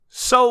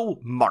So,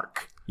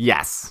 Mark.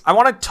 Yes. I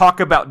want to talk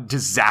about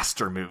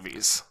disaster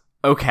movies.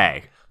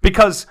 Okay.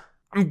 Because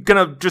I'm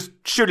going to just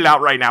shoot it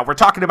out right now. We're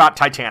talking about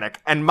Titanic.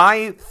 And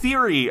my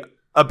theory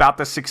about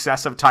the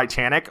success of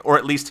Titanic, or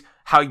at least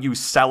how you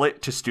sell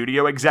it to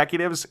studio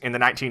executives in the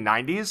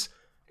 1990s,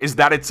 is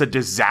that it's a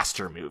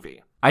disaster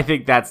movie. I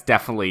think that's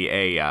definitely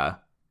a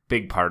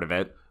big part of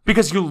it.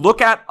 Because you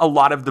look at a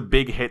lot of the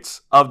big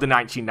hits of the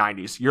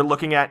 1990s. You're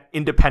looking at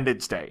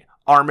Independence Day,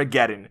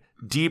 Armageddon,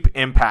 Deep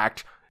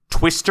Impact,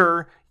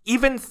 Twister,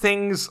 even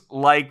things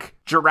like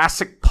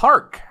Jurassic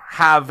Park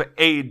have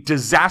a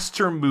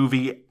disaster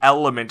movie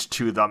element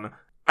to them.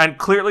 And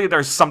clearly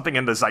there's something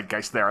in the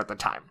zeitgeist there at the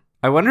time.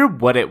 I wonder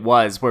what it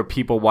was where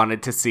people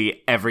wanted to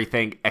see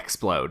everything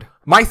explode.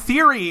 My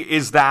theory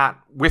is that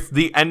with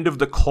the end of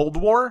the Cold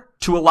War,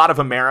 to a lot of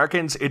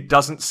Americans, it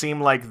doesn't seem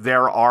like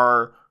there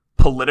are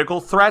political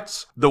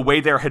threats the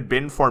way there had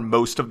been for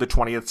most of the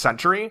 20th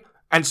century.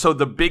 And so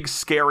the big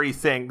scary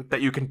thing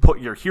that you can put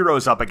your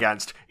heroes up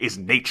against is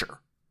nature.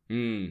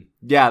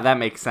 Yeah, that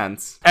makes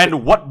sense.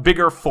 And what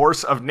bigger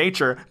force of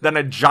nature than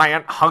a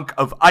giant hunk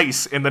of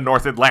ice in the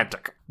North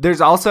Atlantic?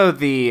 There's also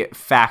the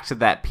fact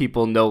that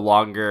people no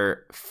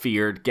longer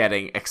feared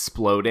getting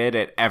exploded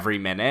at every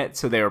minute,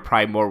 so they were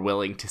probably more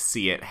willing to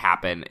see it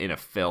happen in a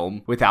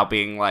film without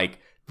being like,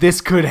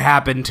 this could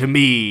happen to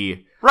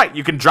me. Right,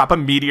 you can drop a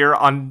meteor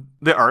on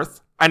the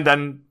Earth, and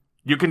then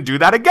you can do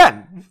that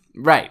again.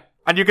 Right.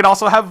 And you can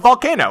also have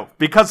volcano,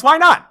 because why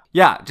not?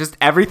 Yeah, just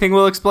everything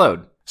will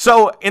explode.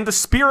 So, in the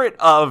spirit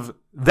of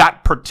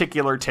that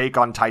particular take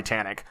on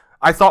Titanic,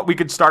 I thought we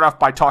could start off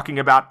by talking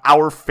about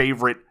our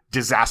favorite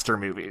disaster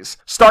movies.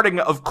 Starting,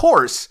 of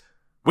course,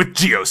 with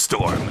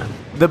Geostorm.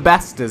 The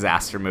best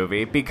disaster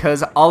movie,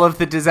 because all of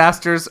the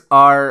disasters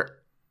are,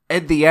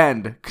 at the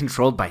end,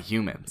 controlled by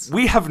humans.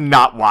 We have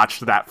not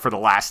watched that for the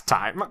last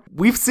time.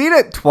 We've seen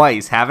it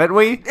twice, haven't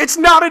we? It's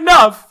not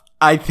enough!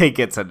 I think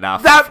it's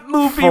enough. That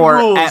movie for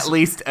rules. At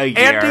least a year.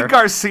 Andy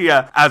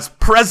Garcia as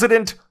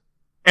President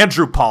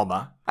Andrew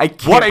Palmer. I What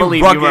can't a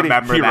believe you rugged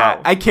remember hero.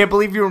 that. I can't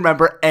believe you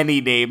remember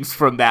any names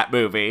from that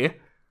movie.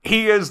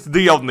 He is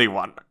the only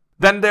one.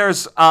 Then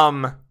there's,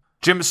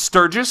 Jim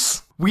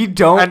Sturgis We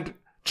don't... and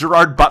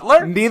Gerard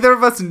Butler. Neither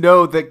of us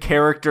know the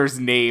character's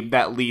name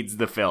that leads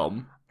the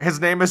film. His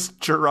name is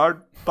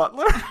Gerard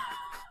Butler?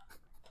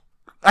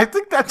 I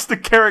think that's the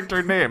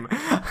character name.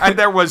 And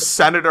there was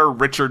Senator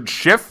Richard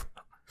Schiff.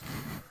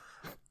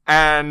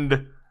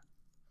 And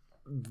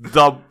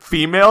the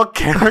female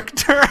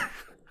character.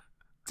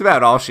 It's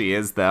about all she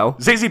is, though.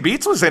 Zazie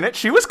Beetz was in it.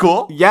 She was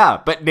cool. Yeah,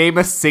 but name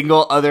a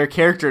single other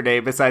character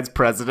name besides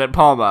President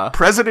Palmer.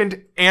 President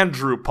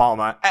Andrew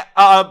Palmer.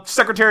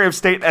 Secretary of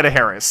State Ed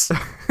Harris.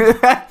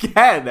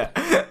 Again,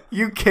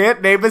 you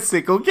can't name a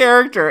single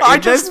character in I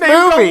just this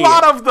named movie. a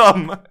lot of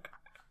them.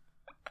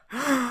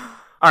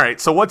 All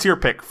right, so what's your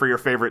pick for your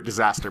favorite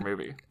disaster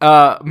movie?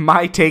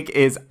 My take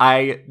is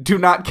I do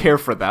not care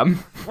for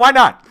them. Why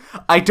not?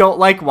 I don't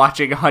like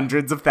watching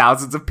hundreds of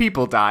thousands of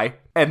people die,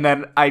 and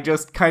then I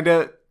just kind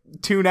of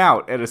tune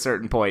out at a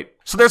certain point.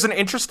 So there's an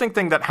interesting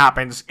thing that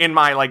happens in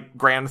my,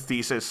 grand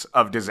thesis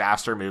of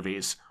disaster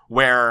movies,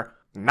 where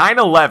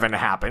 9/11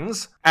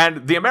 happens,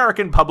 and the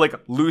American public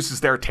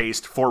loses their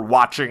taste for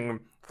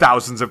watching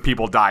thousands of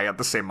people die at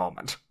the same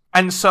moment.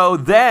 And so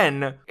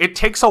then it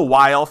takes a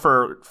while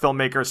for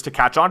filmmakers to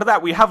catch on to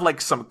that. We have,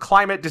 some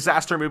climate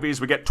disaster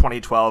movies. We get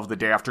 2012, The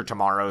Day After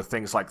Tomorrow,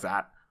 things like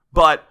that.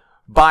 But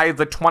by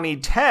the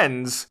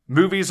 2010s,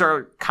 movies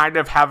are kind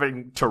of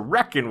having to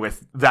reckon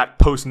with that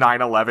post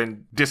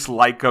 9/11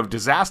 dislike of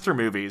disaster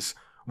movies,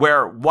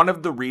 where one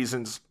of the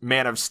reasons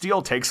Man of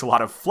Steel takes a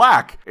lot of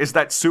flack is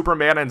that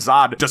Superman and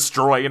Zod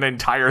destroy an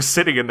entire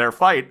city in their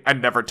fight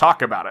and never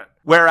talk about it.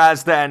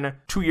 Whereas then,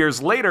 2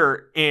 years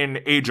later, in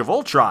Age of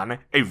Ultron,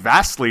 a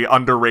vastly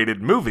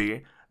underrated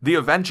movie, the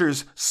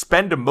Avengers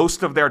spend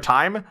most of their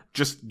time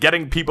just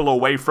getting people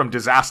away from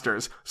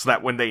disasters so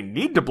that when they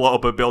need to blow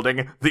up a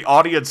building, the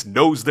audience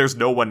knows there's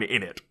no one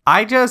in it.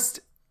 I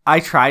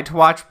tried to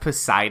watch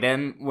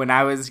Poseidon when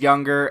I was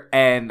younger,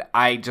 and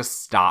I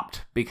just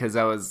stopped because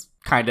I was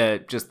kind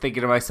of just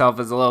thinking to myself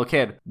as a little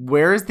kid,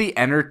 where is the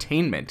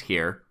entertainment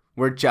here?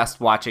 We're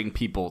just watching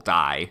people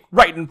die.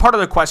 Right, and part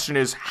of the question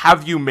is,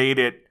 have you made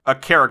it a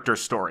character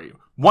story?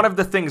 One of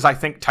the things I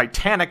think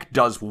Titanic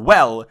does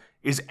well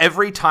is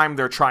every time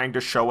they're trying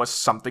to show us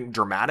something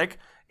dramatic,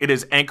 it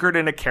is anchored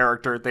in a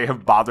character they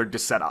have bothered to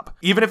set up.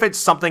 Even if it's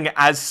something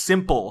as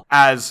simple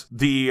as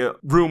the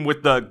room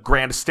with the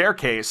grand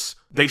staircase,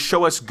 they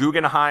show us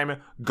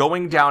Guggenheim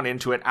going down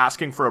into it,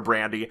 asking for a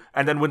brandy,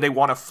 and then when they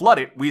want to flood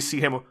it, we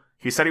see him.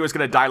 He said he was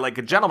going to die like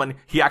a gentleman.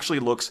 He actually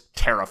looks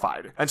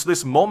terrified. And so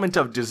this moment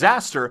of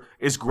disaster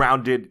is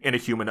grounded in a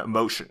human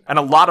emotion. And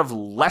a lot of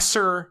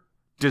lesser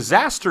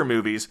disaster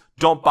movies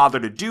don't bother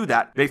to do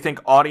that. They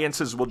think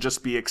audiences will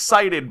just be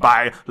excited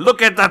by,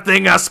 look at the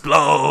thing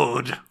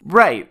explode.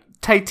 Right.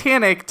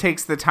 Titanic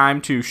takes the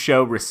time to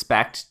show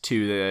respect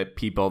to the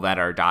people that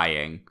are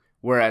dying,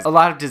 Whereas a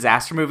lot of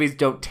disaster movies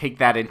don't take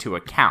that into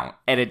account,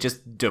 and it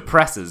just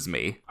depresses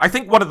me. I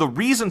think one of the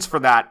reasons for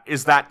that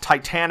is that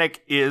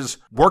Titanic is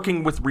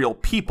working with real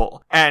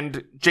people,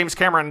 and James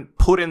Cameron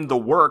put in the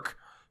work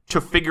to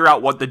figure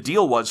out what the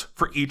deal was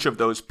for each of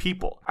those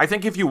people. I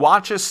think if you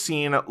watch a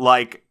scene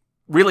like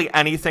really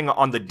anything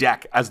on the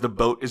deck as the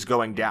boat is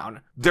going down,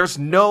 there's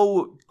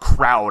no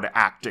crowd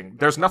acting.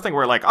 There's nothing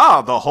where like,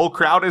 the whole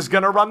crowd is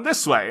gonna run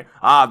this way.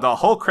 The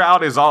whole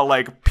crowd is all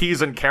like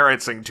peas and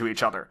carrotsing to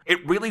each other.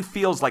 It really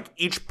feels like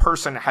each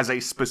person has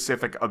a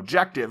specific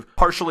objective,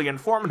 partially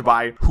informed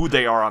by who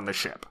they are on the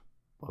ship.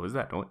 What was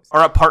that noise?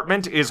 Our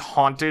apartment is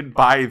haunted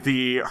by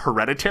the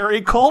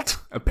Hereditary cult.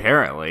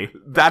 Apparently.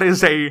 That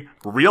is a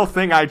real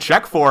thing I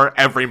check for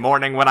every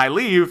morning when I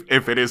leave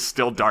if it is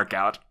still dark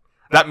out.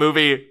 That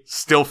movie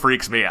still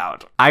freaks me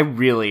out. I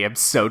really am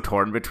so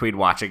torn between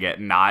watching it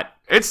and not.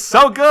 It's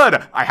so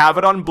good! I have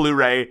it on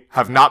Blu-ray,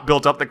 have not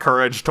built up the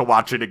courage to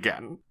watch it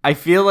again. I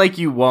feel like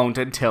you won't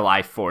until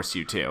I force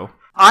you to.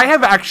 I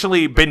have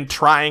actually been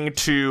trying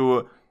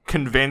to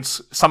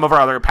convince some of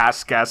our other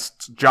past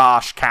guests,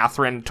 Josh,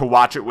 Catherine, to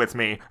watch it with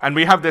me. And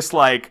we have this,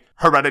 like,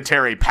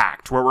 Hereditary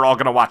pact where we're all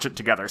gonna watch it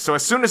together. So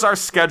as soon as our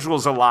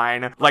schedules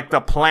align, like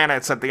the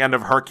planets at the end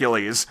of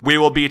Hercules, we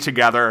will be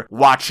together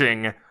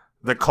watching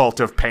the Cult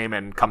of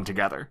Payment come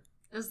together.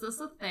 Is this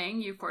a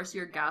thing? You force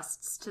your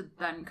guests to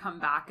then come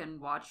back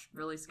and watch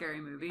really scary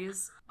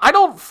movies? I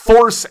don't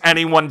force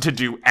anyone to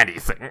do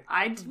anything.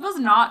 I was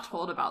not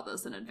told about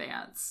this in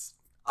advance.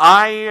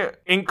 I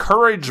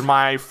encourage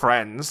my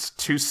friends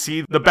to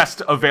see the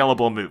best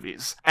available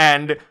movies.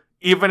 And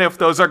even if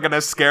those are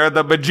gonna scare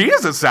the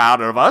bejesus out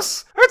of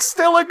us, it's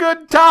still a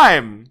good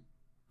time.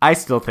 I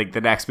still think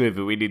the next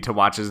movie we need to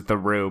watch is The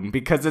Room,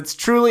 because it's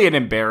truly an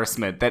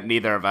embarrassment that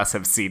neither of us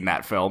have seen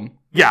that film.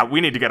 Yeah,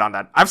 we need to get on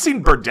that. I've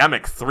seen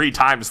Birdemic 3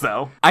 times,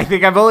 though. I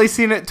think I've only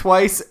seen it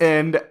twice,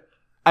 and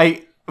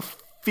I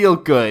feel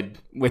good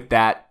with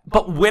that.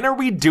 But when are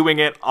we doing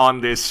it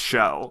on this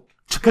show?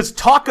 Because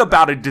talk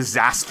about a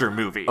disaster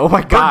movie. Oh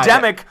my God.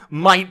 Birdemic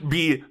might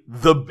be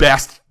the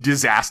best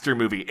disaster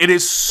movie. It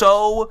is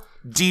so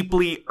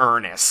deeply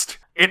earnest.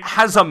 It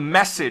has a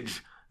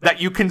message that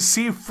you can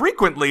see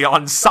frequently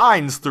on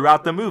signs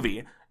throughout the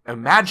movie.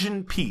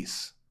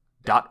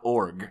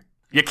 ImaginePeace.org.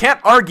 You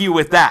can't argue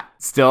with that.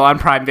 Still on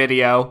Prime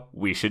Video.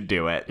 We should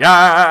do it.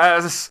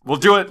 Yes! We'll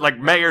do it like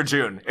May or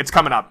June. It's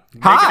coming up.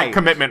 Hi! Making a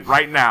commitment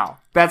right now.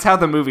 That's how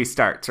the movie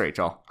starts,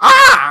 Rachel.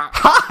 Ah!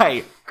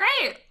 Hi!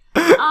 Great!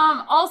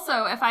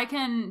 Also, if I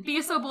can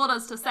be so bold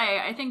as to say,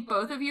 I think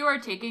both of you are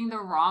taking the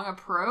wrong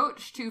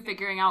approach to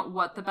figuring out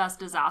what the best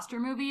disaster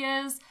movie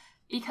is.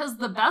 Because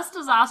the best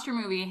disaster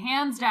movie,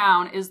 hands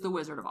down, is The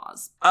Wizard of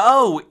Oz.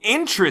 Oh,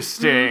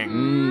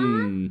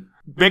 interesting.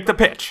 Make the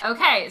pitch.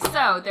 Okay,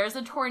 so there's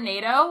a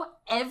tornado.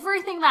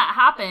 Everything that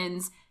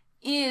happens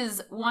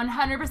is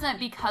 100%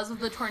 because of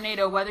the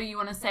tornado, whether you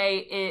want to say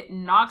it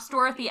knocks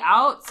Dorothy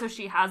out, so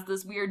she has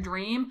this weird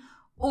dream,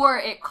 or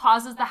it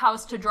causes the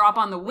house to drop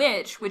on the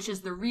witch, which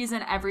is the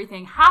reason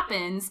everything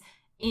happens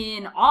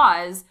in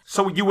Oz.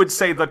 So you would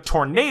say the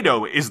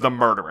tornado is the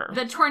murderer.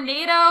 The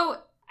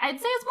tornado, I'd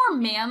say it's more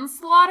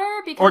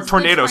manslaughter because or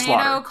tornado the tornado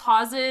slaughter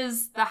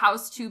causes the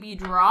house to be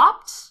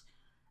dropped.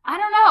 I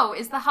don't know.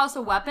 Is the house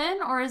a weapon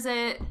or is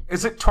it...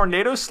 Is it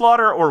tornado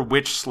slaughter or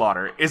witch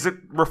slaughter? Is it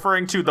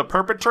referring to the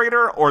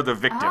perpetrator or the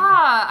victim?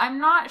 I'm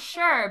not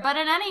sure. But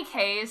in any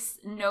case,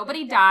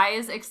 nobody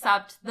dies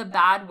except the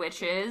bad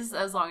witches,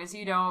 as long as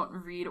you don't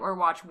read or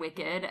watch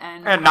Wicked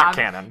and not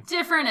canon.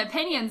 Different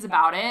opinions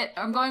about it.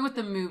 I'm going with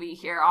the movie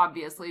here,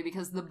 obviously,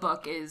 because the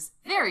book is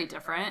very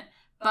different.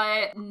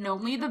 But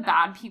only the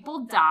bad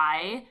people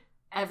die.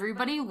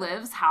 Everybody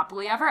lives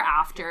happily ever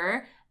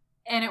after.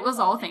 And it was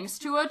all thanks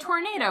to a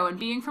tornado. And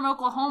being from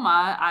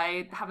Oklahoma,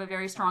 I have a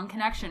very strong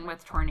connection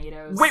with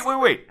tornadoes.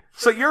 Wait.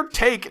 So your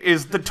take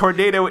is the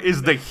tornado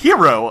is the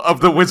hero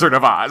of The Wizard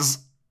of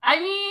Oz. I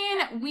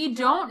mean, we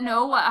don't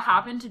know what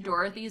happened to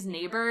Dorothy's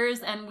neighbors,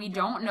 and we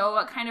don't know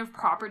what kind of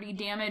property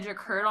damage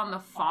occurred on the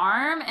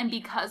farm. And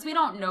because we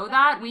don't know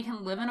that, we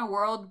can live in a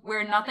world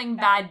where nothing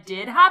bad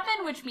did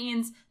happen, which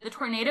means the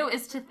tornado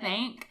is to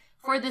thank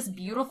for this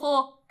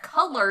beautiful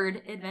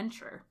colored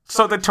adventure.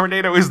 So the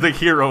tornado is the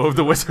hero of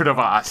The Wizard of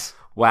Oz.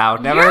 Wow,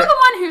 never. You're the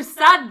one who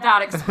said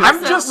that explicitly.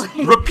 I'm just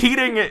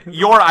repeating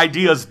your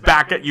ideas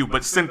back at you,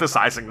 but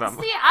synthesizing them.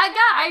 See,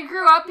 I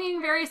grew up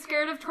being very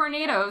scared of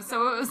tornadoes,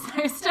 so it was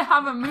nice to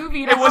have a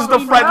movie to It was help the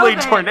me friendly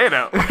know that,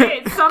 tornado.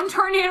 okay, some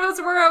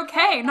tornadoes were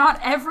okay. Not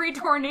every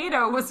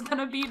tornado was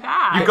gonna be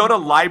bad. You go to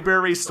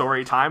library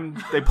story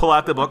time, they pull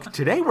out the book.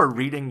 Today we're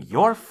reading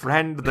Your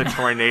Friend the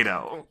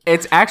Tornado.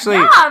 It's actually.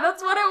 Yeah,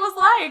 that's what it was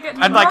like.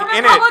 And, like, Norman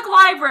in it- Public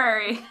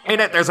Library. In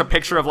it, there's a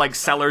picture of, like,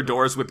 cellar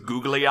doors with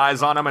googly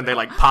eyes on them, and they,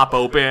 like, pop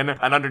open,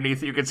 and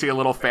underneath you can see a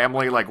little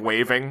family, like,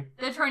 waving.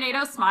 The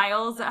tornado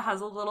smiles. It has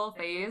a little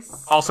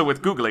face. Also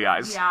with googly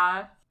eyes.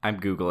 Yeah. I'm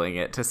Googling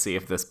it to see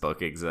if this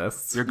book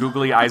exists. You're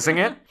googly eyesing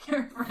it?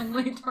 Your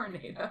friendly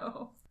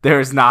tornado. There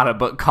is not a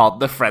book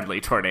called The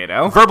Friendly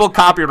Tornado. Verbal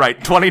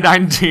copyright,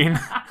 2019.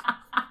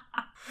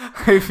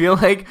 I feel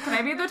like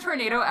Maybe the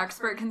tornado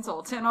expert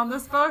consultant on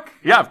this book?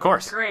 Yeah, of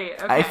course. Great.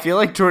 Okay. I feel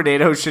like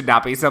tornadoes should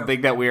not be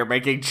something that we are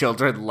making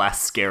children less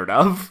scared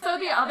of. So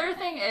the other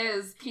thing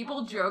is,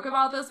 people joke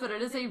about this, but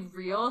it is a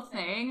real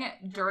thing.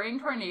 During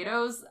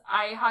tornadoes,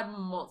 I had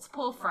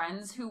multiple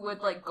friends who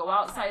would like go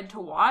outside to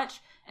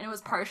watch, and it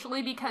was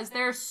partially because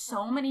there's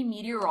so many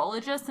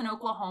meteorologists in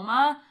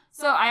Oklahoma.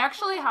 So I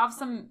actually have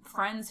some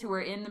friends who were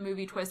in the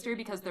movie Twister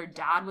because their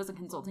dad was a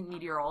consulting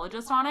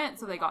meteorologist on it,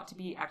 so they got to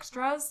be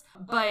extras.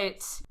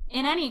 But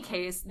in any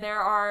case,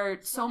 there are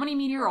so many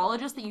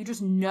meteorologists that you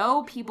just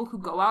know people who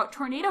go out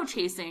tornado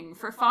chasing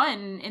for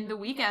fun in the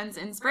weekends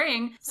in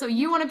spring. So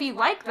you want to be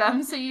like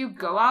them, so you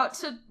go out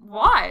to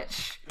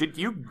watch. Did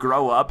you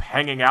grow up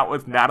hanging out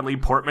with Natalie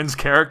Portman's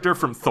character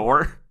from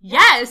Thor?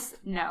 Yes!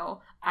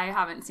 No. I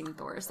haven't seen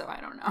Thor, so I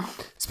don't know.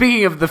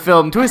 Speaking of the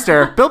film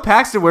Twister, Bill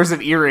Paxton wears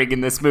an earring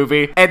in this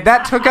movie, and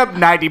that took up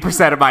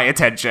 90% of my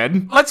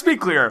attention. Let's be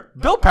clear.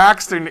 Bill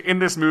Paxton in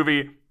this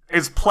movie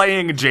is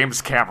playing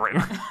James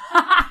Cameron.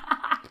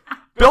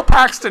 Bill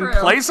Paxton True.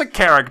 plays a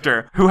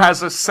character who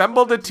has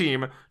assembled a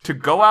team to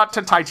go out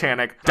to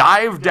Titanic,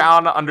 dive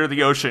down under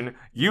the ocean,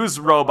 use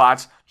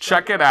robots,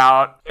 check it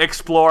out,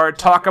 explore,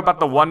 talk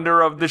about the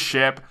wonder of the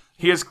ship.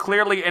 He is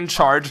clearly in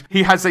charge.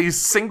 He has a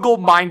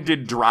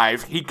single-minded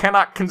drive. He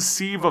cannot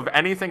conceive of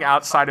anything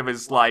outside of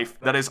his life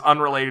that is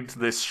unrelated to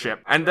this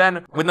ship. And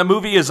then, when the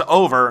movie is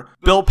over,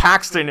 Bill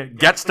Paxton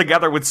gets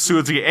together with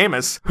Susie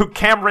Amos, who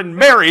Cameron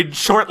married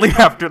shortly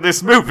after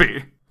this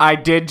movie. I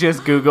did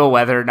just Google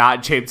whether or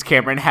not James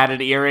Cameron had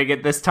an earring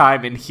at this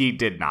time, and he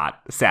did not,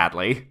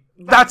 sadly.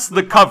 That's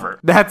the cover.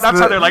 That's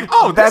how they're like,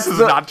 oh, this is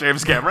not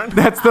James Cameron.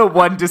 That's the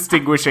one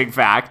distinguishing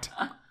fact.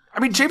 I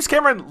mean, James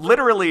Cameron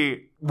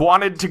literally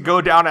wanted to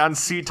go down and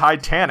see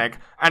Titanic,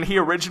 and he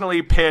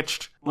originally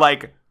pitched,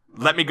 like,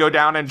 let me go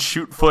down and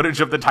shoot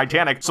footage of the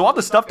Titanic. So all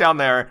the stuff down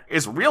there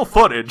is real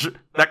footage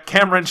that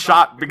Cameron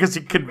shot because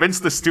he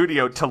convinced the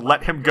studio to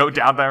let him go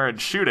down there and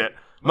shoot it.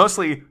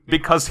 Mostly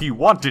because he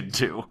wanted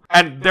to.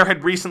 And there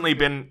had recently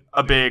been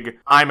a big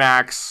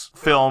IMAX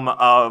film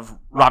of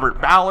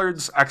Robert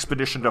Ballard's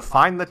expedition to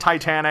find the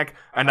Titanic,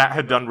 and that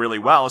had done really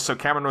well. So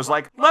Cameron was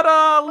like, let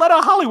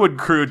a Hollywood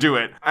crew do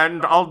it,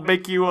 and I'll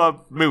make you a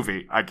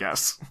movie, I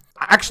guess.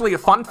 Actually, a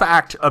fun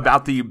fact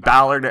about the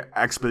Ballard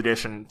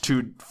expedition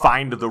to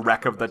find the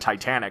wreck of the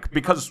Titanic,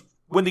 because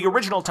when the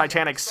original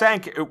Titanic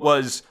sank, it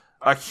was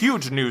a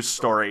huge news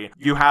story.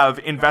 You have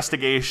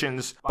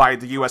investigations by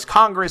the US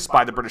Congress,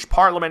 by the British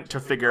Parliament to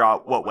figure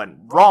out what went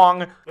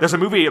wrong. There's a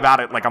movie about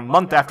it like a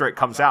month after it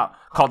comes out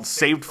called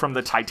Saved from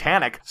the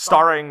Titanic,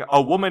 starring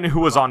a woman who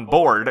was on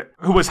board,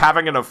 who was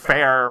having an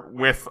affair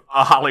with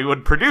a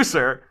Hollywood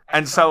producer.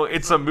 And so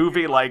it's a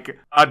movie like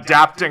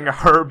adapting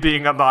her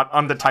being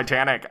on the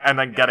Titanic and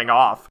then getting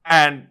off.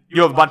 And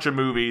you have a bunch of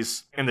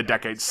movies in the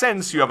decades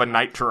since. You have A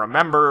Night to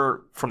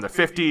Remember from the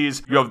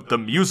 50s. You have the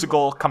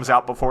musical comes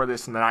out before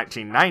this in the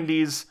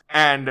 1990s.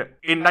 And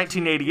in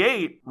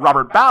 1988,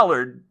 Robert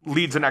Ballard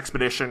leads an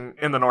expedition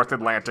in the North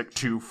Atlantic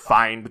to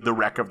find the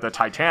wreck of the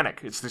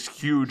Titanic. It's this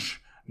huge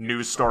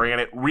news story,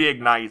 and it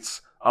reignites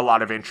a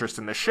lot of interest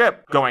in the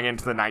ship going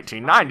into the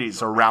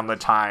 1990s, around the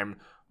time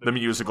the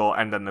musical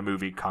and then the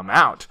movie come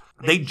out.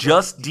 They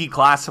just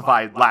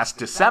declassified last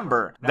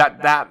December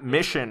that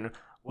mission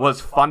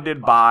was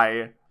funded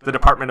by the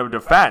Department of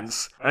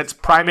Defense, and its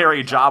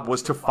primary job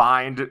was to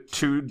find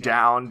 2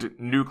 downed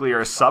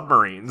nuclear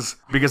submarines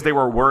because they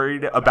were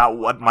worried about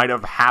what might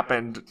have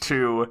happened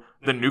to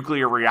the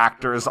nuclear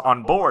reactors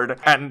on board,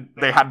 and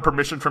they had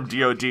permission from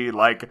DoD,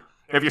 like,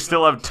 if you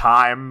still have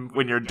time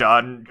when you're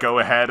done, go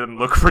ahead and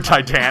look for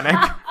Titanic.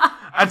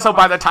 And so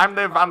by the time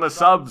they found the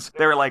subs,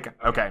 they were like,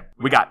 okay,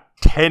 we got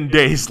 10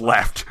 days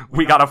left.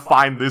 We gotta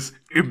find this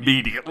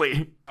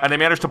immediately. And they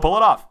managed to pull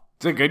it off.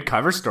 It's a good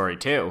cover story,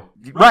 too.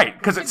 Right,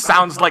 because it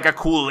sounds like a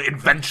cool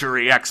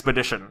adventure-y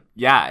expedition.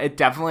 Yeah, it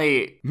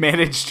definitely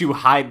managed to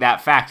hide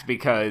that fact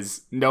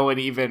because no one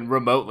even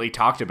remotely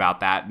talked about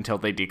that until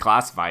they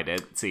declassified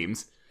it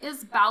seems.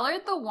 Is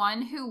Ballard the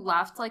one who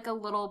left like a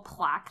little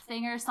plaque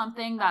thing or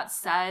something that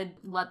said,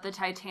 let the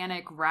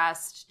Titanic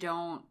rest,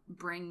 don't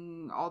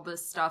bring all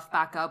this stuff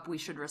back up, we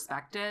should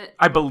respect it?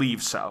 I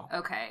believe so.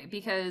 Okay,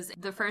 because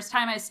the first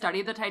time I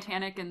studied the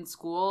Titanic in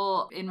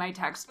school, in my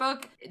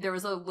textbook, there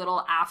was a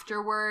little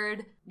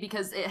afterword,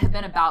 because it had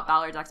been about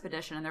Ballard's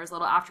expedition, and there was a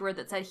little afterword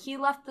that said, he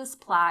left this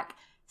plaque.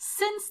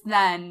 Since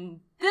then,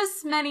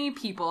 this many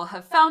people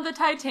have found the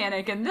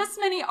Titanic and this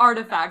many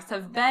artifacts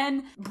have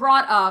been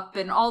brought up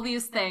and all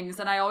these things.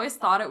 And I always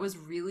thought it was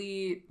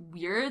really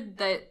weird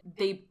that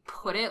they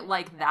put it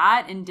like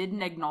that and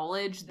didn't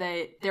acknowledge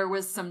that there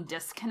was some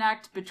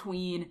disconnect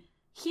between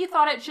he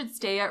thought it should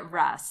stay at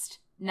rest.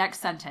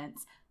 Next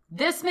sentence.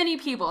 This many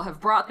people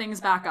have brought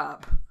things back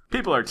up.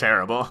 People are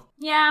terrible.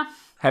 Yeah.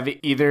 Have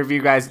either of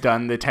you guys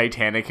done the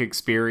Titanic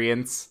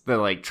experience, the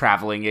like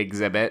traveling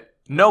exhibit?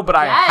 No, but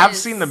I Yes. have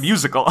seen the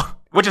musical,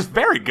 which is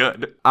very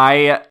good.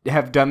 I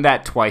have done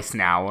that twice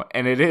now,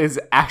 and it is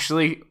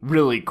actually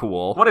really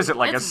cool. What is it,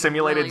 like It's a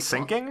simulated really cool.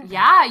 sinking?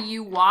 Yeah,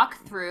 you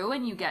walk through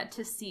and you get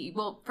to see,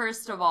 well,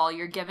 first of all,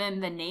 you're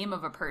given the name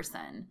of a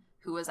person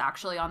who was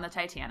actually on the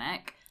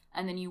Titanic.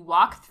 And then you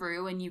walk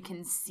through and you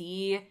can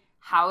see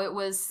how it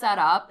was set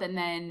up, and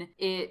then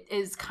it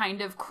is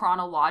kind of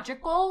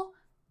chronological.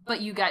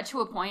 But you get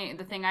to a point,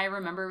 the thing I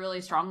remember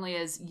really strongly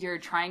is you're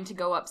trying to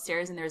go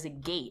upstairs and there's a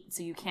gate,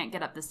 so you can't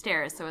get up the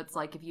stairs. So it's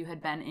like if you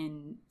had been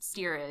in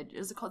steerage,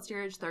 is it called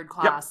steerage? Third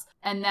class. Yep.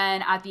 And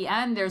then at the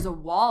end, there's a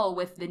wall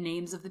with the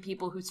names of the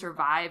people who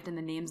survived and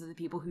the names of the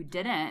people who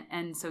didn't.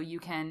 And so you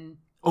can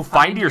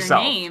find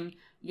yourself. Your name.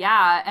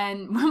 Yeah,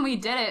 and when we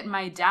did it,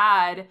 my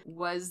dad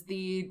was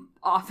the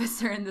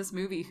officer in this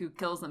movie who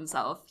kills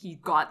himself. He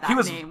got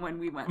that name when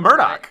we went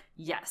Murdoch.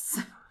 Yes.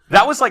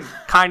 That was like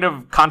kind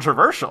of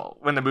controversial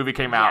when the movie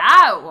came out.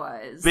 Yeah, it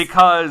was.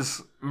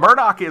 Because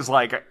Murdoch is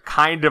like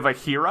kind of a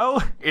hero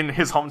in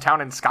his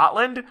hometown in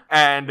Scotland,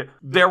 and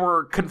there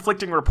were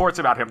conflicting reports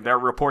about him. There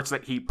were reports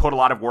that he put a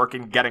lot of work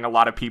in getting a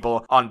lot of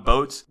people on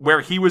boats.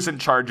 Where he was in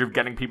charge of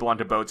getting people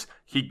onto boats,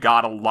 he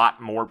got a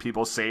lot more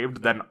people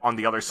saved than on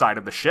the other side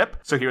of the ship.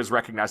 So he was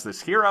recognized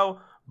as hero.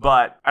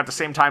 But at the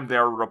same time,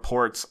 there were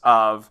reports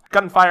of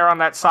gunfire on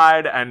that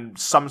side, and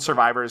some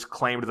survivors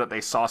claimed that they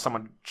saw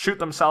someone shoot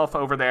themselves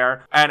over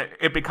there. And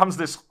it becomes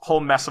this whole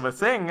mess of a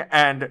thing,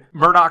 and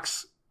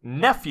Murdoch's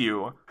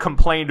nephew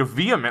complained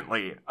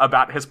vehemently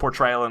about his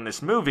portrayal in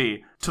this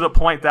movie, to the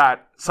point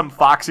that some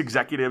Fox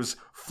executives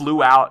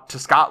flew out to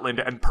Scotland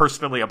and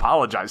personally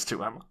apologized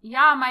to him.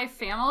 Yeah, my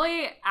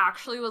family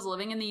actually was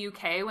living in the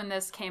UK when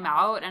this came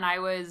out, and I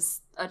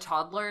was a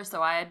toddler,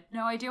 so I had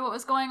no idea what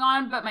was going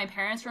on, but my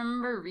parents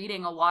remember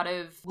reading a lot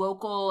of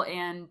local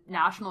and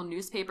national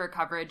newspaper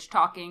coverage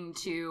talking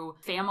to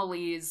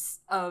families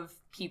of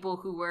people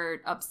who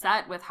were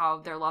upset with how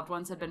their loved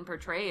ones had been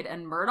portrayed,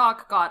 and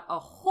Murdoch got a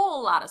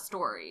whole lot of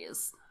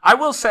stories. I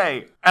will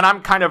say, and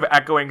I'm kind of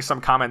echoing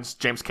some comments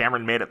James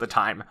Cameron made at the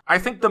time, I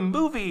think the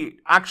movie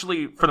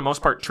actually, for the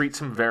most part, treats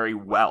him very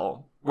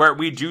well. Where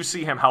we do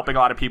see him helping a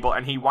lot of people,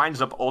 and he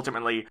winds up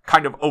ultimately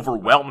kind of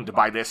overwhelmed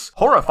by this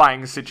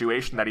horrifying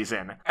situation that he's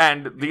in.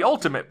 And the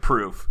ultimate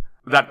proof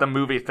that the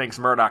movie thinks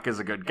Murdoch is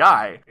a good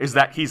guy is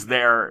that he's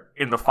there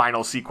in the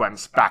final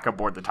sequence back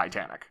aboard the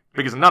Titanic.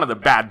 Because none of the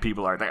bad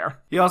people are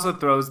there. He also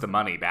throws the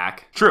money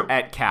back. True.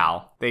 At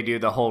Cal. They do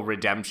the whole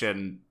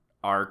redemption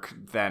arc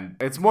then.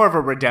 It's more of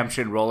a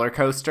redemption roller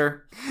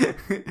coaster.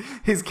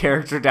 His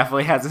character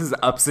definitely has his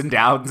ups and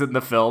downs in the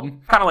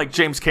film. Kind of like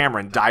James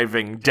Cameron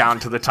diving down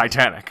to the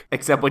Titanic.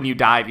 Except when you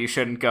dive, you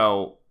shouldn't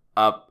go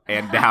up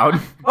and down.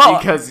 Well,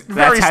 because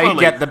that's how slowly. You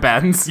get the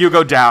bends. You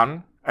go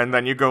down, and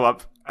then you go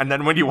up, and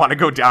then when you want to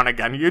go down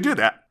again, you do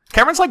that.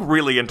 Cameron's like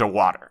really into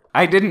water.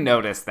 I didn't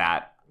notice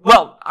that.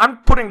 Well, I'm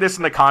putting this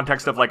in the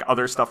context of, like,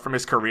 other stuff from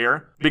his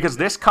career, because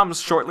this comes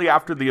shortly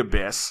after The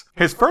Abyss.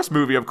 His first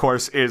movie, of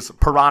course, is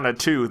Piranha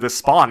 2, The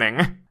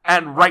Spawning,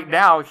 and right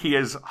now he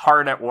is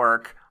hard at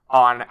work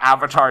on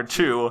Avatar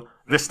 2,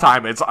 this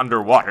time it's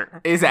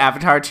underwater. Is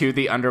Avatar 2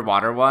 the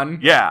underwater one?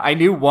 Yeah. I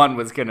knew 1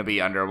 was going to be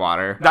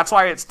underwater. That's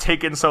why it's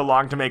taken so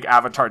long to make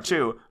Avatar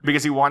 2,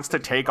 because he wants to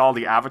take all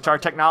the Avatar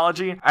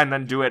technology and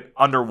then do it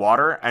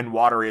underwater, and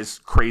water is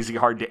crazy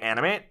hard to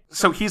animate.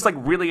 So he's, like,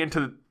 really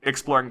into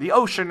exploring the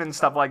ocean and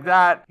stuff like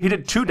that. He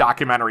did 2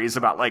 documentaries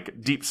about,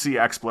 like, deep sea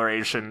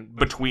exploration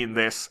between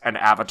this and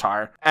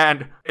Avatar.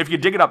 And if you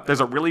dig it up,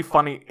 there's a really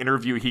funny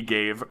interview he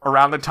gave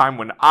around the time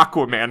when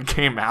Aquaman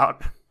came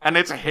out. And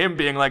it's him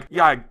being like,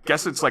 yeah, I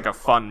guess it's like a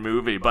fun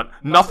movie, but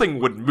nothing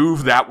would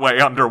move that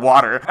way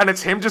underwater. And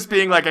it's him just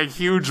being like a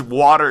huge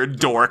water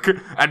dork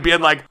and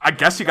being like, I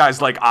guess you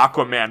guys like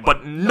Aquaman,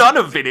 but none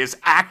of it is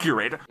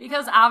accurate.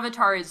 Because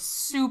Avatar is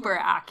super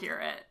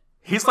accurate.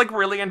 He's like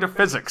really into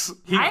physics.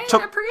 I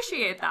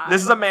appreciate that.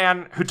 This is a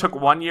man who took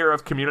 1 year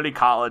of community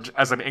college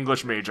as an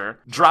English major,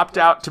 dropped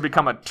out to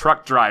become a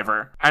truck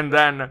driver, and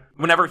then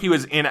whenever he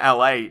was in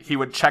LA, he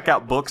would check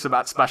out books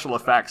about special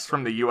effects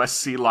from the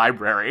USC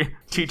library,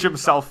 teach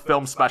himself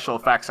film special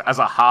effects as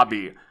a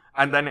hobby,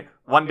 and then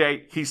one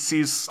day he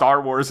sees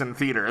Star Wars in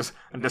theaters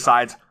and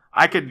decides,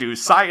 I could do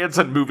science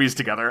and movies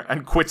together,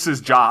 and quits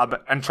his job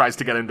and tries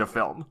to get into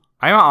film.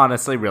 I'm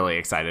honestly really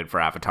excited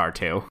for Avatar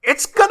 2.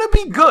 It's gonna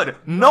be good.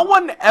 No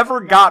one ever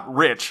got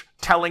rich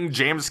telling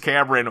James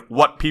Cameron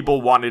what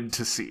people wanted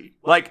to see.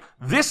 Like,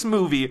 this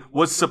movie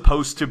was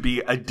supposed to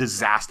be a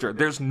disaster.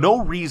 There's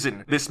no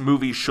reason this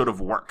movie should have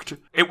worked.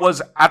 It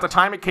was, at the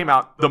time it came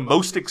out, the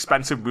most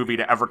expensive movie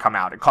to ever come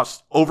out. It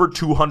cost over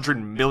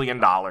 $200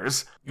 million.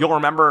 You'll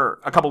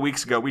remember a couple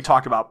weeks ago, we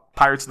talked about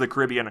Pirates of the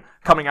Caribbean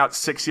coming out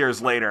 6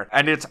 years later,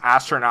 and its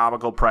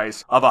astronomical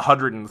price of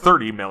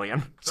 $130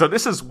 million. So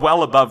this is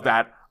well above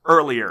that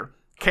earlier.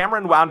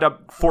 Cameron wound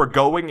up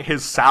foregoing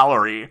his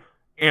salary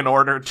in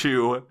order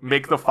to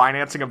make the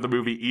financing of the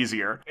movie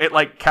easier. It,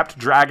 like, kept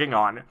dragging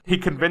on. He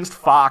convinced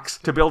Fox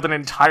to build an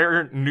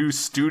entire new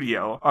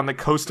studio on the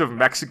coast of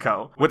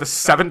Mexico with a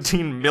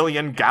 17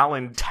 million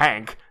gallon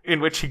tank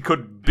in which he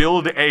could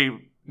build a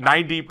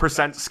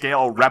 90%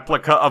 scale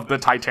replica of the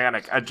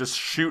Titanic and just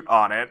shoot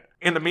on it.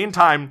 In the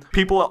meantime,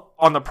 people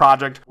on the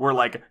project were,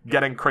 like,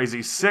 getting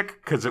crazy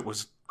sick because it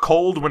was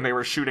cold when they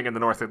were shooting in the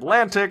North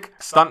Atlantic.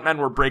 Stuntmen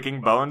were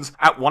breaking bones.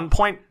 At one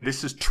point,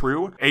 this is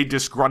true, a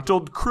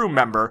disgruntled crew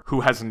member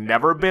who has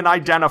never been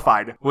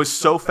identified was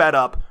so fed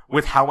up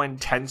with how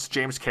intense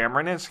James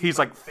Cameron is. He's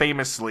like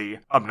famously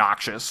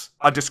obnoxious.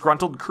 A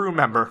disgruntled crew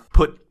member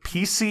put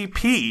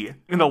PCP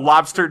in the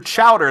lobster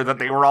chowder that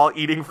they were all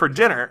eating for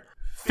dinner.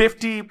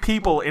 50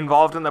 people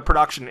involved in the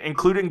production,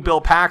 including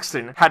Bill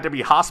Paxton, had to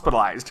be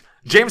hospitalized.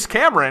 James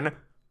Cameron,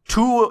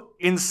 too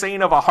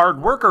insane of a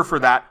hard worker for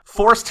that,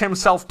 forced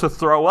himself to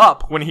throw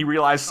up when he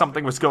realized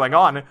something was going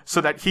on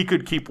so that he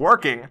could keep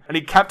working. And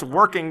he kept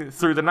working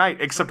through the night,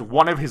 except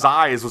one of his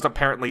eyes was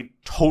apparently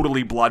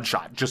totally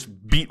bloodshot,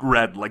 just beet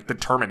red like the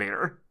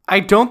Terminator. I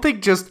don't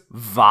think just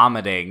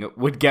vomiting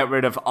would get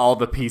rid of all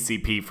the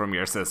PCP from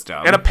your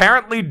system. It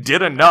apparently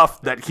did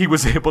enough that he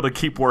was able to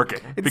keep working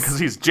because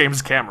he's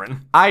James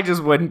Cameron. I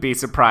just wouldn't be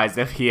surprised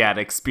if he had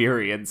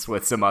experience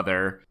with some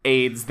other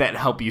aids that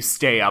help you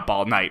stay up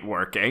all night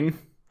working.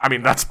 I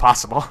mean, that's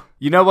possible.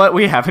 You know what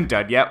we haven't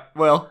done yet,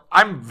 Will?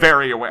 I'm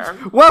very aware.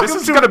 Welcome this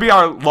is going to be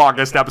our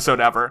longest episode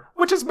ever,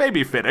 which is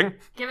maybe fitting.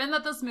 Given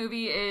that this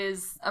movie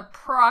is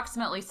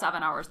approximately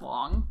 7 hours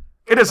long.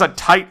 It is a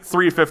tight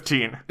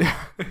 3:15.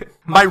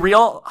 My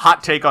real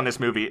hot take on this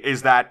movie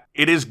is that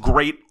it is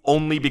great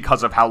only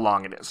because of how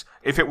long it is.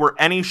 If it were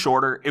any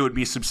shorter, it would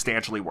be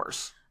substantially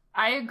worse.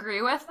 I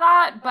agree with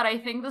that, but I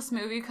think this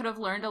movie could have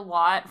learned a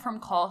lot from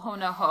Call Ho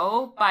Na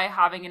Ho by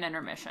having an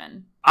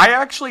intermission. I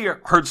actually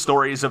heard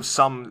stories of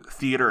some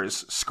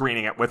theaters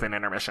screening it with an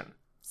intermission.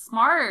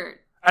 Smart.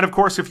 And of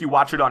course, if you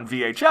watch it on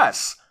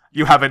VHS,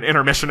 you have an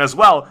intermission as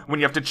well when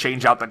you have to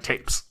change out the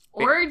tapes.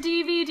 Or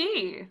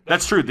DVD.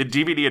 That's true. The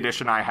DVD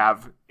edition I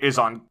have is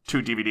on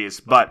 2 DVDs,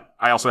 but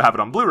I also have it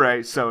on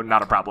Blu-ray, so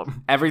not a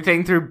problem.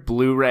 Everything through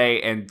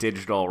Blu-ray and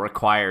digital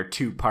require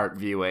 2-part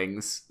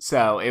viewings,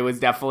 so it was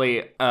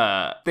definitely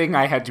a thing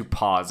I had to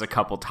pause a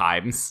couple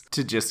times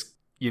to just,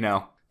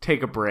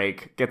 take a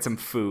break, get some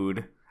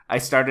food. I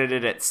started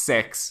it at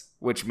 6,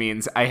 which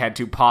means I had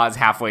to pause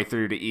halfway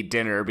through to eat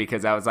dinner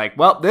because I was like,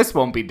 well, this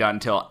won't be done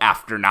till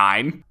after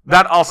 9.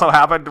 That also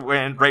happened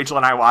when Rachel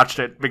and I watched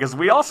it because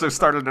we also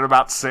started at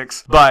about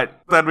 6,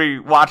 but then we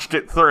watched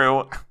it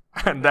through.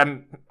 And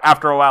then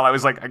after a while, I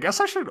was like, I guess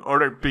I should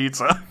order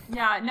pizza.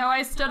 Yeah, no,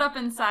 I stood up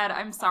and said,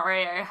 I'm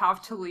sorry, I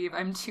have to leave.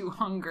 I'm too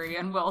hungry.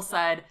 And Will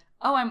said,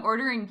 oh, I'm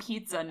ordering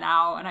pizza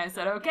now. And I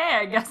said, okay,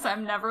 I guess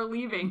I'm never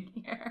leaving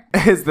here.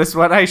 Is this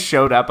when I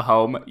showed up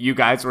home? You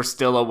guys were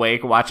still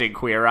awake watching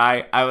Queer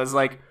Eye? I was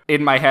like,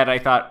 in my head, I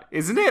thought,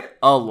 isn't it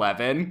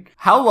 11?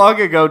 How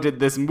long ago did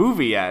this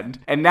movie end?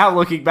 And now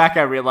looking back,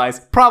 I realize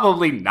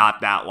probably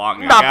not that long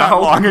ago. Not that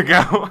long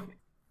ago.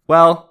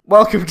 Well,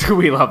 welcome to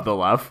We Love the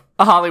Love,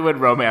 a Hollywood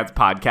romance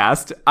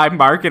podcast. I'm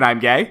Mark and I'm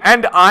gay.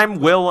 And I'm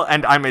Will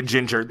and I'm a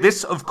ginger.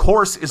 This, of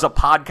course, is a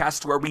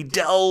podcast where we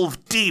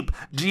delve deep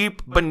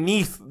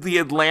beneath the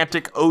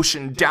Atlantic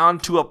Ocean down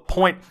to a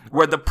point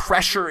where the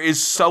pressure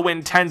is so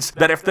intense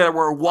that if there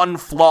were one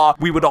flaw,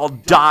 we would all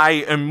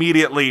die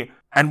immediately.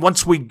 And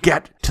once we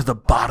get to the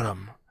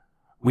bottom,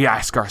 we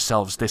ask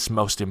ourselves this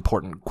most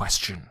important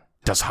question.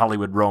 Does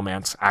Hollywood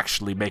romance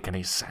actually make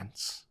any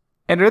sense?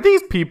 And are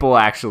these people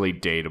actually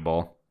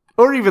dateable?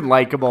 Or even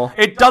likable?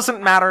 It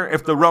doesn't matter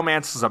if the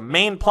romance is a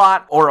main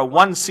plot or a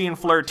one-scene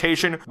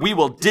flirtation. We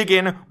will dig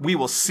in. We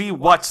will see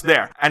what's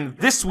there. And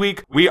this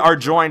week, we are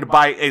joined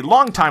by a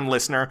longtime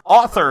listener,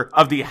 author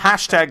of the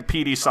hashtag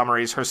PD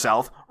Summaries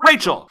herself,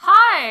 Rachel.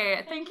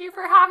 Hi, thank you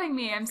for having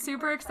me. I'm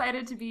super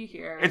excited to be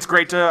here. It's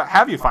great to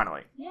have you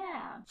finally.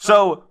 Yeah.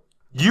 So,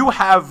 you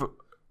have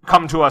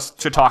come to us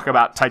to talk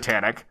about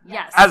Titanic.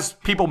 Yes. As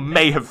people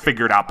may have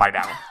figured out by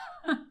now.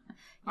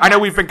 I know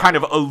we've been kind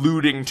of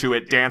alluding to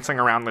it, dancing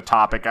around the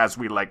topic as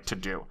we like to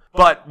do.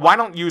 But why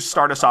don't you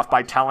start us off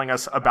by telling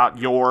us about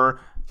your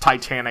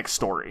Titanic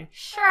story?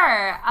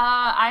 Sure.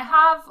 I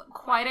have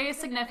quite a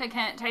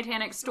significant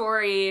Titanic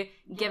story,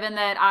 given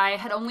that I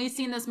had only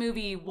seen this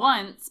movie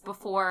once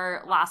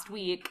before last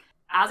week.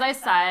 As I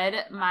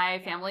said, my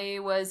family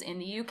was in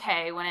the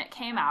UK when it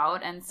came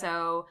out, and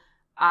so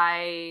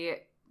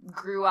I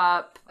grew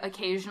up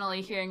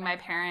occasionally hearing my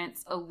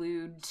parents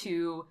allude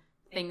to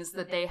things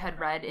that they had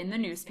read in the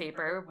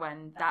newspaper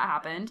when that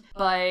happened.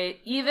 But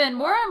even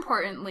more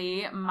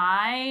importantly,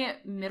 my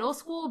middle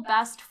school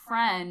best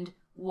friend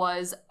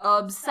was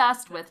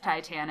obsessed with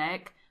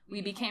Titanic.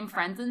 We became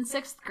friends in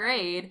 6th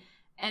grade,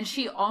 and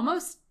she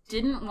almost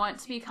didn't want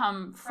to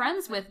become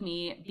friends with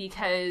me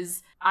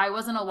because I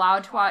wasn't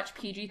allowed to watch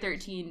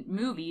PG-13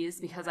 movies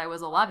because I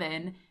was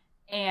 11,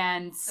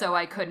 and so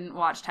I couldn't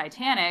watch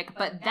Titanic.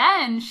 But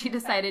then she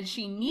decided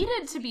she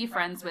needed to be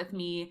friends with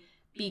me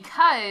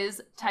because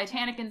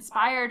Titanic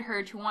inspired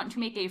her to want to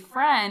make a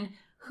friend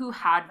who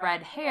had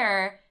red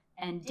hair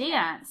and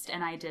danced,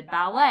 and I did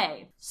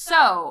ballet.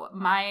 So,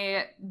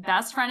 my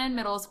best friend in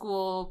middle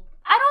school,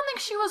 I don't think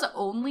she was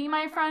only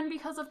my friend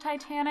because of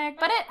Titanic,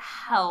 but it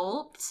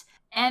helped.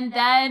 And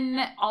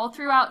then all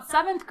throughout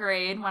 7th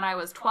grade, when I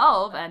was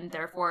 12 and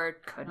therefore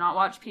could not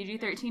watch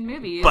PG-13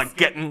 movies. But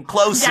getting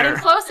closer.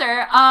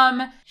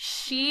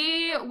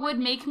 She would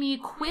make me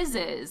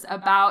quizzes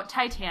about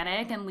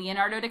Titanic and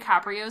Leonardo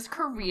DiCaprio's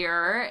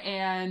career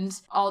and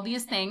all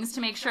these things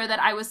to make sure that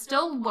I was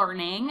still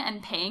learning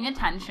and paying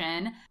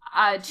attention.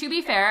 To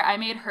be fair, I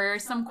made her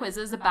some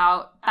quizzes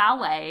about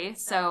ballet,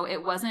 so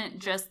it wasn't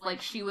just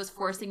like she was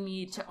forcing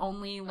me to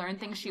only learn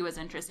things she was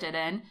interested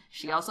in.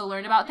 She also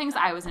learned about things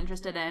I was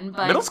interested in.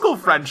 But middle school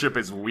friendship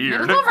is weird.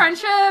 Middle school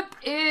friendship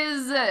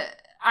is,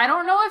 I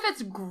don't know if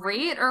it's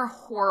great or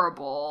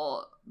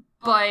horrible,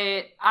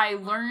 but I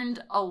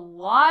learned a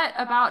lot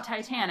about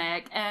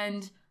Titanic,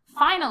 and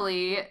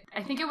finally,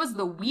 I think it was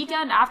the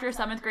weekend after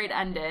 7th grade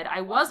ended.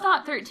 I was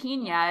not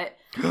 13 yet,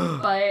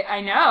 but I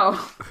know.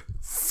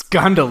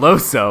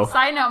 Scandaloso.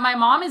 Side note, my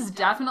mom is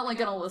definitely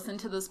going to listen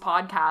to this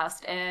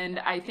podcast, and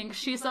I think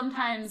she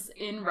sometimes,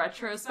 in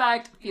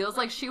retrospect, feels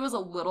like she was a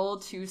little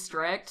too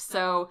strict.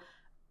 So,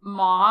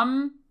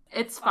 Mom,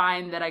 it's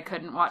fine that I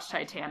couldn't watch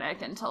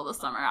Titanic until the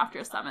summer after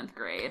 7th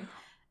grade.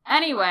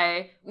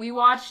 Anyway, we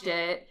watched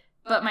it.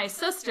 But my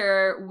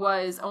sister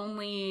was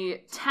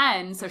only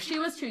 10, so she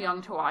was too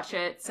young to watch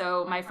it.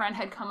 So my friend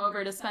had come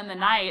over to spend the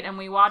night, and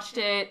we watched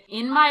it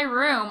in my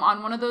room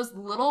on one of those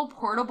little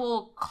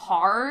portable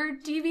car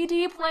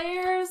DVD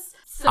players.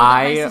 So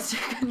my sister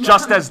could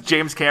just as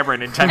James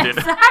Cameron intended.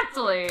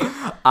 Exactly.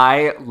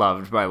 I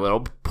loved my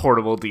little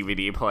portable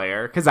DVD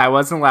player because I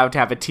wasn't allowed to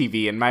have a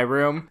TV in my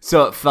room,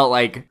 so it felt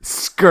like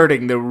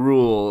skirting the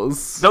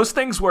rules. Those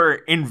things were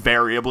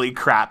invariably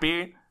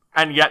crappy.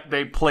 And yet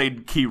they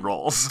played key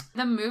roles.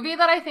 The movie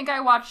that I think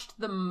I watched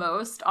the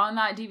most on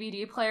that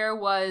DVD player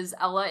was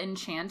Ella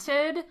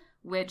Enchanted,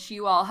 which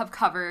you all have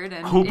covered.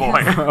 And oh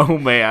boy. Oh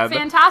man.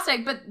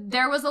 Fantastic. But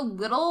there was a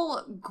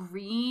little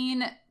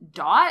green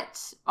dot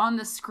on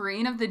the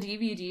screen of the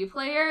DVD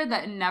player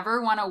that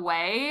never went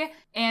away.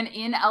 And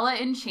in Ella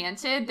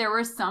Enchanted, there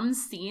were some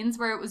scenes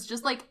where it was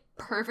just like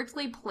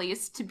perfectly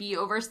placed to be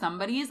over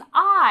somebody's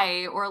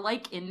eye or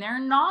like in their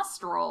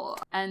nostril.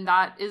 And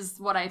that is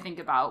what I think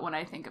about when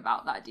I think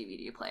about that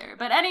DVD player.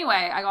 But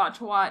anyway, I got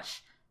to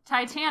watch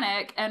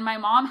Titanic, and my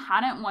mom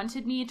hadn't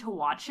wanted me to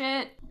watch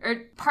it. Or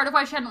part of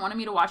why she hadn't wanted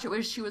me to watch it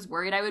was she was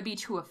worried I would be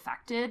too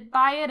affected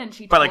by it, and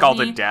she told by like all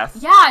me, the death.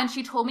 Yeah, and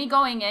she told me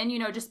going in,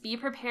 just be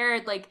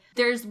prepared. Like,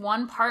 there's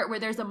one part where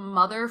there's a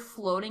mother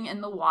floating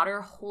in the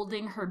water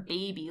holding her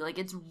baby. Like,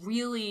 it's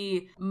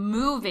really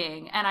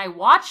moving. And I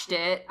watched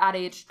it at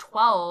age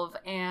 12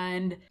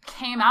 and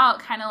came out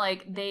kind of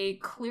like, they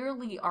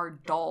clearly are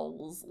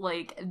dolls.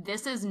 Like,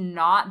 this is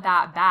not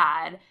that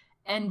bad.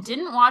 And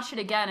didn't watch it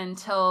again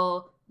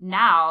until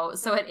now.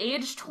 So at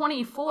age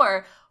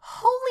 24,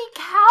 holy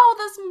cow,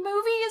 this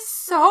movie is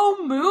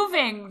so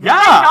moving. Yeah.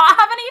 Did I not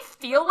have any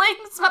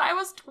feelings when I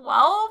was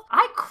 12?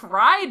 I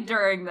cried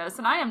during this,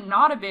 and I am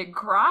not a big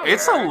crier.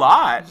 It's a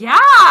lot.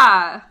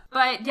 Yeah.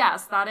 But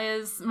yes, that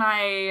is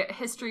my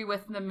history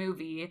with the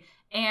movie.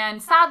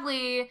 And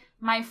sadly,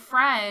 my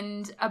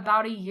friend,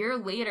 about a year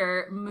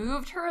later,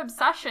 moved her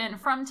obsession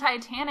from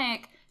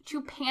Titanic to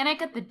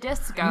Panic at the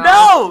Disco.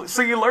 No!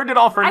 So you learned it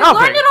all for nothing. I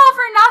learned it all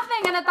for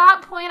nothing, and at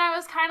that point I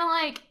was kind of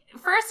like,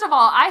 first of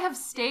all, I have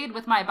stayed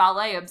with my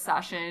ballet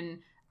obsession.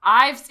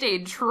 I've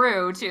stayed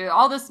true to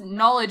all this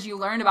knowledge you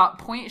learn about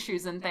point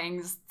shoes and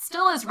things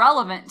still is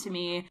relevant to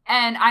me,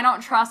 and I don't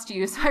trust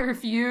you, so I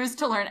refuse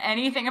to learn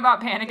anything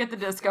about Panic at the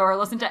Disco or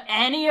listen to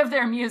any of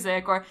their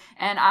music,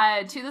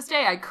 and to this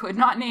day I could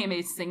not name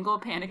a single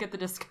Panic at the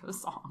Disco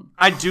song.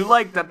 I do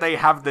like that they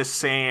have the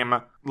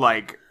same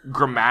like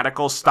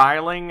grammatical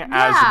styling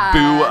as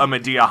Boo a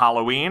Medea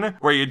Halloween,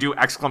 where you do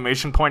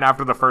exclamation point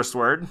after the first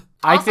word.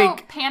 I also,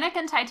 think Panic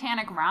and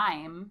Titanic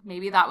rhyme.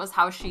 Maybe that was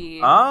how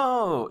she...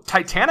 Oh,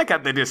 Titanic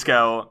at the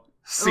Disco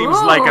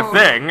seems like a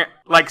thing.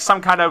 Like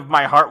some kind of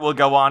My Heart Will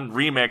Go On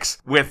remix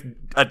with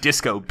a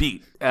disco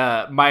beat.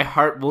 My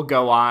Heart Will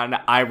Go On,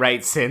 I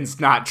Write Sins,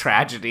 Not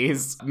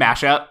Tragedies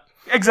mashup.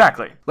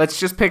 Exactly. Let's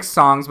just pick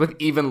songs with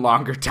even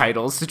longer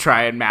titles to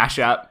try and mash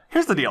up.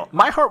 Here's the deal.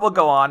 My Heart Will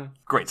Go On,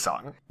 great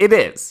song. It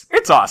is.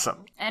 It's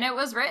awesome. And it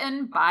was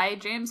written by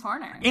James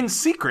Horner. In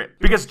secret,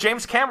 because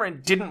James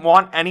Cameron didn't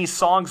want any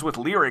songs with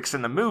lyrics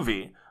in the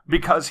movie,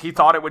 because he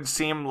thought it would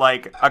seem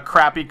like a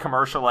crappy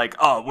commercial, like,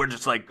 oh, we're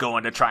just like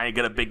going to try and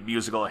get a big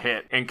musical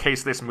hit in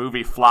case this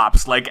movie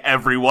flops like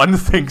everyone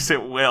thinks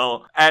it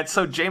will. And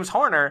so James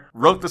Horner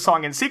wrote the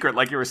song in secret,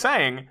 like you were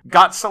saying,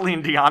 got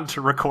Celine Dion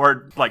to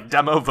record like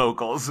demo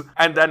vocals.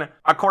 And then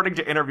according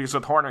to interviews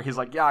with Horner, he's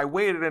like, yeah, I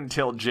waited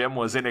until Jim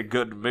was in a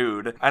good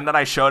mood. And then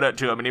I showed it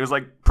to him and he was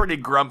like pretty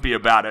grumpy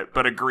about it,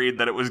 but agreed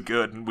that it was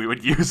good and we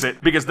would use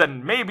it because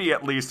then maybe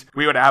at least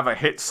we would have a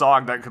hit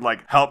song that could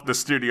like help the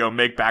studio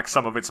make back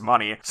some of its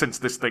money since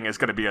this thing is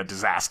going to be a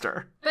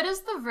disaster. But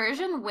is the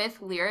version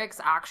with lyrics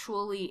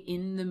actually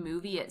in the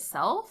movie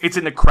itself? It's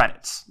in the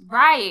credits.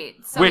 Right.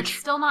 So Which, it's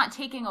still not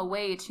taking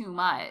away too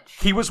much.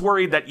 He was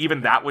worried that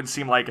even that would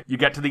seem like you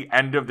get to the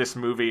end of this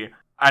movie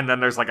and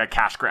then there's like a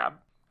cash grab.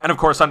 And of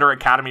course, under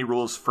Academy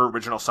rules for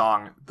original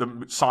song,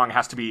 the song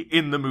has to be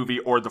in the movie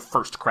or the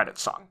first credit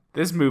song.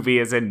 This movie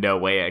is in no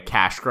way a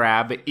cash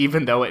grab,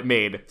 even though it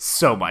made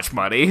so much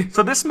money.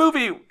 So this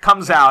movie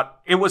comes out,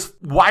 it was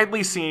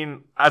widely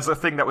seen as a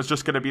thing that was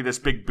just going to be this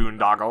big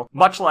boondoggle,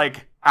 much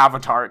like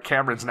Avatar,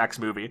 Cameron's next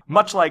movie,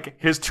 much like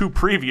his 2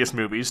 previous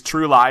movies,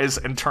 True Lies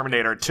and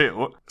Terminator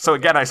 2. So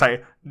again, I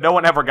say, no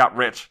one ever got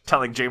rich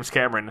telling James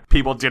Cameron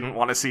people didn't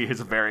want to see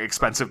his very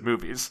expensive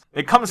movies.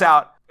 It comes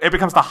out, it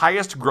becomes the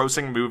highest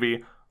grossing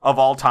movie of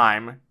all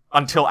time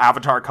until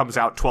Avatar comes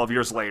out 12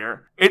 years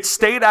later. It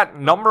stayed at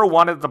number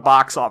 1 at the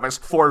box office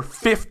for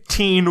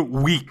 15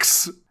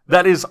 weeks.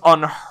 That is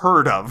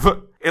unheard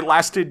of. It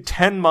lasted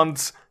 10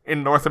 months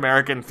in North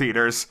American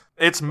theaters.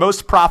 Its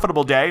most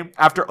profitable day,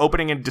 after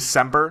opening in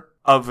December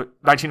of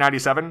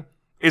 1997,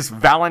 is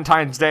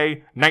Valentine's Day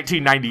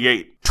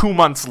 1998, 2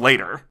 months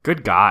later.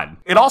 Good God.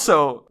 It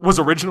also was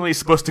originally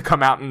supposed to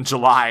come out in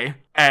July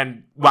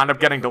and wound up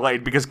getting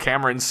delayed because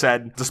Cameron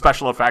said the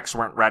special effects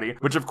weren't ready,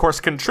 which of course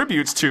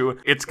contributes to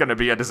it's going to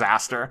be a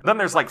disaster. Then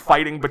there's like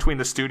fighting between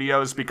the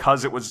studios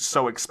because it was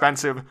so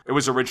expensive. It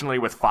was originally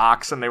with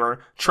Fox and they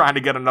were trying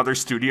to get another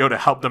studio to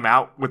help them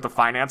out with the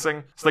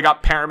financing. So they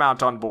got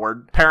Paramount on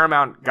board.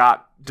 Paramount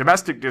got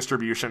domestic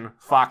distribution,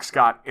 Fox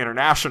got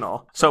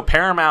international. So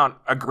Paramount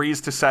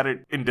agrees to set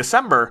it in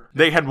December.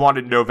 They had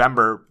wanted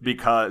November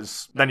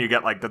because then you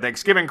get like the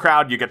Thanksgiving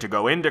crowd, you get to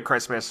go into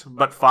Christmas,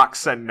 but Fox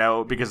said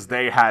no because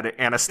they had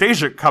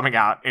Anastasia coming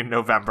out in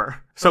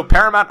November. So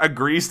Paramount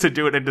agrees to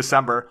do it in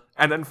December,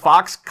 and then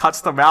Fox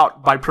cuts them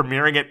out by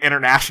premiering it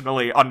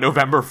internationally on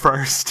November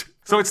 1st.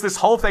 So it's this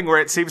whole thing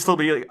where it seems to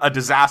be a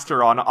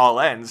disaster on all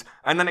ends,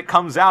 and then it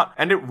comes out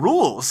and it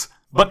rules.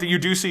 But you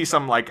do see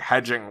some, like,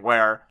 hedging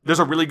where there's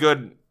a really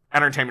good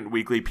Entertainment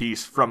Weekly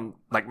piece from,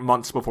 like,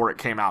 months before it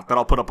came out that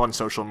I'll put up on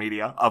social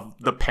media of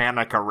the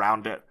panic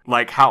around it.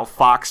 Like, how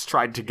Fox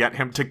tried to get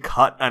him to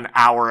cut an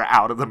hour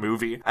out of the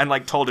movie and,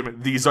 like, told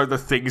him, these are the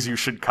things you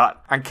should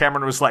cut. And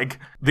Cameron was like,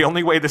 the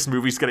only way this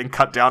movie's getting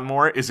cut down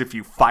more is if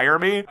you fire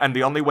me, and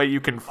the only way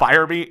you can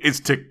fire me is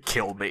to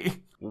kill me.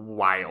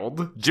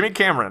 Wild. Jimmy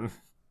Cameron.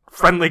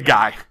 Friendly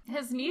guy.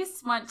 His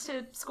niece went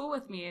to school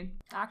with me,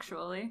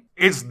 actually.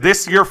 Is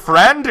this your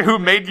friend who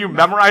made you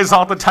memorize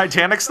all the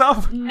Titanic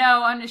stuff?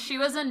 No, and she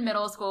was in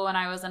middle school when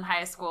I was in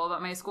high school, but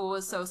my school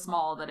was so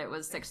small that it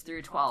was 6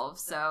 through 12.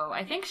 So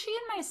I think she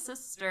and my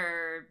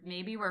sister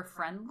maybe were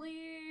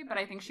friendly, but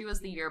I think she was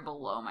the year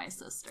below my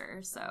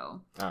sister.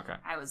 So okay.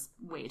 I was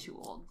way too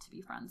old to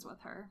be friends with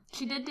her.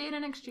 She did date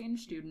an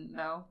exchange student,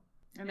 though.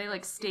 And they,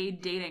 like,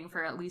 stayed dating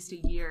for at least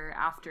a year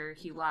after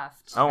he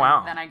left. Oh,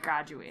 wow. Then I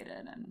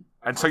graduated.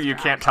 And so you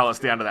can't tell us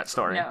the end of that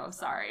story? No,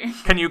 sorry.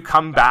 Can you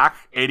come back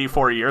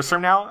 84 years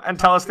from now and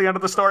tell us the end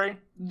of the story?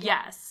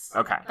 Yes.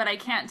 Okay. But I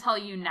can't tell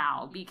you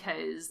now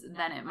because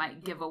then it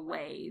might give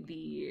away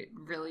the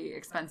really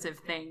expensive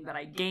thing that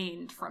I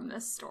gained from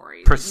this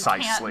story. Precisely.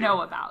 That you can't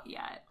know about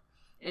yet.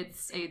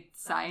 It's a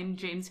signed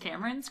James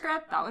Cameron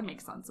script. That would make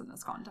sense in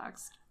this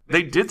context.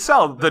 They did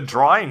sell the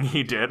drawing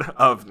he did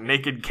of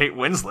naked Kate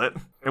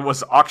Winslet. It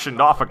was auctioned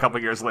off a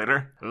couple years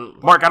later. Ooh.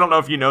 Mark, I don't know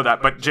if you know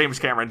that, but James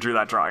Cameron drew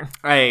that drawing.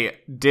 I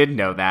did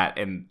know that,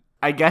 and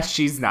I guess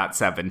she's not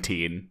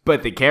 17,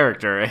 but the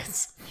character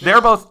is. They're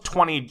both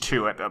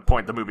 22 at the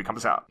point the movie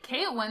comes out.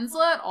 Kate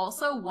Winslet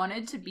also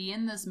wanted to be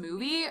in this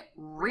movie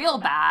real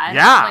bad.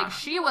 Yeah. Like,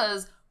 she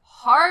was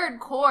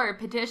hardcore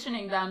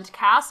petitioning them to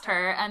cast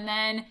her, and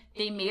then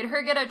they made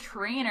her get a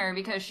trainer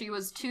because she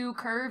was too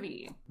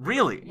curvy.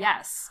 Really?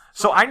 Yes.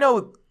 So I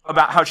know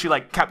about how she,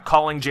 like, kept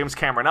calling James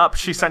Cameron up.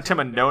 She sent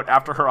him a note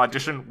after her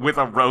audition with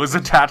a rose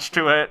attached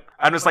to it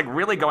and was, like,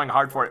 really going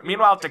hard for it.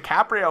 Meanwhile,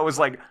 DiCaprio was,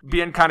 like,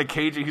 being kind of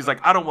cagey. He's like,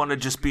 I don't want to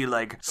just be,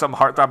 like, some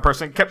heartthrob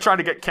person. Kept trying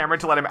to get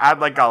Cameron to let him add,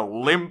 like, a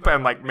limp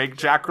and, like, make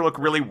Jack look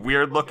really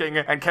weird looking.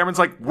 And Cameron's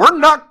like, we're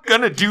not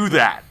gonna do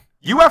that.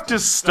 You have to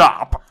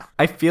stop.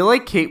 I feel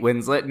like Kate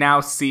Winslet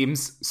now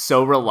seems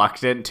so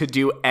reluctant to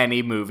do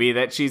any movie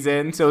that she's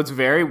in, so it's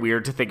very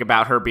weird to think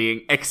about her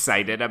being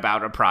excited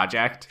about a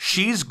project.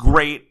 She's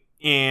great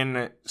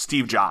in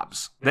Steve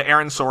Jobs, the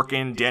Aaron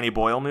Sorkin, Danny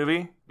Boyle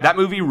movie. That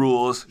movie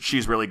rules.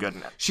 She's really good in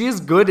it. She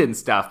is good in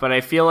stuff, but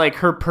I feel like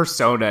her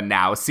persona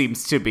now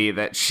seems to be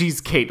that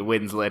she's Kate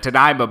Winslet and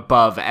I'm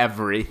above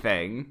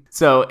everything.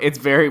 So it's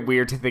very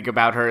weird to think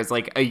about her as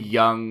like a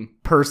young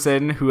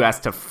person who has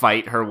to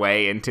fight her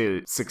way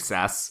into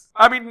success.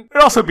 I mean,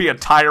 it'd also be a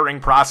tiring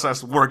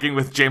process working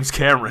with James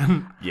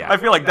Cameron. Yeah. I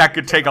feel like that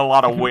could take a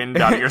lot of wind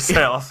out of your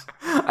sails.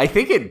 I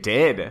think it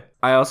did.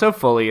 I also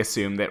fully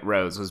assumed that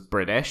Rose was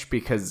British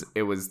because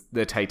it was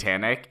the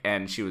Titanic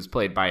and she was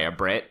played by a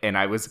Brit, and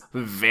I was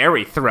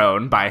very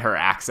thrown by her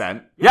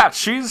accent. Yeah,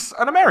 she's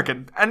an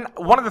American. And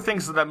one of the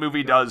things that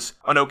movie does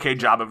an okay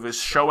job of is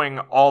showing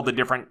all the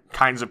different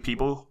kinds of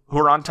people who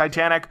are on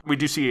Titanic. We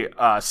do see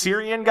a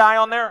Syrian guy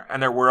on there,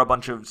 and there were a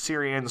bunch of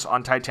Syrians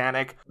on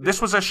Titanic.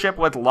 This was a ship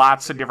with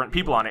lots of different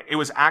people on it. It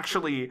was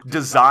actually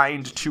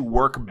designed to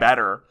work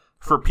better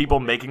for people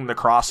making the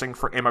crossing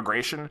for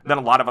immigration than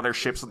a lot of other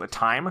ships at the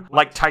time.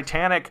 Like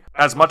Titanic,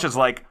 as much as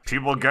like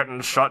people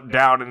getting shut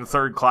down in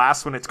third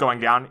class when it's going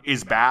down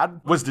is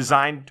bad, was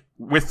designed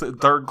with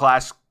third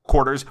class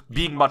quarters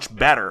being much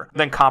better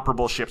than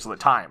comparable ships at the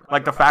time.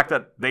 Like the fact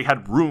that they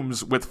had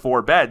rooms with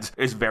 4 beds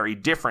is very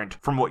different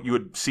from what you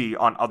would see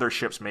on other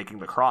ships making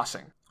the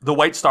crossing. The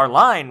White Star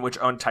Line, which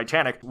owned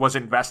Titanic, was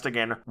investing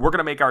in, we're going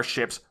to make our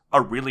ships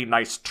a really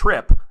nice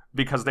trip,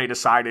 because they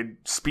decided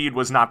speed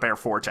was not their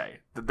forte.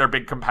 Their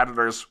big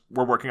competitors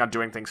were working on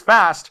doing things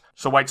fast,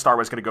 so White Star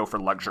was going to go for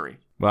luxury.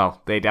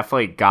 Well, they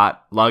definitely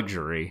got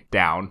luxury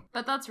down.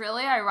 But that's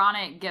really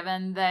ironic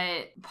given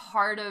that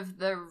part of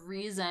the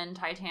reason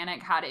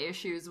Titanic had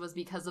issues was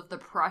because of the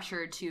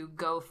pressure to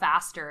go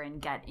faster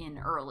and get in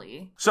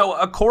early. So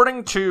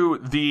according to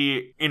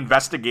the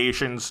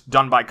investigations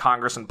done by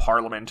Congress and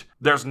Parliament,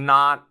 there's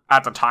not,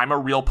 at the time, a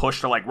real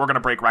push to like, we're going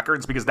to break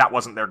records, because that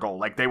wasn't their goal.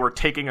 Like, they were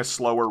taking a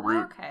slower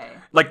route. Okay.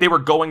 Like, they were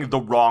going the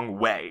wrong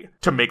way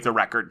to make the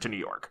record to New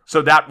York.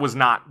 So that was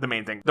not the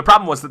main thing. The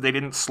problem was that they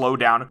didn't slow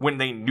down when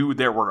they knew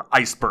there were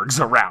icebergs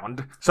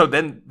around. So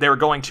then they were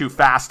going too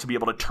fast to be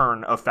able to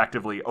turn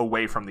effectively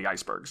away from the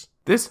icebergs.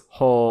 This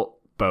whole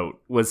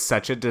boat was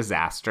such a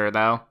disaster,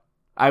 though.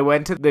 I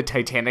went to the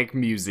Titanic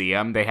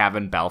Museum they have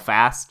in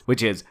Belfast,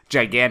 which is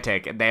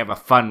gigantic, and they have a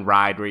fun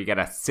ride where you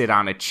gotta sit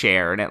on a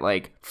chair and it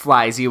like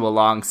flies you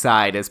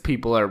alongside as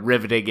people are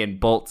riveting in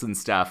bolts and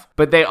stuff.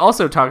 But they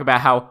also talk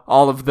about how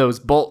all of those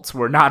bolts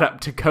were not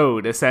up to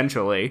code,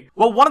 essentially.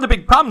 Well, one of the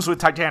big problems with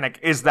Titanic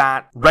is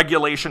that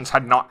regulations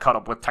had not caught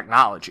up with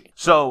technology.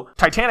 So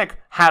Titanic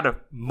had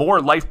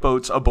more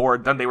lifeboats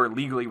aboard than they were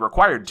legally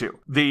required to.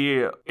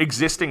 The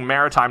existing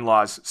maritime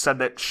laws said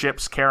that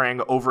ships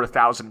carrying over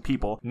 1,000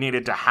 people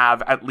needed to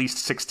have at least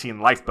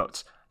 16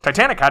 lifeboats.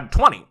 Titanic had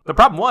 20. The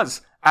problem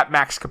was, at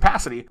max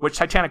capacity, which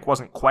Titanic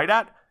wasn't quite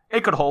at,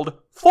 it could hold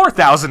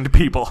 4,000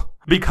 people,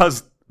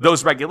 because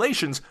those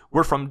regulations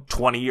were from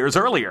 20 years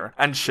earlier,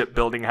 and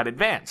shipbuilding had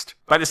advanced.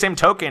 By the same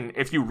token,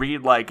 if you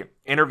read, like,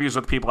 interviews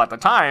with people at the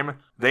time,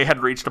 they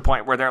had reached a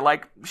point where they're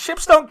like,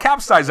 ships don't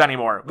capsize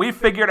anymore. We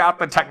figured out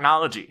the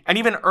technology. And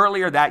even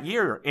earlier that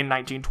year, in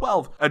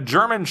 1912, a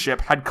German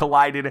ship had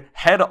collided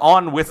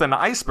head-on with an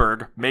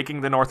iceberg,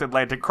 making the North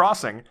Atlantic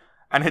crossing,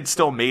 and had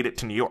still made it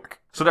to New York.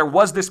 So there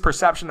was this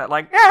perception that,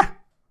 like,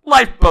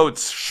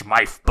 lifeboats,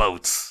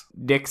 schmeifboats.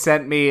 Nick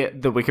sent me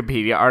the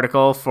Wikipedia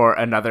article for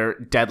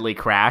another deadly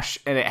crash,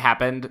 and it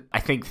happened,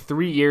 I think,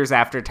 3 years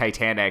after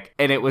Titanic,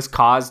 and it was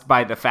caused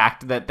by the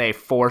fact that they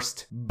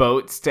forced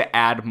boats to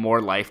add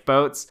more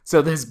lifeboats.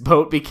 So this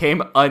boat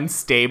became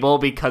unstable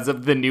because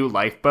of the new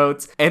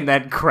lifeboats, and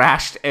then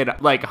crashed, and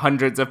like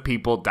hundreds of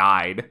people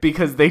died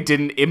because they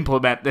didn't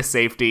implement the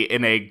safety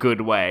in a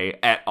good way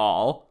at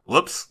all.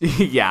 Whoops.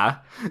 Yeah.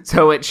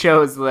 So it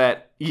shows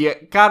that you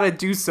gotta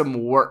do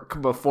some work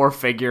before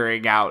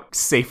figuring out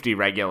safety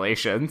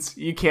regulations.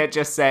 You can't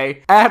just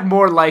say, add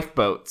more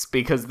lifeboats,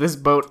 because this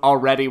boat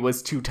already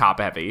was too top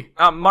heavy.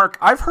 Mark,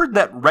 I've heard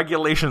that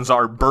regulations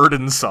are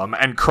burdensome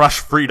and crush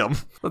freedom.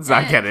 Let's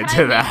not get into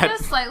Can I that. make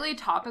this slightly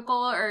topical,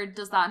 or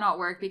does that not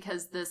work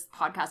because this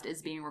podcast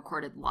is being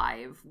recorded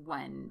live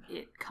when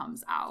it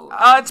comes out?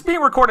 It's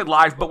being recorded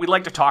live, but we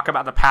like to talk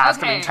about the past.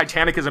 Okay. I mean,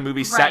 Titanic is a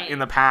movie set in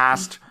the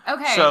past.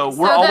 Okay, So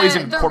we're always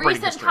the incorporating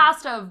recent history.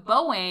 past of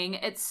Boeing,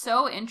 it's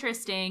so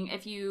interesting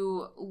if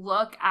you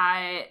look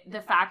at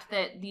the fact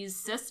that these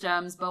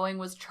systems Boeing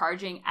was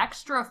charging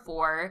extra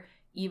for,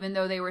 even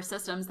though they were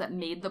systems that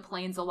made the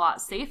planes a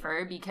lot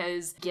safer,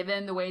 because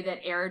given the way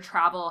that air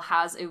travel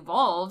has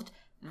evolved,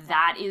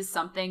 that is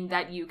something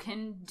that you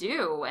can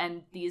do.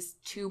 And these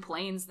two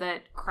planes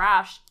that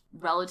crashed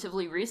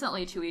relatively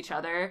recently to each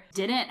other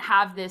didn't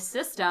have this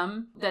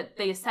system that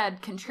they said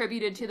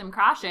contributed to them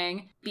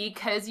crashing,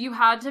 because you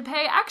had to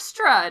pay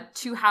extra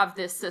to have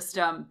this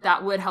system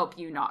that would help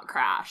you not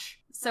crash.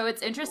 So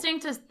it's interesting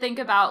to think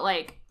about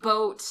like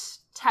boat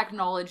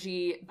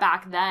technology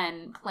back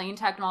then, plane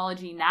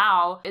technology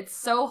now. It's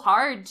so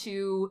hard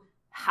to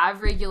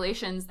have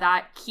regulations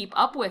that keep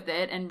up with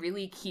it and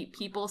really keep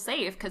people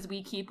safe, because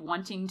we keep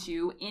wanting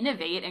to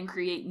innovate and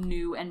create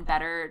new and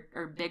better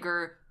or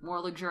bigger, more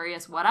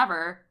luxurious,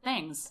 whatever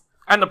things.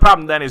 And the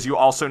problem then is you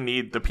also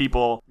need the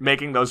people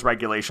making those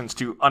regulations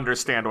to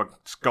understand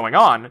what's going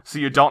on, so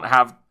you don't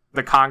have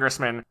the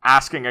congressman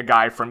asking a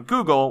guy from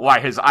Google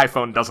why his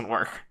iPhone doesn't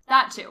work.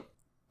 That too.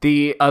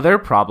 The other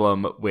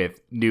problem with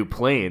new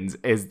planes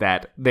is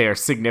that they are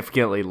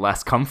significantly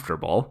less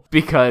comfortable,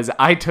 because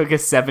I took a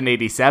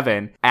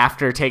 787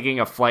 after taking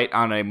a flight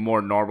on a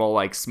more normal,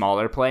 like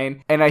smaller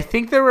plane, and I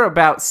think there were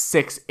about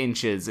 6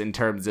 inches in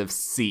terms of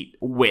seat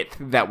width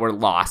that were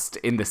lost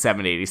in the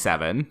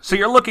 787. So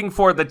you're looking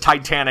for the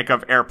Titanic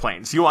of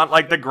airplanes. You want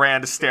like the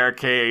grand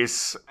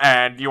staircase,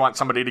 and you want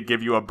somebody to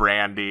give you a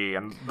brandy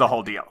and the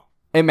whole deal.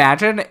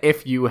 Imagine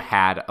if you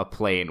had a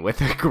plane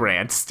with a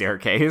grand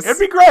staircase. It'd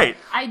be great.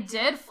 I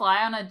did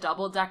fly on a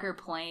double-decker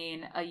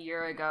plane a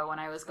year ago when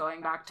I was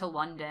going back to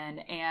London,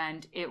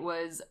 and it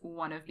was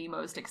one of the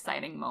most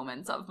exciting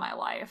moments of my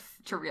life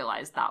to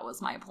realize that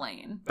was my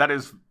plane. That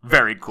is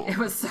very cool. It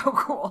was so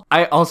cool.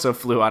 I also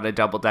flew on a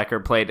double-decker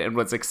plane and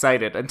was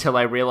excited until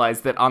I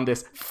realized that on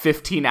this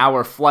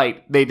 15-hour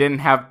flight, they didn't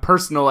have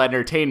personal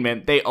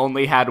entertainment. They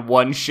only had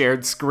one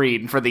shared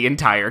screen for the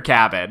entire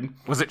cabin.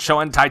 Was it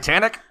showing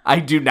Titanic? I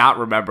do not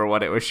remember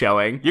what it was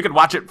showing. You could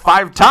watch it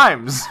 5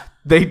 times.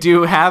 They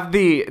do have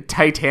the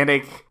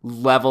Titanic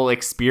level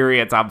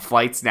experience on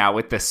flights now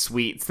with the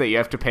suites that you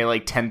have to pay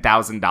like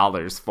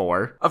 $10,000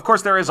 for. Of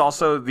course, there is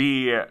also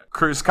the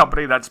cruise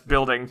company that's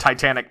building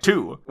Titanic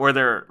 2, where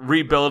they're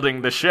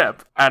rebuilding the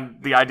ship, and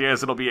the idea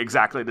is it'll be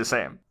exactly the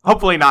same.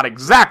 Hopefully not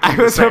exactly I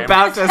was the same,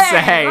 about to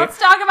Hey, say. let's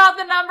talk about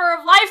the number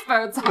of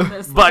lifeboats on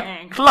this but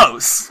thing.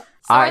 close.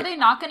 So are they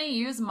not going to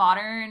use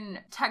modern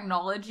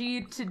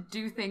technology to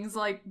do things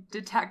like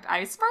detect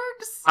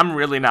icebergs? I'm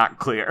really not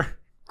clear.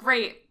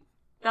 Great.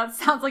 That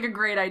sounds like a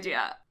great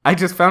idea. I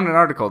just found an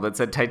article that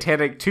said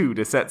Titanic 2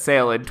 to set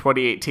sail in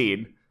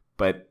 2018,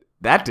 but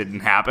that didn't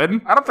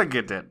happen. I don't think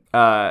it did.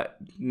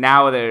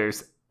 Now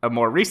there's a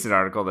more recent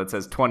article that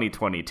says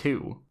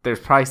 2022. There's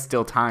probably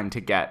still time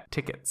to get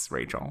tickets,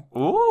 Rachel.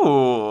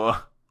 Ooh.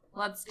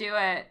 Let's do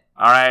it.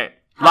 All right.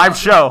 Live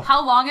show.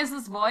 How long is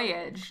this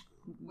voyage?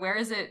 Where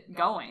is it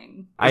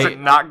going? Is it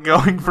not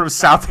going from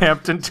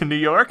Southampton to New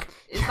York?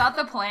 Is that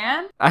the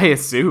plan? I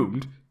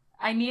assumed.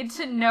 I need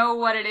to know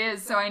what it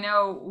is so I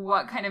know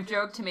what kind of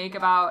joke to make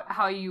about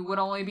how you would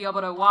only be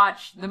able to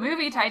watch the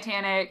movie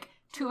Titanic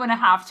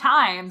 2.5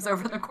 times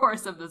over the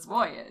course of this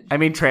voyage. I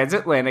mean,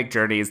 transatlantic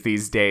journeys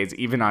these days,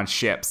 even on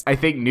ships, I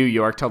think New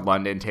York to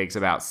London takes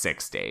about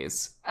 6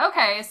 days.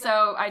 Okay,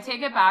 so I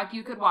take it back.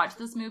 You could watch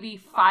this movie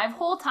 5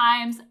 whole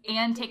times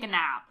and take a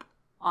nap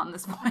on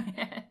this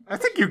voyage. I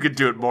think you could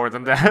do it more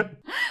than that.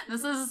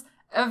 This is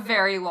a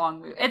very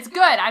long movie. It's good.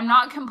 I'm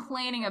not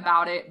complaining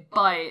about it,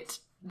 but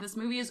this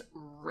movie is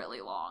really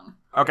long.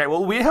 Okay,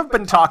 well, we have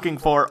been talking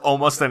for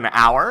almost an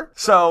hour,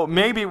 so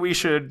maybe we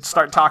should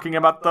start talking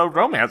about the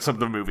romance of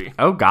the movie.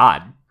 Oh,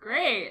 God.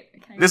 Great.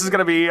 This is going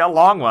to be a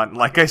long one,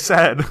 like I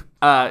said.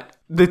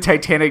 The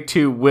Titanic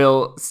 2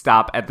 will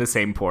stop at the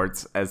same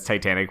ports as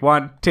Titanic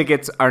 1.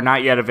 Tickets are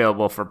not yet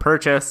available for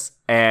purchase,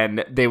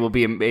 and they will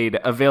be made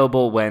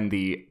available when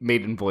the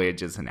maiden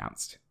voyage is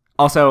announced.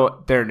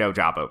 Also, there are no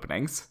job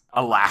openings.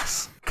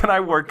 Alas. Can I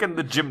work in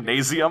the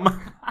gymnasium?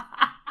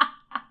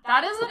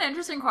 That is an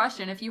interesting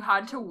question. If you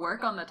had to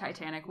work on the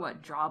Titanic,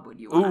 what job would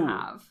you want to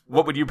have?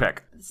 What would you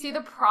pick? See,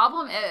 the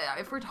problem is,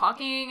 if we're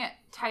talking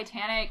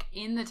Titanic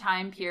in the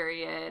time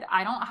period,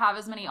 I don't have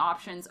as many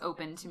options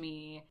open to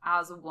me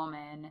as a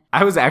woman.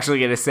 I was actually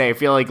going to say, I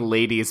feel like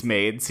Ladies'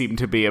 Maid seemed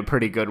to be a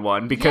pretty good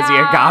one because you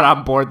Yeah. got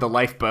on board the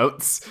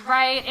lifeboats.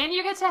 Right, and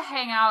you get to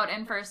hang out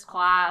in first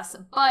class,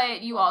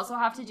 but you also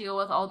have to deal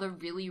with all the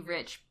really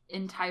rich,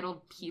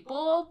 entitled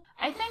people.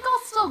 I think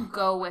I'll still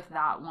go with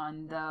that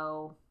one,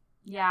 though.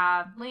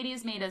 Yeah,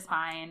 Ladies' Maid is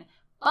fine.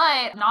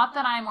 But not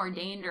that I'm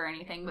ordained or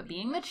anything, but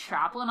being the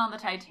chaplain on the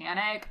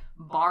Titanic,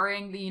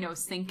 barring the,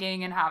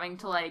 sinking and having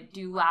to,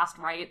 do last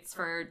rites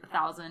for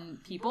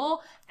 1,000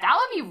 people, that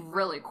would be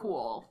really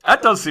cool.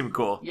 That does seem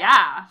cool.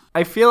 Yeah.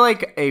 I feel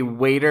like a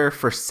waiter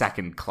for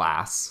second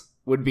class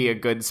would be a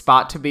good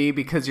spot to be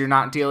because you're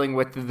not dealing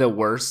with the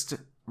worst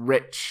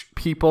rich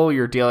people,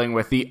 you're dealing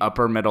with the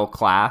upper middle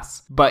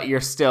class, but you're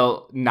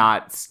still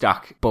not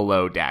stuck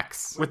below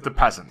decks. With the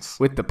peasants.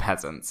 With the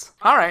peasants.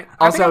 All right.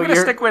 I Also, think I'm going to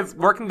you're- stick with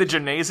working the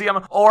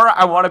gymnasium, or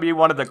I want to be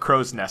one of the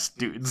crow's nest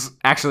dudes.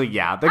 Actually,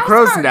 yeah, the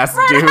crow's Iceberg, nest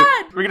right dude.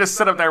 ahead! We're going to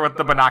sit up there with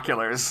the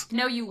binoculars.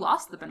 No, you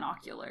lost the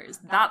binoculars.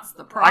 That's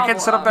the problem. I can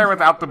sit up there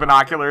without the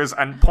binoculars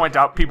and point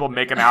out people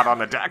making out on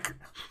the deck.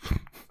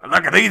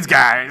 Look at these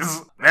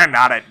guys. They're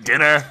not at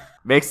dinner.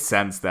 Makes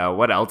sense, though.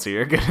 What else are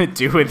you gonna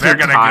do with They're your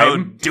going to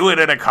time? go do it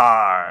in a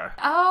car.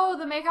 Oh,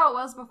 the makeout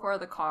was before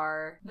the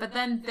car. But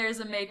then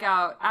there's a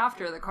makeout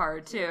after the car,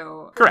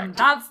 too. Correct. And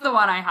that's the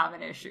one I have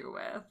an issue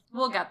with.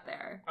 We'll get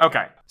there.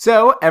 Okay.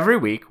 So, every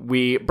week,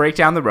 we break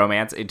down the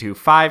romance into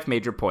 5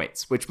 major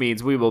points, which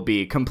means we will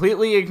be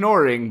completely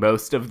ignoring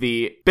most of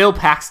the Bill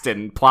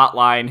Paxton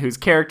plotline, whose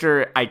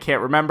character I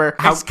can't remember.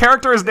 His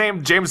character is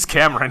named James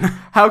Cameron.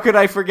 How could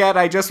I forget?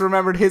 I just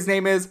remembered his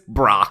name is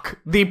Brock.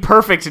 The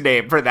perfect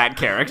name for that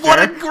character. What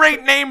a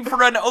great name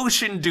for an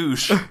ocean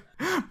douche.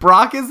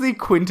 Brock is the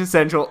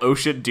quintessential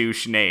ocean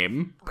douche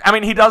name. I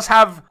mean, he does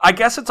have, I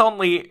guess it's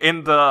only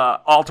in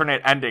the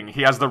alternate ending,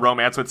 he has the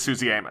romance with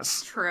Susie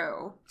Amos.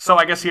 True. So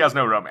I guess he has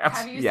no romance.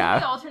 Have you Yeah.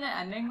 seen the alternate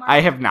ending, Mark? I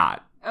have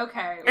not.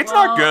 Okay. It's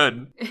well, not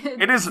good.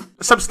 It is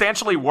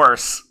substantially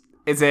worse.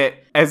 Is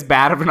it as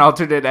bad of an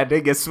alternate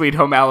ending as Sweet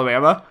Home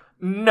Alabama?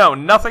 No,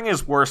 nothing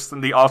is worse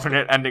than the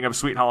alternate ending of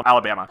Sweet Home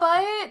Alabama.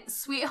 But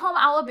Sweet Home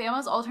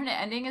Alabama's alternate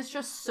ending is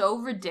just so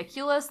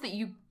ridiculous that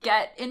you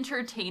get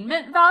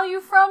entertainment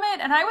value from it.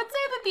 And I would say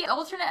that the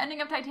alternate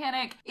ending of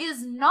Titanic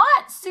is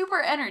not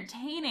super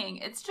entertaining.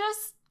 It's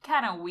just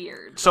kind of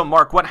weird. So,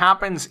 Mark, what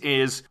happens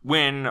is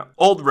when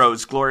old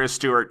Rose, Gloria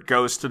Stewart,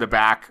 goes to the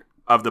back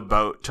of the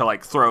boat to,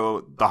 like,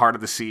 throw the Heart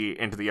of the Sea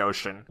into the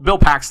ocean, Bill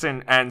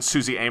Paxton and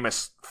Susie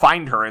Amos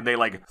find her, and they,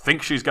 like,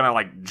 think she's gonna,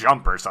 like,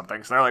 jump or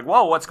something. So they're like,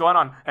 whoa, what's going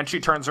on? And she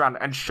turns around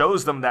and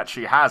shows them that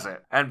she has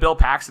it. And Bill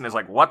Paxton is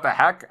like, what the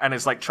heck? And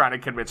is, like, trying to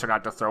convince her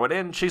not to throw it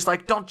in. She's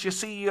like, don't you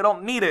see? You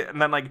don't need it.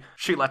 And then, like,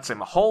 she lets him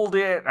hold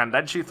it, and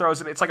then she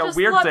throws it. It's, like, Just a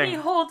weird let thing. me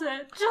hold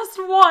it. Just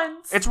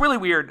once. It's really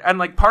weird. And,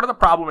 like, part of the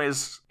problem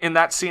is, in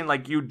that scene,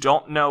 like, you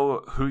don't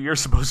know who you're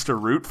supposed to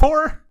root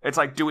for. It's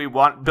like, do we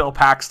want Bill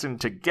Paxton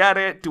to get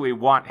it? Do we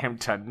want him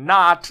to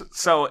not?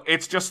 So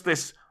it's just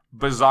this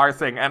bizarre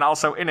thing. And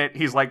also in it,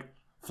 he's, like,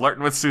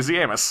 flirting with Susie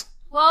Amos.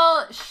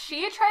 Well,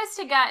 she tries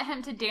to get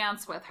him to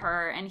dance with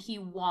her, and he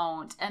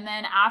won't. And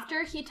then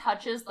after he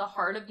touches the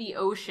heart of the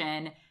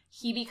ocean,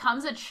 he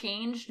becomes a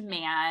changed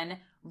man.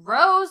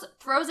 Rose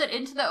throws it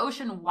into the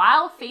ocean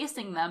while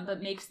facing them,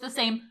 but makes the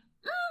same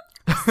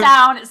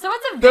sound. So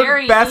it's a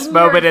very best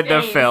moment in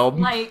the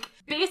film. Like,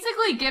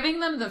 basically giving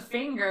them the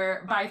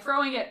finger by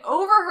throwing it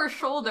over her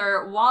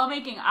shoulder while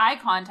making eye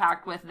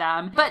contact with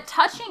them. But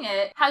touching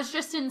it has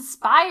just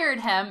inspired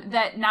him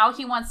that now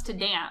he wants to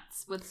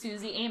dance with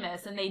Susie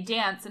Amos, and they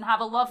dance and have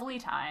a lovely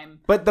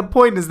time. But the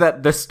point is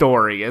that the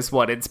story is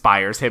what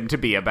inspires him to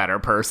be a better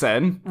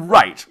person.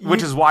 Right,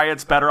 which is why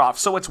it's better off.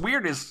 So what's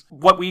weird is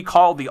what we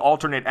call the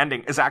alternate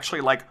ending is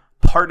actually, like,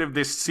 part of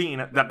this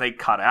scene that they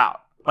cut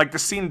out. Like, the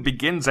scene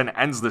begins and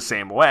ends the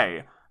same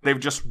way. They've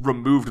just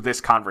removed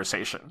this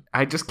conversation.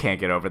 I just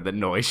can't get over the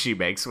noise she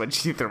makes when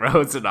she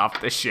throws it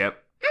off the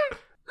ship.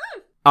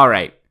 All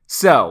right,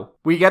 so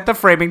we get the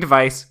framing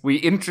device. We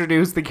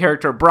introduce the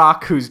character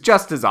Brock, who's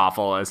just as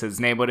awful as his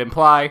name would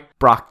imply.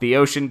 Brock the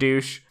ocean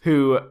douche,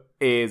 who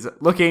is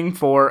looking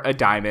for a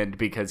diamond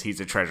because he's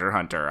a treasure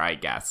hunter, I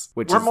guess.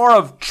 We're more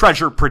of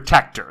treasure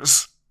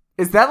protectors.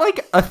 Is that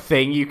like a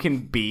thing you can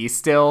be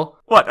still?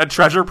 What, a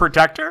treasure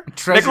protector?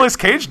 Nicolas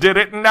Cage did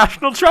it in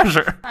National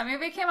Treasure. That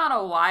movie came out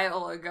a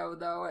while ago,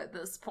 though, at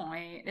this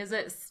point. Is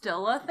it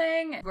still a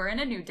thing? We're in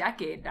a new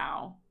decade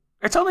now.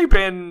 It's only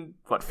been,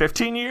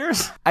 15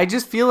 years? I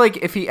just feel like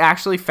if he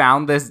actually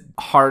found this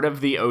heart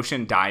of the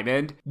ocean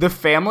diamond, the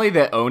family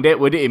that owned it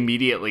would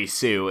immediately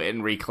sue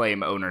and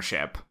reclaim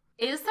ownership.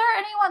 Is there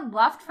anyone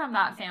left from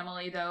that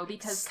family, though?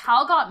 Because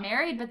Cal got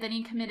married, but then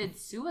he committed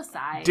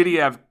suicide. Did he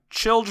have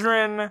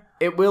children?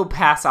 It will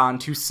pass on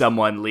to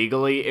someone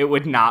legally. It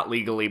would not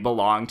legally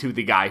belong to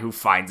the guy who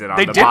finds it on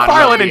the bottom of the ocean. They did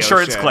file an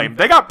insurance claim.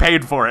 They got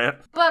paid for it.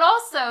 But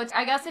also,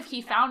 I guess if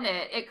he found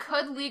it, it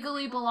could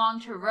legally belong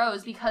to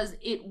Rose because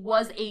it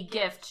was a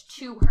gift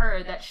to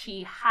her that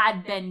she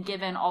had been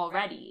given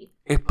already.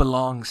 It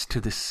belongs to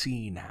the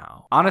sea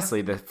now.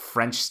 Honestly, the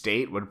French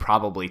state would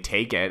probably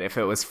take it if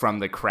it was from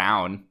the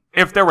crown.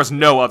 If there was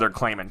no other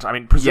claimant. I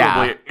mean,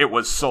 presumably it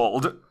was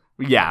sold.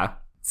 Yeah.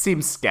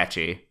 Seems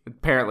sketchy.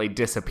 Apparently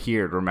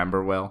disappeared,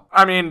 remember, Will?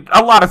 I mean,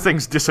 a lot of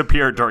things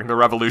disappeared during the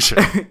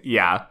revolution.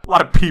 Yeah. A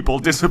lot of people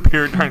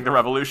disappeared during the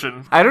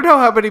revolution. I don't know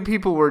how many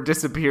people were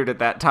disappeared at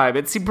that time.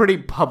 It seemed pretty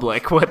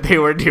public what they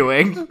were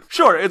doing.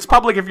 Sure, it's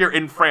public if you're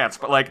in France,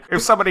 but, like,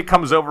 if somebody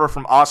comes over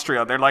from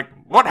Austria, they're like,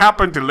 what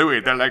happened to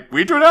Louis? They're like,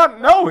 we do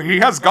not know. He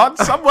has gone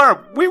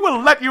somewhere. We will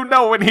let you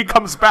know when he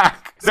comes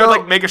back. They're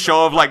like, make a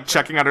show of, like,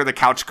 checking under the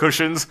couch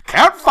cushions.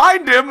 Can't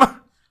find him.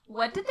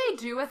 What did they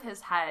do with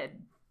his head?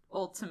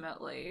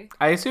 Ultimately,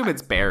 I assume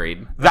it's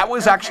buried. That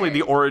was actually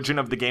the origin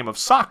of the game of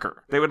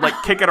soccer. They would,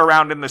 like, kick it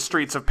around in the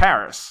streets of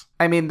Paris.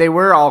 I mean, they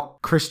were all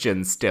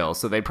Christians still,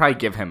 so they'd probably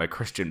give him a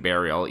Christian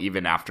burial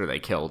even after they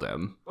killed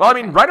him. Well, I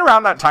mean, right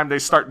around that time, they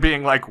start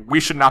being like,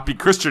 we should not be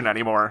Christian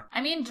anymore.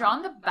 I mean,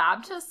 John the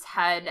Baptist's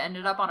head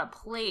ended up on a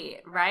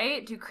plate,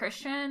 right? Do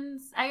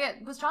Christians...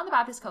 was John the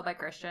Baptist killed by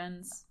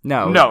Christians?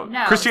 No.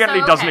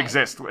 Christianity doesn't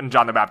exist when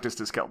John the Baptist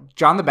is killed.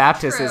 John the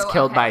Baptist True, is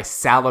killed okay. by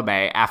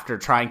Salome after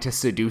trying to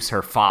seduce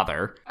her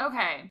father.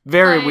 Okay.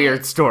 Very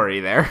weird story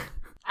there.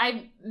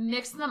 I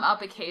mix them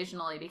up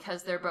occasionally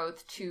because they're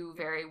both two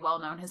very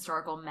well-known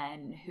historical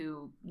men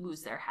who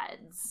lose their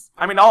heads.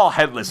 I mean, all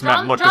headless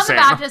men look the same.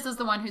 John the Baptist is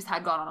the one whose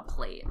head got on a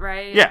plate,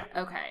 right? Yeah.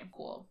 Okay,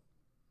 cool.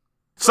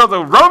 So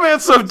the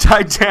romance of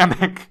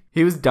Titanic.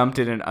 He was dumped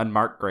in an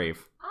unmarked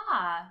grave.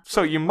 Ah.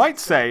 So you might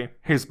say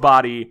his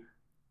body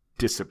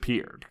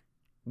disappeared.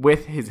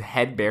 With his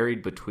head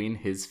buried between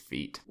his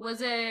feet. Which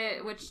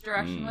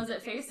direction was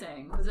it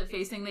facing? Was it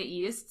facing the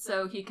east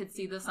so he could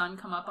see the sun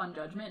come up on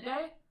Judgment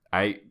Day?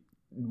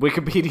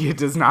 Wikipedia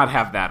does not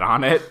have that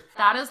on it.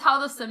 That is how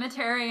the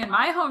cemetery in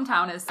my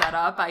hometown is set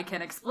up, I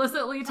can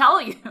explicitly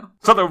tell you.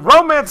 So the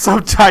romance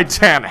of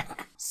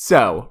Titanic.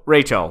 So,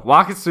 Rachel,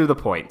 walk us through the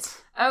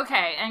points.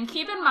 Okay, and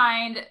keep in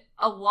mind,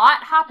 a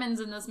lot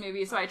happens in this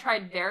movie, so I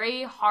tried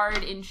very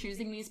hard in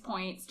choosing these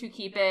points to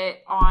keep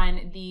it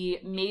on the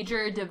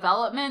major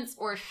developments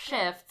or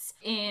shifts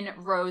in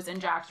Rose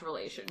and Jack's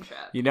relationship.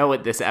 You know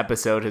what this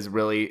episode has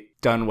really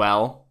done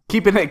well?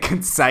 Keeping it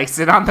concise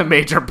and on the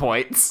major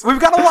points. We've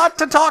got a lot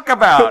to talk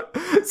about.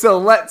 So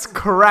let's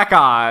crack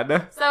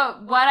on. So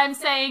what I'm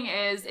saying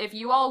is, if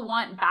you all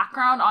want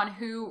background on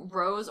who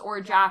Rose or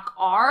Jack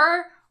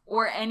are,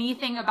 or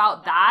anything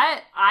about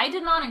that. I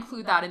did not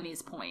include that in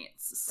these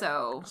points,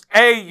 so...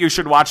 A, you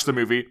should watch the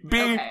movie.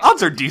 B, Okay.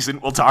 odds are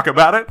decent, we'll talk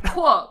about it.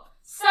 Cool.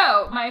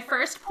 So, my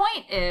first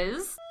point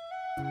is...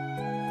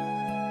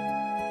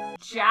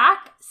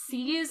 Jack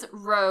sees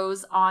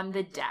Rose on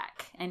the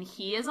deck, and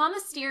he is on the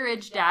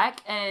steerage deck,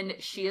 and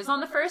she is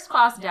on the first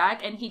class deck,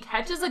 and he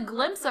catches a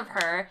glimpse of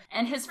her,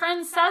 and his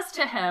friend says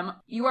to him,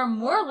 "You are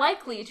more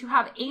likely to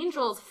have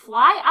angels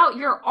fly out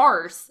your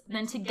arse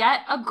than to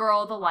get a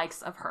girl the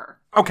likes of her."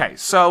 Okay,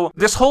 so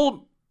this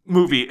whole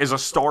movie is a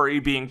story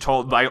being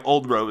told by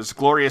old Rose,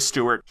 Gloria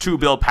Stewart, to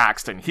Bill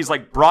Paxton. He's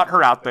like brought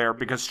her out there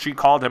because she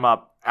called him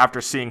up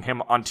after seeing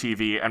him on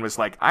TV and was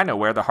like, "I know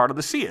where the heart of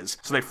the sea is."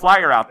 So they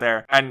fly her out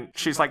there and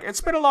she's like, "It's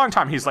been a long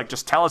time." He's like,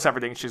 "Just tell us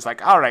everything." She's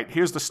like, "All right,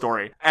 here's the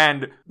story."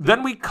 And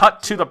then we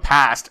cut to the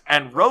past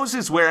and Rose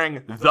is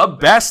wearing the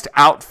best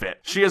outfit.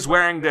 She is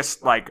wearing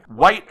this like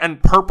white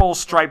and purple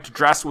striped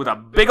dress with a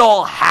big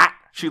ol' hat.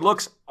 She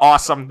looks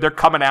awesome. They're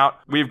coming out.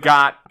 We've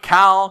got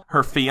Cal,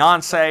 her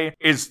fiance,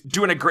 is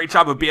doing a great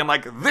job of being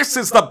like, "This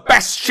is the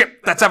best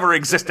ship that's ever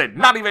existed.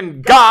 Not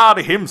even God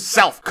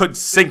himself could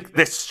sink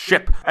this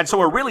ship." And so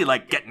we're really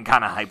like getting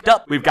kind of hyped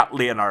up. We've got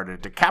Leonardo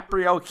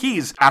DiCaprio.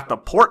 He's at the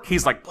port.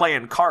 He's like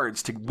playing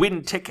cards to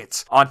win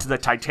tickets onto the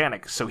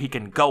Titanic so he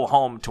can go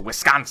home to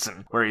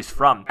Wisconsin, where he's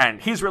from.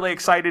 And he's really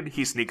excited.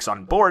 He sneaks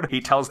on board. He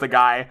tells the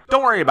guy,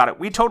 "Don't worry about it.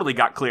 We totally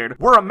got cleared.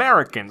 We're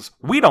Americans.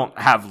 We don't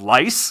have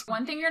lice."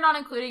 One thing you're not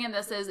including in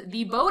this is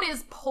the boat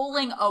is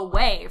pulling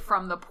away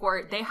from the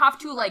port. They have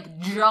to like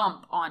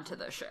jump onto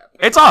the ship.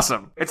 It's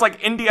awesome. It's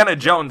like Indiana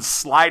Jones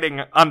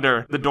sliding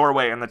under the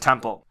doorway in the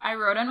temple. I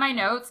wrote in my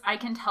notes, I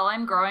can tell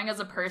I'm growing as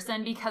a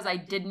person because I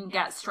didn't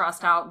get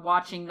stressed out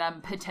watching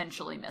them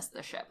potentially miss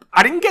the ship.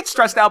 I didn't get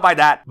stressed out by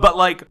that, but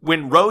like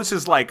when Rose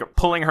is like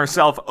pulling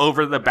herself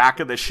over the back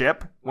of the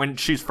ship when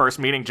she's first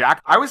meeting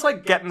Jack, I was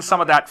like getting some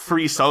of that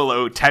Free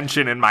Solo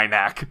tension in my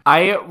neck.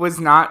 I was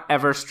not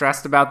ever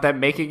stressed about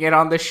them making it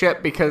on the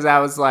ship because I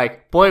was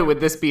like, boy, would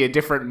this be a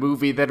different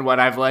movie than what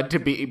I've led to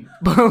be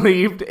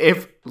believed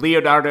if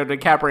Leonardo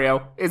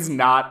DiCaprio is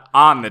not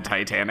on the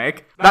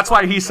Titanic. That's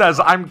why he says,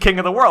 "I'm king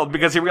of the world,"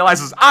 because he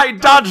realizes, I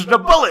dodged a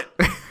bullet.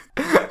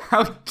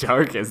 How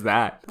dark is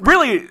that?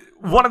 Really,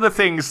 one of the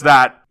things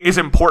that is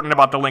important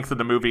about the length of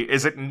the movie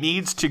is it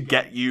needs to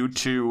get you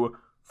to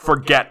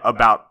forget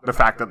about the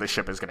fact that the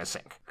ship is going to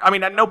sink. I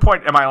mean, at no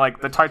point am I like,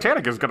 the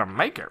Titanic is going to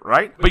make it,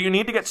 right? But you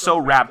need to get so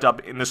wrapped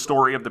up in the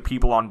story of the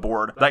people on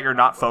board that you're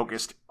not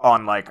focused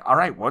on like, all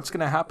right, what's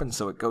going to happen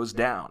so it goes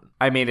down?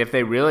 I mean, if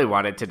they really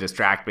wanted to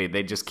distract me,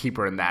 they'd just keep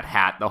her in that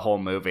hat the whole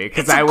movie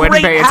because It's a I wouldn't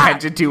great pay hat.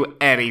 attention to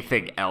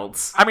anything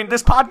else. I mean,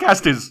 this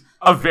podcast is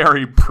a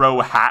very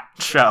pro-hat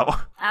show.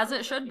 As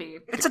it should be.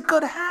 It's a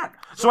good hat.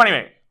 So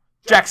anyway,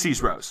 Jack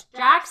sees Rose.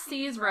 Jack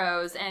sees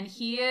Rose and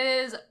he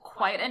is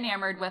quite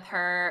enamored with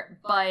her,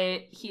 but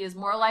he is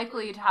more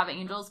likely to have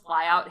angels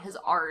fly out his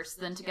arse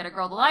than to get a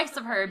girl the likes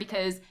of her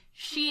because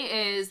she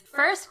is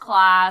first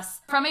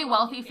class from a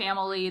wealthy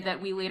family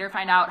that we later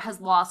find out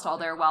has lost all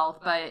their wealth,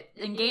 but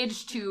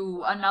engaged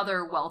to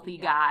another wealthy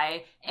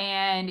guy.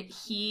 And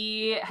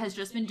he has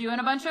just been doing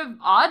a bunch of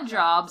odd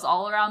jobs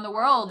all around the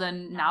world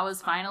and now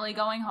is finally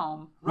going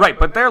home. Right,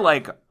 but they're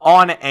like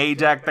on a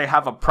deck. They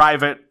have a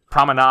private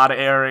promenade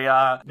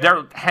area.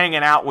 They're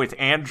hanging out with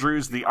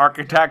Andrews, the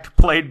architect,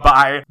 played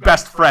by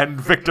best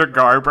friend Victor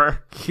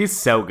Garber. He's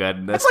so good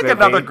in this It's like movie.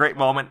 another great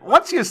moment.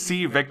 Once you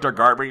see Victor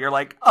Garber, you're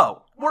like,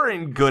 oh, we're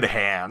in good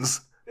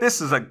hands.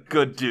 This is a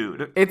good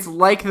dude. It's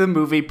like the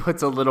movie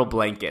puts a little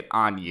blanket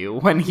on you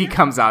when he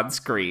comes on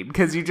screen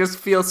because you just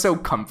feel so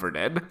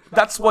comforted.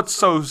 That's what's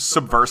so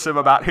subversive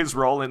about his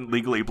role in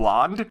Legally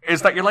Blonde,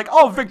 is that you're like,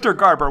 oh, Victor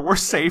Garber, we're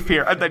safe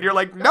here. And then you're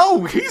like,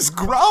 no, he's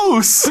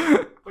gross.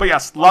 But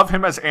yes, love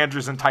him as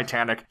Andrews in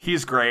Titanic.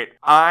 He's great.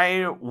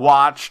 I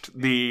watched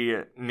the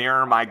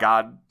Nearer My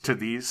God to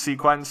Thee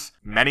sequence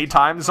many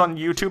times on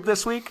YouTube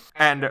this week.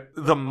 And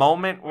the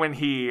moment when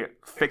he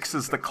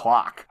fixes the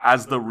clock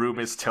as the room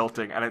is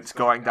tilting and it's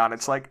going down,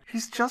 it's like,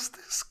 he's just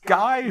this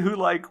guy who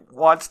like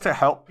wants to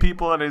help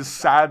people and is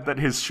sad that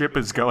his ship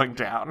is going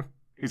down.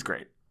 He's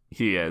great.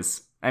 He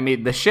is. I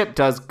mean, the ship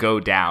does go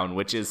down,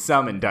 which is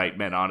some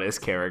indictment on his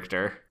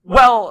character.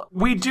 Well,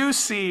 we do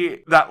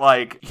see that,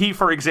 like, he,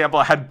 for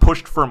example, had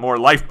pushed for more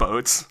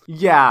lifeboats.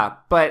 Yeah,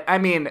 but I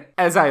mean,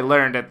 as I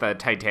learned at the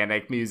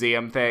Titanic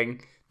Museum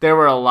thing, there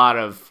were a lot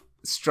of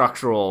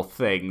structural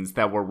things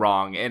that were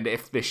wrong, and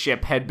if the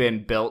ship had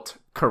been built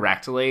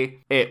correctly,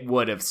 it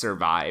would have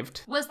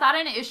survived. Was that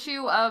an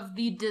issue of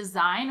the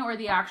design or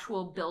the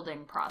actual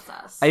building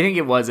process? I think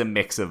it was a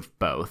mix of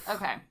both.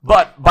 Okay.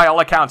 But by all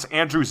accounts,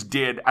 Andrews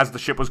did, as the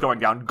ship was going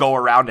down, go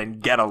around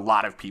and get a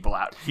lot of people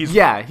out. He's He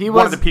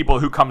one was of the people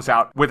who comes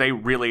out with a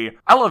really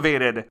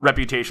elevated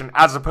reputation,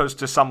 as opposed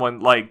to someone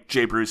like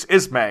J. Bruce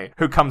Ismay,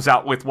 who comes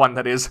out with one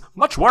that is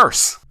much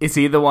worse. Is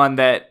he the one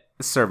that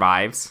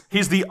survives?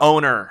 He's the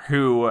owner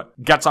who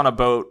gets on a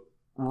boat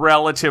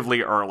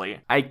relatively early.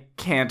 I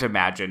can't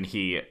imagine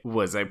he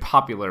was a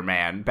popular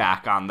man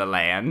back on the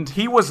land.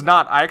 He was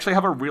not. I actually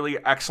have a really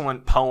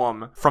excellent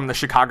poem from the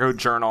Chicago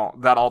Journal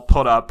that I'll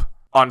put up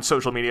on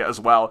social media as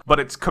well, but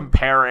it's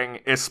comparing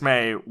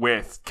Ismay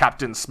with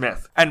Captain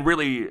Smith and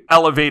really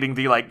elevating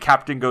the like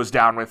captain goes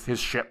down with his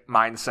ship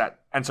mindset.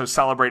 And so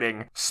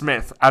celebrating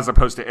Smith as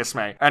opposed to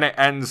Ismay. And it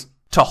ends,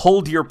 to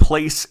hold your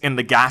place in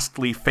the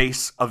ghastly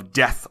face of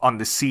death on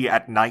the sea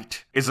at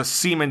night is a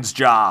seaman's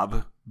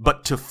job,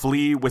 but to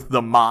flee with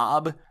the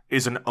mob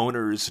is an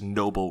owner's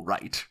noble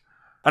right.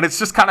 And it's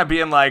just kind of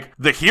being like,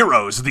 the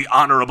heroes, the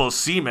honorable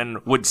seamen,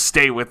 would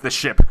stay with the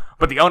ship.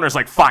 But the owner's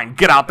like, fine,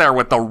 get out there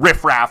with the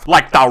riffraff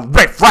like the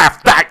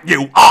riffraff that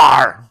you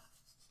are.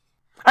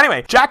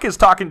 Anyway, Jack is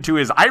talking to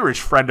his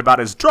Irish friend about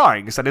his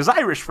drawings, and his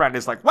Irish friend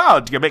is like, wow,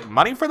 do you make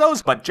money for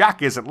those? But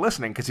Jack isn't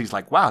listening because he's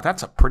like, wow,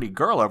 that's a pretty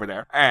girl over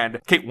there. And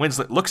Kate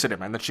Winslet looks at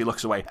him, and then she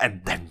looks away,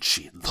 and then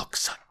she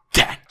looks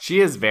again. She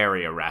is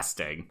very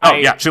arresting. Oh,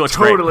 yeah, she looks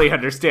totally great.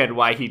 understand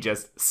why he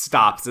just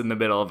stops in the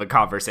middle of a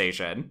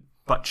conversation.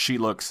 But she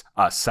looks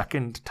a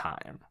second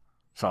time.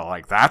 So,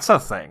 like, that's a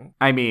thing.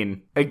 I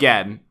mean,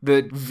 again,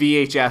 the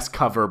VHS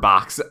cover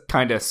box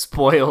kind of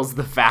spoils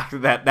the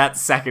fact that that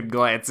second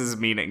glance is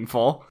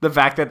meaningful. The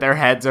fact that their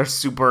heads are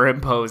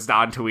superimposed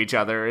onto each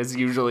other is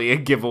usually a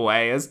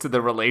giveaway as to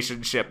the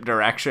relationship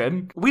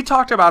direction. We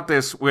talked about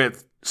this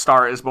with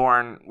Star is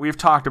Born. We've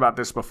talked about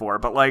this before,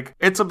 but, like,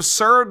 it's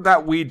absurd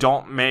that we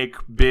don't make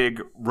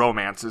big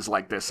romances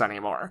like this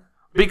anymore.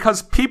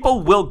 Because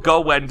people will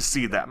go and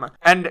see them.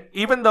 And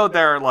even though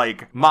they're,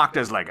 like, mocked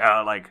as, like,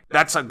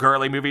 that's a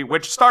girly movie,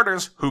 which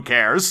starters, who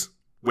cares?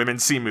 Women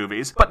see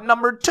movies. But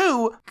number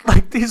two,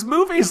 like, these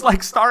movies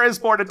like Star is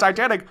Born and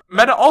Titanic,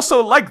 men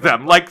also like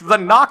them. Like, the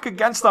knock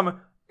against them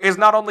is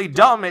not only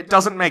dumb, it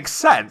doesn't make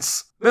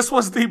sense. This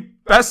was the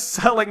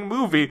best-selling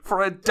movie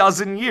for a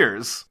dozen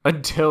years.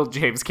 Until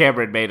James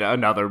Cameron made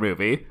another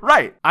movie.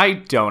 Right. I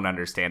don't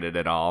understand it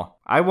at all.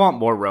 I want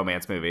more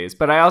romance movies,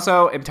 but I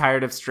also am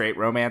tired of straight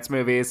romance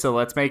movies, so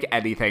let's make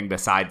anything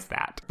besides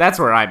that. That's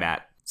where I'm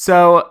at.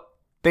 So,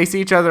 they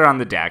see each other on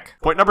the deck.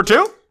 Point number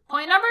two?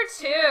 Point number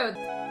two.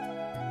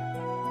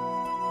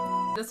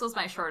 This was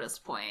my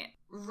shortest point.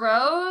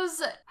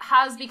 Rose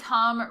has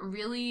become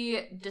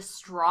really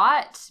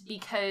distraught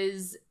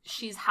because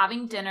she's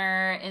having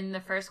dinner in the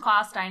first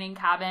class dining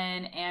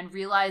cabin and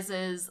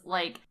realizes,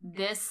 like,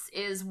 this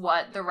is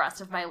what the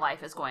rest of my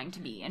life is going to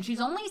be. And she's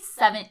only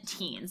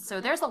 17, so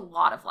there's a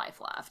lot of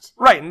life left.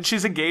 Right, and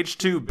she's engaged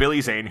to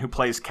Billy Zane, who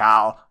plays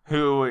Cal,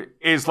 who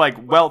is, like,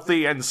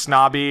 wealthy and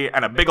snobby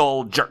and a big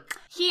old jerk.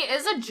 He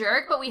is a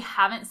jerk, but we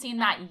haven't seen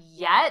that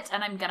yet,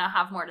 and I'm gonna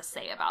have more to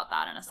say about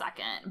that in a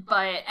second.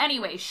 But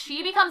anyway,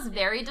 she becomes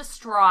very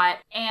distraught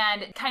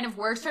and kind of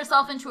works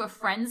herself into a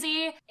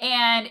frenzy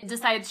and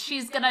decides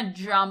she's gonna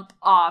jump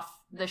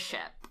off the ship.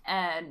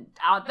 And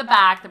out the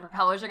back, the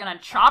propellers are gonna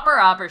chop her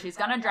up or she's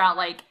gonna drown.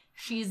 Like,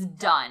 she's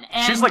done.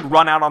 And she's, like,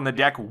 run out on the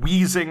deck,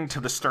 wheezing to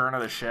the stern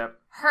of the ship.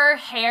 Her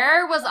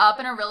hair was up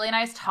in a really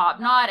nice top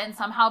knot, and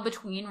somehow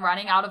between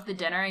running out of the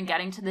dinner and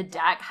getting to the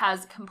deck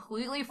has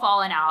completely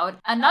fallen out.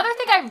 Another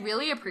thing I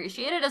really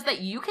appreciated is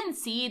that you can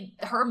see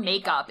her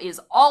makeup is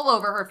all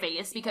over her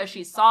face because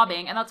she's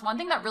sobbing, and that's one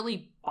thing that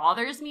really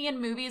bothers me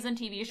in movies and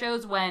TV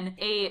shows when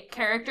a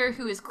character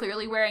who is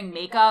clearly wearing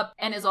makeup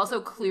and is also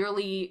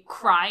clearly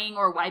crying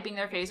or wiping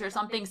their face or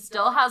something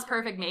still has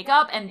perfect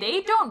makeup, and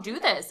they don't do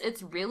this.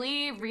 It's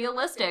really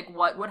realistic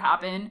what would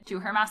happen to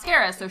her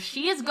mascara. So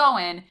she is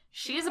going,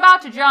 she's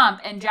about to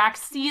jump, and Jack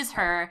sees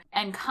her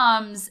and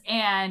comes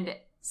and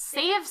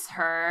saves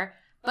her,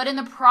 but in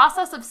the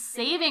process of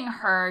saving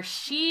her,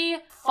 she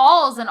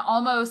falls and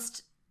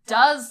almost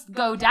does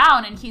go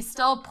down, and he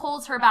still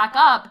pulls her back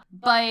up,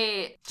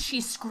 but she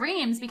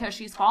screams because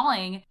she's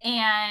falling,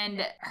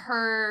 and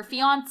her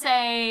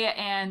fiance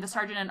and the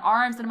sergeant at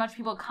arms and a bunch of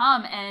people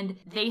come, and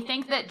they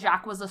think that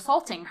Jack was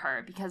assaulting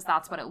her because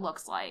that's what it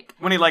looks like.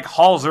 When he, like,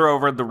 hauls her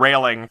over the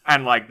railing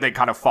and, like, they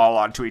kind of fall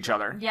onto each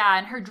other. Yeah,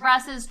 and her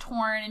dress is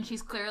torn and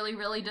she's clearly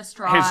really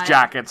distraught. His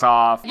jacket's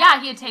off.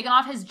 Yeah, he had taken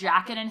off his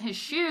jacket and his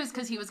shoes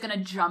because he was going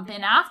to jump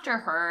in after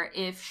her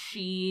if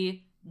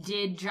she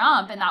did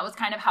jump, and that was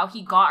kind of how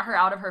he got her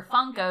out of her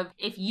funk of,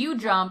 if you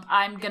jump,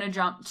 I'm gonna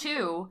jump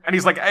too. And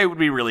he's like, it would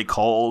be really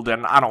cold,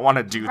 and I don't want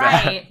to do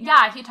that. Right.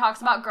 Yeah, he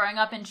talks about growing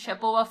up in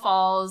Chippewa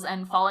Falls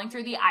and falling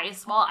through the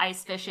ice while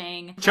ice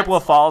fishing. Chippewa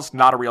Falls,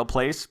 not a real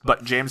place,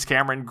 but James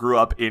Cameron grew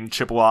up in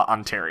Chippewa,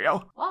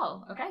 Ontario.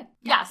 Whoa, okay.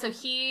 Yeah, so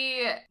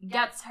he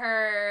gets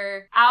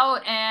her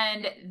out,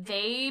 and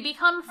they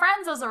become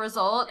friends as a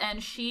result,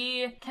 and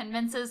she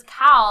convinces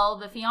Cal,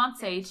 the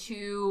fiance,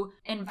 to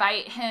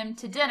invite him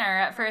to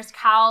dinner. At first,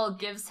 Cal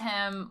gives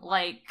him,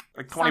 like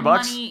 20 some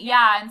bucks? money,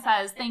 yeah, and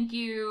says, thank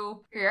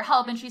you for your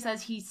help. And she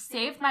says, he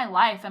saved my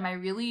life. Am I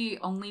really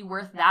only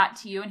worth that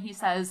to you? And he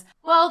says,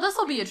 well, this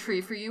will be a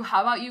treat for you.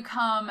 How about you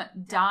come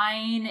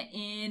dine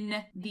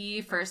in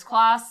the first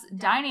class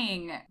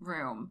dining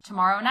room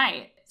tomorrow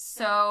night?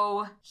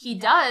 so he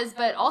does,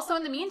 but also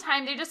in the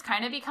meantime, they just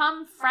kind of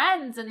become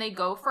friends and they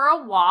go for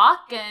a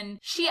walk. And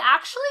she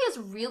actually is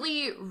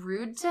really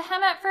rude to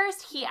him at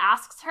first. He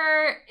asks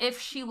her if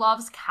she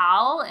loves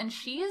Cal, and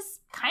she's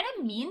kind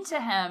of mean to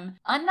him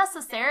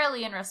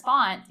unnecessarily in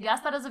response.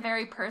 Yes, that is a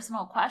very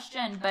personal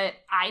question, but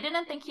I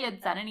didn't think he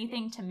had said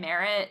anything to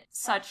merit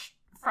such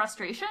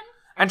frustration.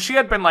 And she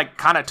had been, like,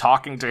 kind of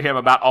talking to him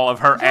about all of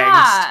her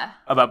angst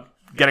about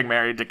getting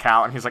married to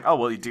Cal, and he's like, oh,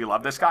 well, do you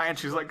love this guy? And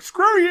she's like,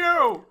 screw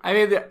you! I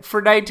mean, for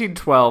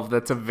 1912,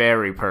 that's a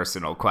very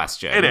personal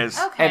question. It is.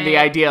 Okay. And the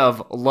idea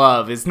of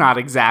love is not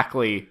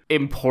exactly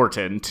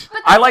important.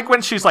 I like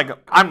when she's like,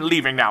 I'm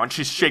leaving now, and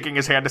she's shaking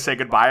his hand to say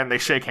goodbye, and they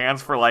shake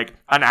hands for, like,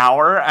 an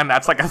hour, and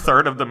that's, like, a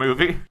third of the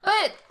movie.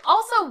 But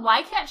also,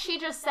 why can't she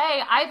just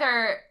say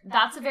either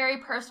that's a very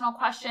personal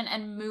question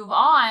and move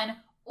on,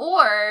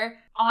 or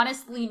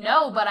honestly,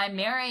 no, but I'm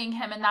marrying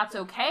him and that's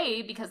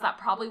okay, because that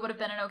probably would have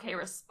been an okay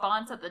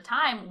response at the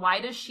time.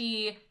 Why does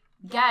she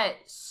get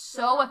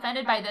so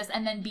offended by this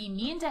and then be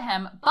mean to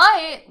him?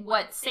 But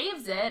what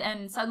saves it,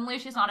 and suddenly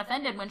she's not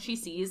offended when she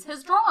sees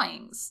his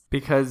drawings.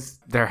 Because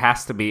there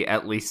has to be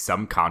at least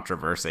some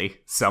controversy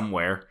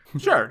somewhere.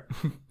 Sure.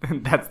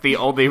 That's the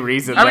only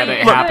reason I that mean,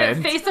 it look,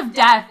 happened. The face of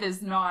death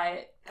is not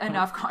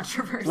enough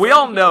controversy. We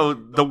all know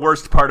the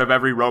worst part of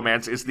every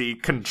romance is the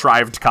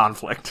contrived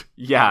conflict.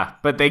 Yeah,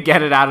 but they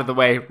get it out of the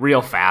way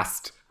real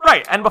fast.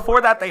 Right, and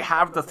before that, they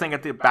have the thing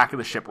at the back of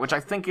the ship, which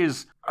I think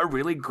is a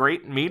really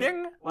great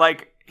meeting.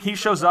 Like, he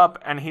shows up,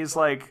 and he's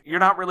like, you're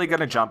not really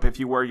gonna jump. If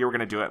you were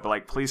gonna do it, but,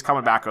 like, please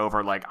come back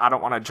over. Like, I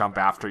don't want to jump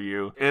after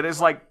you. It is,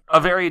 like,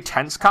 a very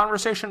tense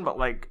conversation, but,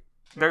 like,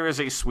 there is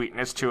a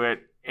sweetness to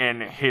it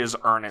in his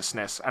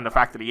earnestness, and the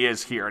fact that he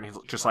is here, and he's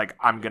just like,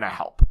 I'm gonna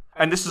help.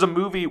 And this is a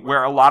movie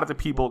where a lot of the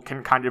people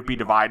can kind of be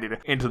divided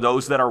into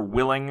those that are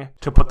willing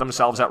to put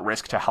themselves at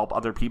risk to help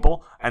other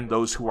people, and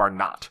those who are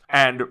not.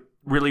 And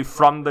really,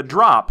 from the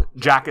drop,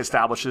 Jack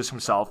establishes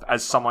himself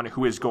as someone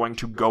who is going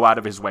to go out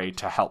of his way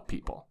to help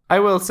people. I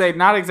will say,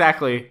 not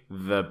exactly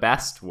the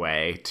best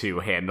way to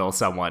handle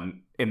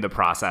someone in the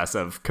process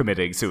of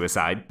committing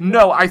suicide.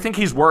 No, I think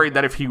he's worried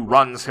that if he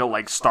runs, he'll,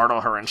 like,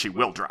 startle her and she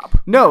will drop.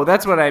 No,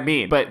 that's what I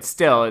mean. But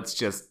still, it's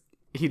just,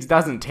 he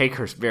doesn't take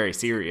her very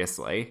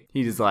seriously.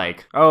 He's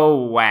like, oh,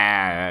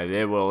 wow,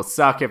 it will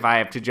suck if I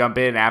have to jump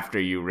in after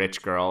you,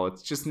 rich girl.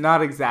 It's just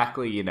not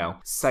exactly,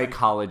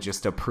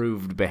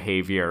 psychologist-approved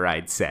behavior,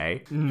 I'd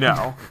say.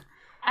 No.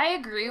 I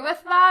agree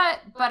with that,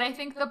 but I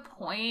think the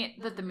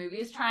point that the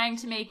movie is trying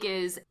to make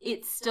is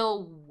it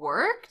still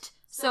worked.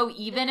 So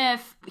even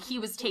if he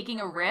was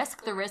taking a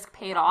risk, the risk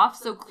paid off.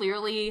 So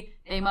clearly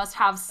they must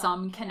have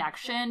some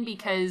connection,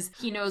 because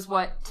he knows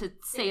what to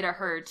say to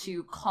her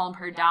to calm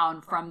her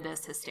down from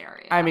this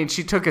hysteria. I mean,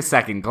 she took a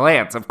second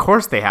glance. Of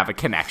course they have a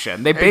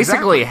connection. They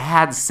basically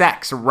had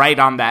sex right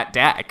on that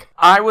deck.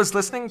 I was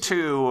listening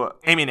to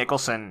Amy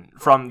Nicholson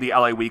from the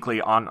LA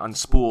Weekly on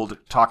Unspooled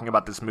talking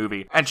about this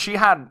movie, and she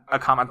had a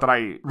comment that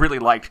I really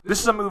liked. This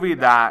is a movie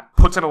that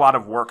puts in a lot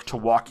of work to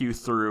walk you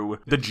through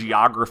the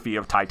geography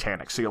of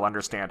Titanic so you'll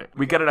understand it.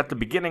 We get it at the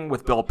beginning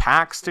with Bill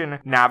Paxton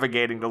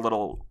navigating the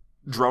little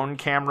drone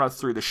camera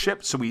through the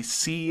ship, so we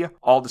see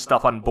all the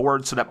stuff on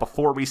board, so that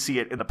before we see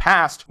it in the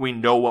past, we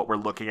know what we're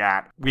looking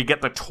at. We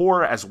get the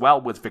tour as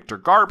well with Victor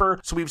Garber,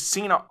 so we've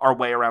seen our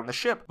way around the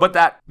ship, but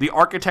that the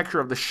architecture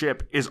of the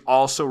ship is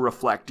also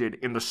reflected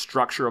in the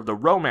structure of the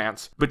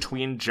romance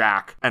between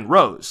Jack and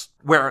Rose,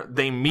 where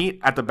they meet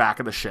at the back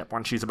of the ship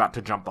when she's about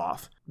to jump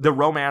off. The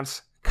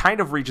romance kind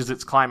of reaches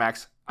its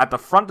climax at the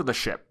front of the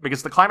ship,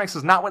 because the climax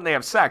is not when they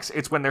have sex,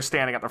 it's when they're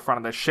standing at the front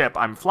of the ship,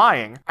 I'm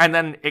flying, and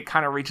then it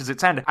kind of reaches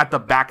its end at the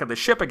back of the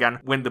ship again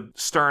when the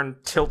stern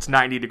tilts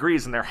 90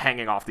 degrees and they're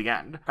hanging off the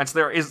end. And so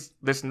there is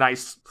this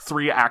nice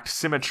 3-act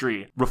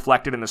symmetry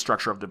reflected in the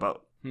structure of the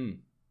boat.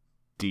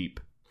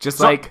 Deep. Just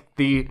like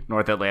the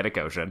North Atlantic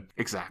Ocean.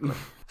 Exactly.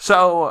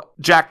 So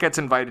Jack gets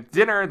invited to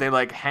dinner. They,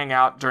 like, hang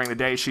out during the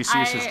day. She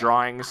sees his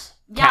drawings.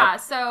 Yeah,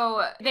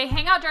 so they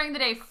hang out during the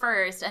day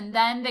first, and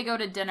then they go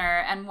to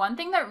dinner. And one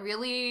thing that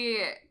really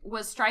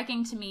was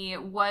striking to me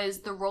was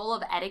the role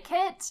of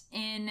etiquette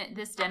in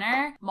this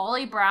dinner.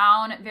 Molly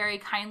Brown very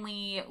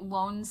kindly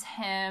loans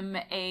him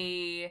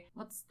a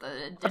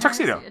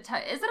tuxedo. Is it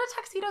a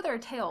tuxedo? There are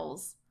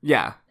tails.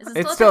 Yeah, Is it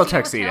it's still a with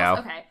tuxedo.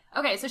 tails?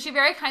 Okay, so she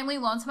very kindly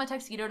loans him a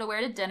tuxedo to wear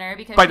to dinner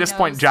because By this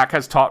point, Jack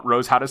has taught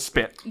Rose how to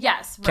spit.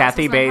 Yes. Rose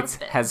Kathy has learned how to Bates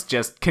spit. has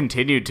just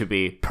continued to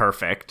be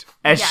perfect,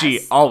 as she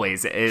Yes.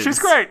 always is. She's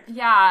great.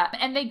 Yeah,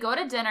 and they go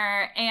to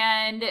dinner,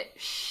 and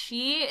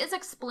she is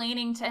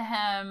explaining to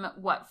him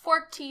what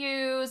fork to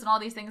use and all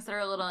these things that are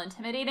a little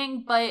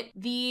intimidating, but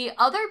the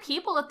other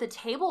people at the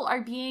table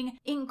are being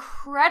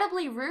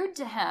incredibly rude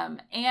to him,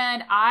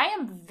 and I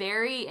am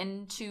very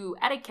into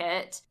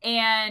etiquette,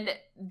 and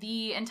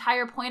the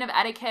entire point of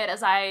etiquette,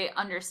 as I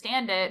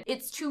understand it,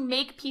 it's to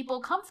make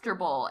people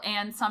comfortable.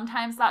 And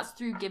sometimes that's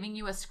through giving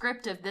you a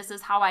script of this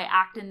is how I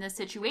act in this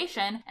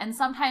situation. And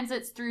sometimes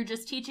it's through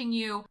just teaching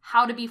you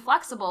how to be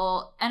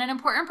flexible. And an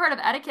important part of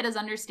etiquette is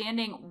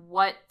understanding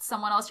what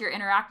someone else you're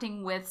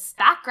interacting with's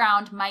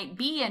background might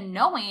be, and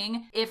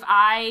knowing if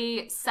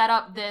I set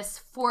up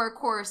this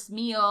 4-course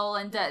meal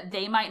and that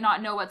they might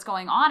not know what's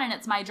going on, and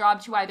it's my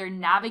job to either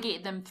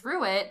navigate them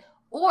through it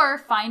or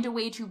find a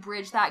way to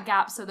bridge that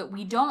gap so that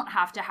we don't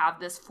have to have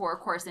this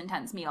 4-course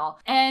intense meal.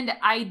 And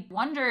I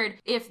wondered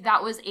if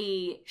that was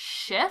a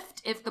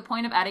shift, if the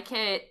point of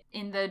etiquette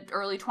in the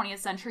early 20th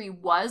century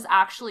was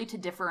actually to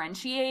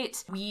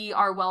differentiate. We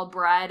are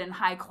well-bred and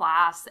high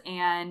class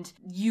and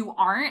you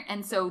aren't.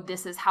 And so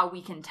this is how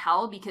we can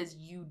tell because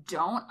you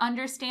don't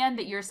understand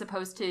that you're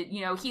supposed to,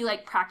 he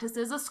like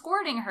practices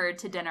escorting her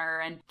to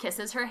dinner and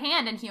kisses her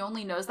hand, and he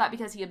only knows that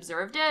because he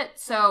observed it.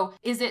 So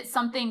is it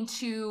something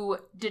to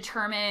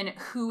determine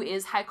who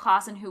is high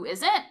class and who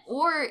isn't?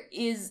 Or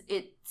is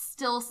it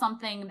still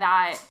something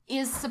that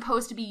is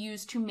supposed to be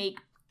used to make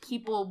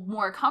people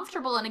more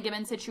comfortable in a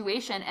given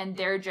situation, and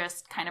they're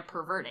just kind of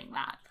perverting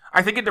that?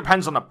 I think it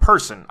depends on the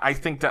person. I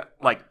think that,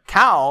 like,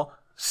 Cal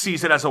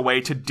sees it as a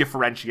way to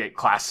differentiate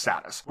class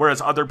status,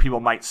 whereas other people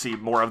might see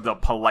more of the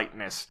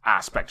politeness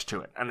aspect to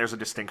it, and there's a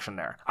distinction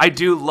there. I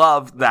do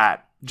love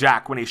that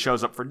Jack, when he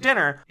shows up for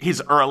dinner, he's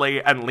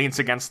early and leans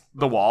against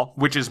the wall,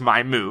 which is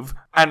my move.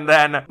 And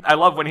then I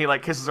love when he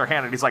like kisses her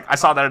hand and he's like, I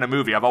saw that in a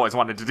movie. I've always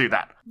wanted to do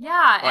that.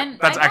 Yeah, like, and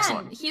that's again,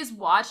 excellent. He's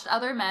watched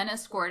other men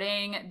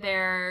escorting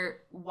their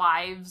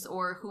wives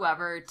or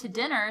whoever to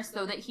dinner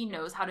so that he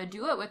knows how to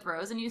do it with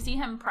Rose. And you see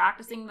him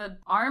practicing the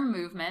arm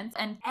movements,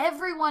 and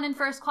everyone in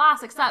first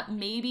class except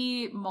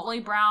maybe Molly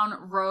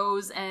Brown,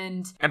 Rose,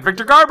 and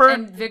Victor Garber.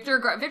 And Victor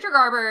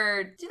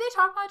Garber, do they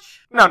talk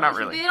much? No, not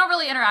really. They don't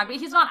really interact, but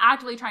he's not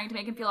actively trying to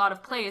make him feel out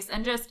of place.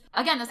 And just,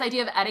 again, this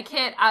idea of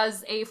etiquette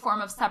as a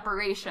form of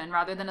separation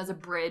rather than as a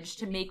bridge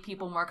to make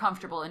people more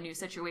comfortable in new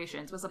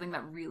situations was something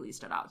that really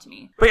stood out to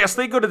me. But yes,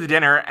 they go to the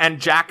dinner, and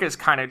Jack is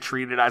kind of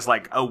treated as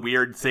like a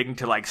weird thing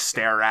to like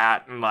stare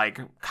at and like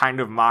kind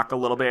of mock a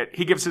little bit.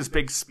 He gives his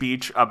big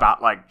speech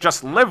about like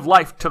just live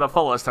life to the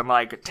fullest and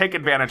like take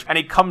advantage. And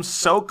he comes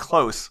so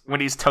close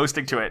when he's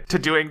toasting to it to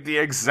doing the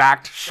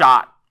exact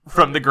shot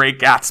from The Great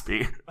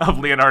Gatsby of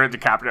Leonardo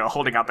DiCaprio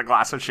holding out the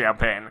glass of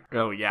champagne.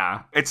 Oh,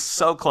 yeah. It's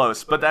so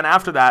close. But then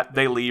after that,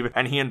 they leave,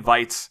 and he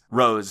invites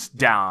Rose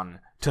down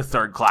to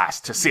third class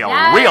to see a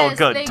real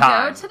good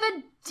time. They go to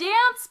the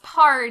dance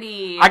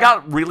party. I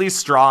got really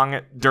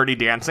strong Dirty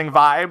Dancing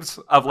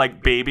vibes of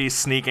like Baby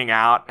sneaking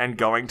out and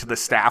going to the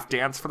staff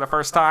dance for the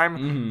first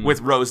time,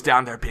 with Rose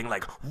down there being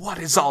like, what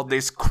is all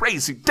this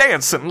crazy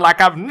dancing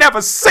like I've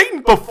never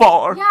seen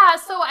before? Yeah,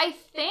 so I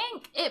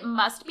think it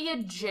must be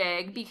a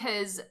jig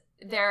because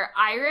they're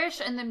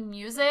Irish and the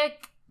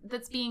music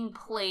that's being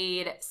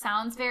played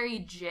sounds very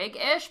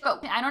jig-ish,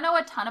 but I don't know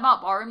a ton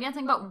about ballroom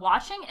dancing, but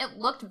watching it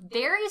looked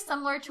very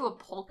similar to a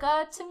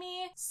polka to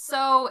me.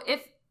 So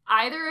if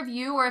either of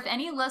you or if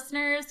any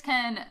listeners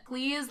can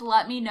please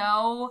let me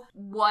know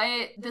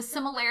what the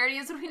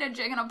similarities between a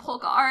jig and a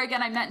polka are.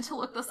 Again, I meant to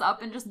look this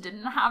up and just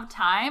didn't have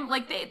time.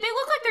 Like they look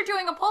like they're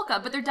doing a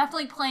polka, but they're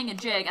definitely playing a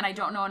jig, and I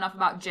don't know enough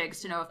about jigs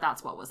to know if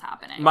that's what was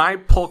happening. My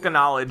polka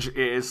knowledge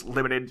is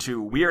limited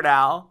to Weird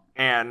Al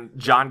and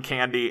John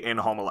Candy in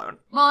Home Alone.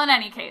 Well, in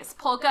any case,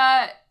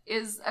 polka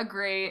is a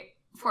great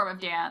form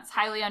of dance,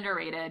 highly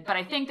underrated, but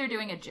I think they're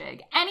doing a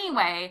jig.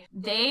 Anyway,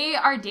 they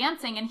are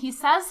dancing, and he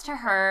says to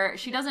her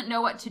she doesn't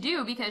know what to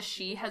do because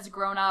she has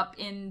grown up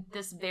in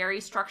this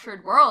very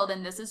structured world,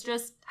 and this is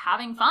just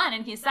having fun.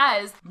 And he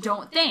says,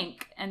 don't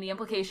think. And the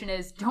implication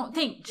is, don't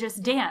think,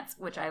 just dance,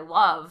 which I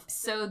love.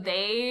 So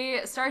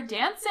they start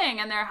dancing,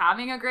 and they're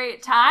having a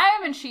great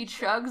time, and she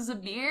chugs a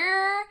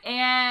beer.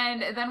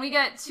 And then we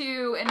get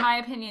to, in my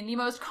opinion, the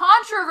most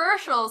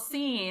controversial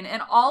scene in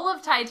all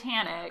of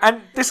Titanic.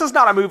 And this is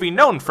not a movie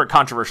known for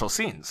controversial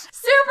scenes.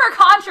 Super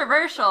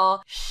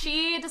controversial.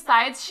 She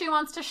decides she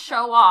wants to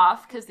show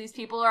off because these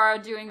people are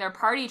doing their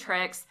party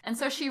tricks. And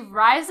so she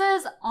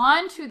rises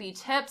onto the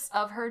tips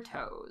of her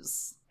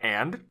toes.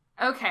 And?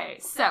 Okay,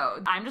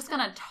 so I'm just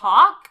gonna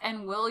talk,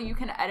 and Will, you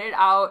can edit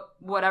out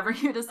whatever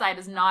you decide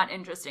is not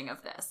interesting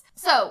of this.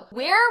 So,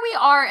 where we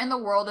are in the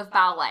world of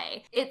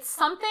ballet, it's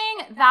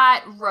something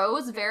that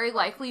Rose very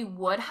likely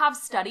would have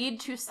studied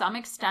to some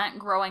extent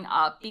growing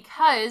up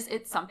because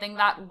it's something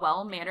that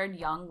well-mannered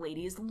young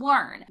ladies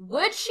learn.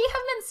 Would she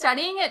have been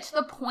studying it to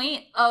the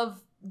point of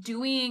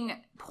doing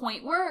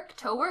point work,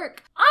 toe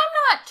work?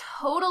 I'm not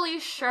totally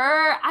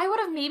sure. I would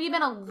have maybe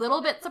been a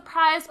little bit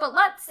surprised, but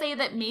let's say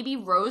that maybe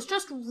Rose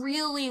just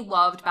really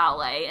loved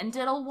ballet and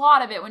did a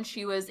lot of it when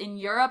she was in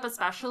Europe,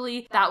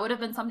 especially. That would have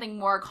been something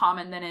more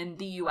common than in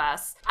the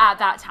US at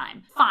that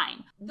time.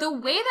 Fine. The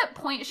way that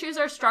point shoes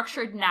are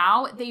structured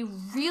now, they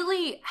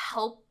really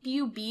help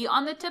you be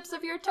on the tips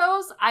of your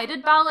toes. I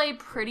did ballet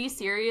pretty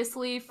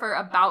seriously for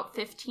about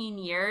 15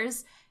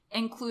 years,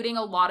 including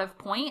a lot of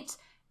point.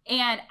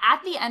 And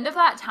at the end of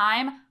that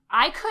time,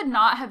 I could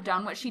not have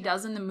done what she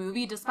does in the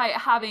movie despite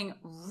having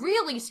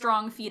really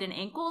strong feet and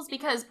ankles,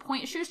 because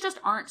point shoes just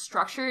aren't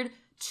structured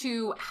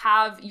to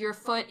have your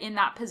foot in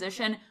that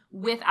position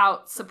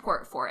without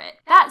support for it.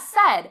 That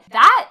said,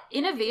 that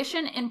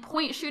innovation in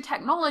point shoe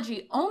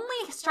technology only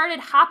started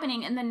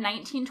happening in the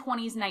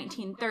 1920s,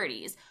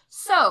 1930s.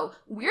 So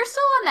we're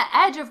still on the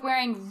edge of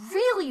wearing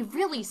really,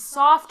 really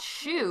soft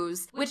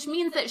shoes, which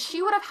means that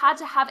she would have had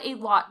to have a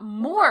lot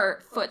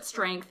more foot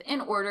strength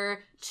in order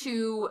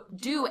to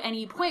do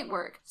any point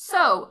work.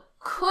 So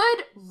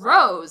could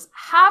Rose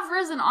have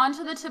risen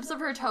onto the tips of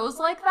her toes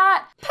like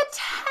that?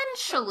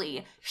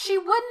 Potentially. She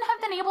wouldn't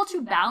have been able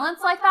to balance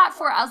like that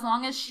for as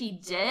long as she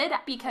did,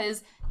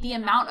 because the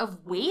amount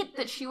of weight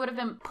that she would have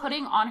been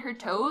putting on her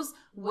toes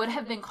would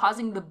have been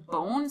causing the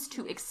bones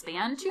to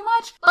expand too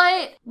much.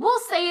 But we'll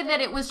say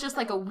that it was just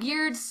like a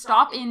weird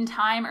stop in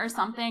time or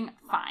something.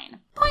 Fine.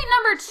 Point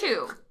number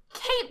 2.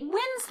 Kate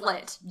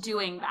Winslet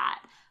doing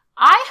that.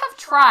 I have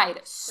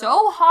tried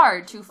so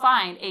hard to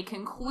find a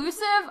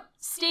conclusive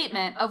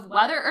statement of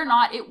whether or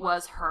not it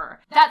was her.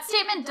 That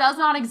statement does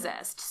not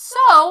exist.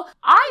 So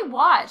I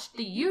watched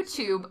the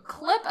YouTube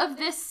clip of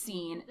this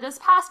scene this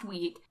past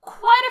week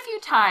quite a few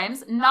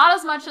times, not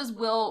as much as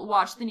Will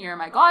watched the Near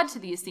My God to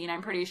Thee scene,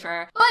 I'm pretty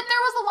sure, but there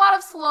was a lot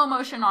of slow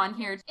motion on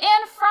here.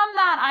 And from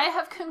that, I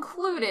have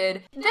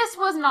concluded this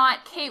was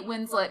not Kate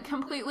Winslet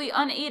completely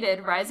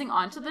unaided rising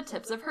onto the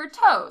tips of her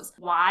toes.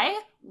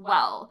 Why?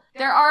 Well,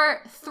 there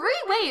are 3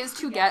 ways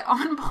to get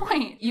on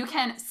point. You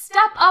can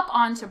step up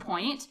onto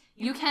point,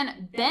 you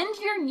can bend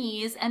your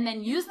knees and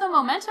then use the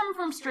momentum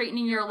from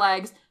straightening your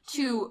legs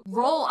to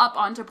roll up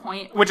onto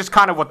point. Which is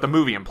kind of what the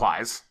movie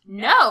implies.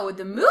 No,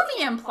 the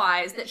movie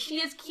implies that she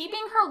is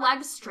keeping her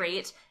legs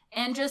straight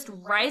and just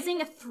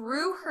rising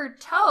through her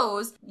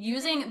toes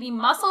using the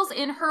muscles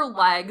in her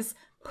legs,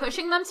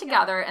 pushing them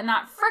together, and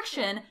that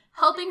friction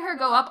helping her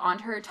go up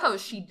onto her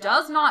toes. She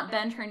does not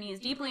bend her knees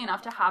deeply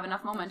enough to have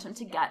enough momentum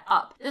to get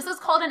up. This is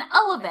called an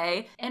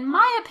elevate. In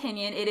my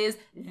opinion, it is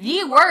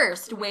the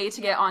worst way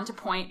to get onto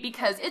point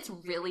because it's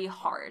really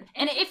hard.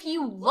 And if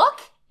you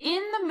look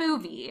in the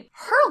movie,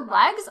 her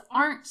legs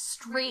aren't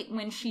straight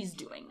when she's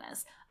doing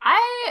this.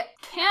 I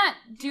can't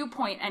do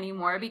point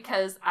anymore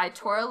because I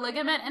tore a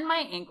ligament in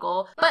my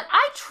ankle, but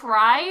I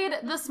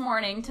tried this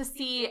morning to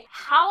see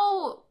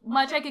how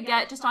much I could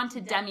get just onto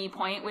demi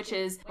point, which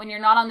is when you're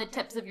not on the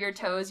tips of your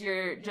toes,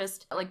 you're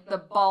just like the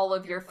ball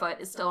of your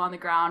foot is still on the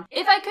ground.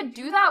 If I could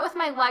do that with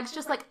my legs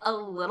just like a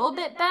little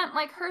bit bent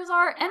like hers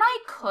are, and I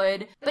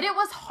could, but it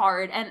was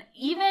hard. And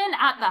even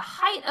at the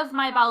height of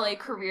my ballet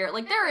career,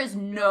 like there is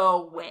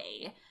no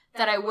way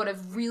that I would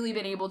have really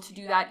been able to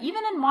do that,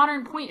 even in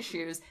modern point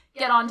shoes,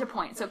 get onto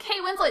point. So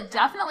Kate Winslet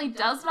definitely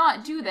does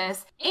not do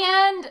this.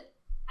 And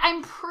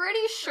I'm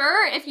pretty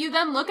sure if you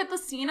then look at the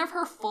scene of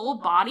her full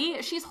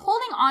body, she's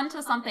holding on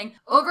to something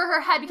over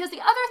her head, because the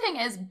other thing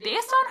is,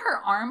 based on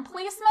her arm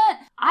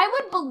placement, I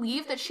would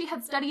believe that she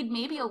had studied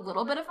maybe a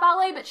little bit of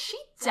ballet, but she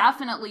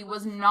definitely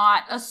was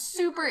not a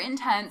super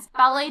intense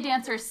ballet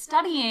dancer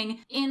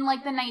studying in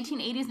like the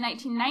 1980s,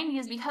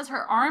 1990s, because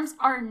her arms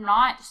are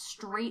not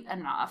straight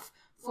enough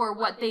for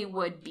what they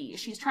would be.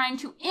 She's trying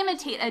to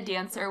imitate a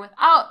dancer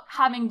without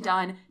having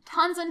done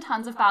tons and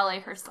tons of ballet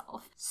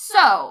herself.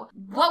 So,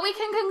 what we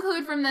can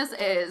conclude from this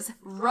is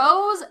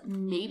Rose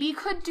maybe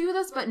could do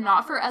this, but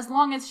not for as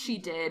long as she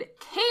did.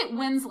 Kate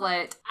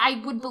Winslet,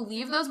 I would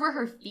believe those were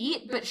her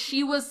feet, but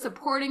she was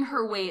supporting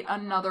her weight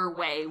another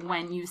way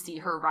when you see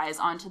her rise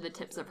onto the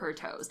tips of her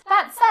toes.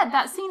 That said,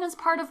 that scene is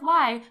part of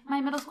why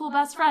my middle school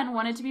best friend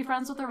wanted to be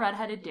friends with a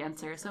redheaded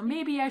dancer, so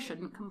maybe I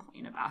shouldn't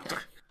complain about it.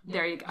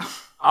 There you go.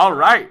 All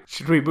right.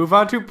 Should we move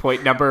on to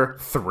point number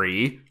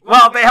 3?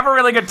 Well, they have a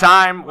really good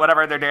time.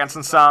 Whatever, they're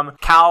dancing some.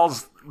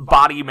 Cal's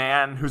body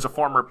man, who's a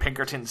former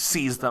Pinkerton,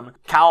 sees them.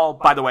 Cal,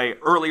 by the way,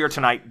 earlier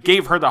tonight,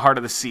 gave her the Heart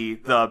of the Sea,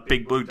 the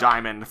big blue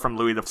diamond from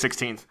Louis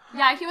XVI.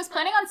 Yeah, he was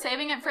planning on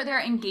saving it for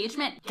their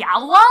engagement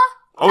gala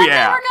Oh, that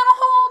yeah. they were gonna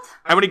hold.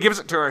 And when he gives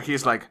it to her,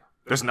 he's like,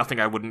 "There's nothing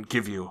I wouldn't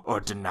give you or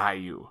deny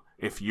you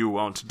if you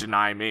won't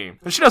deny me."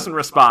 And she doesn't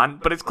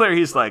respond, but it's clear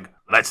he's like,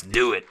 "Let's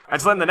do it."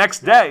 And so then the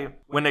next day,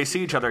 when they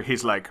see each other,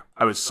 he's like,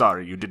 "I was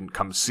sorry you didn't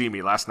come see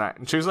me last night."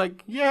 And she was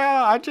like,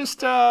 "Yeah, I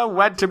just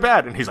went to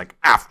bed." And he's like,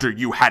 "After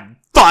you had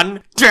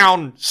fun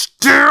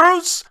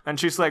downstairs?" And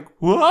she's like,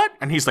 "What?"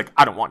 And he's like,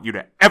 "I don't want you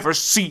to ever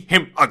see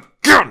him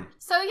again."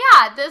 So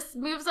yeah, this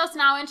moves us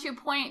now into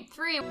point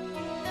 3.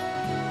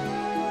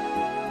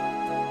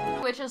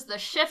 Which is the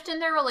shift in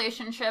their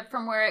relationship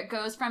from where it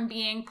goes from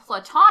being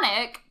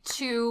platonic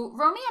to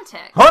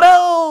romantic.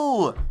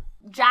 Oh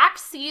no! Jack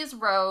sees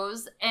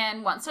Rose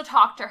and wants to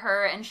talk to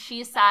her, and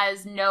she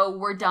says, "No,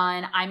 we're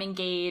done. I'm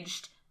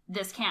engaged.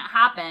 This can't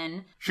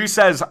happen." She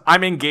says,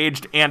 "I'm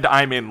engaged and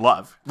I'm in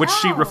love," which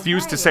she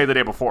refused to right. say the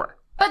day before.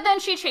 But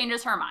then she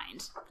changes her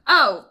mind.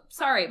 Oh,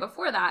 sorry,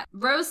 before that.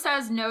 Rose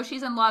says no,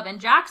 she's in love,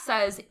 and Jack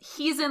says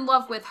he's in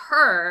love with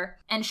her,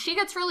 and she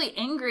gets really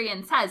angry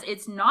and says,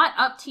 "It's not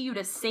up to you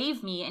to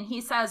save me," and he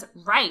says,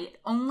 "Right,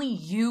 only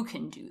you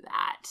can do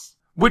that."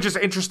 Which is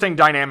interesting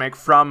dynamic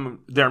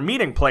from their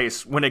meeting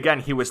place when, again,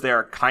 he was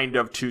there kind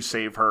of to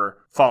save her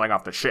falling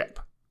off the ship.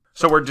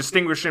 So we're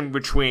distinguishing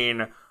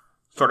between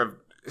sort of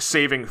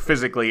saving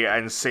physically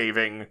and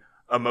saving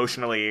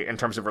emotionally in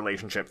terms of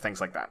relationship,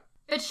 things like that.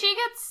 But she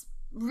gets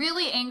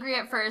really angry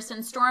at first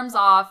and storms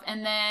off,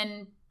 and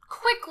then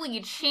quickly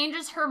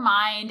changes her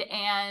mind,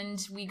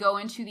 and we go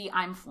into the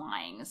I'm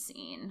flying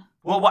scene.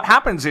 Well, what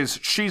happens is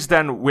she's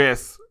then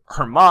with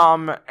her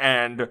mom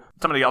and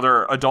some of the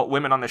other adult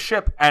women on the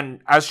ship,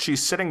 and as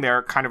she's sitting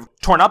there kind of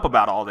torn up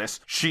about all this,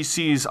 she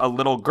sees a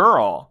little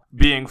girl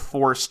being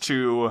forced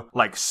to,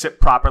 like, sit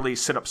properly,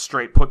 sit up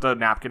straight, put the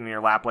napkin in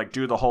your lap, like,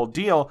 do the whole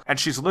deal, and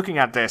she's looking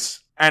at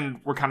this,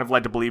 and we're kind of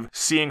led to believe,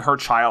 seeing her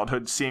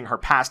childhood, seeing her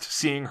past,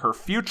 seeing her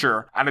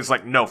future, and is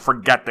like, no,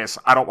 forget this,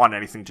 I don't want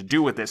anything to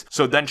do with this.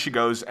 So then she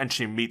goes and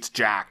she meets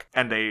Jack,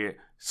 and they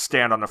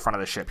stand on the front of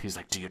the ship. He's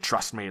like, do you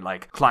trust me?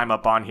 Like, climb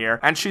up on here.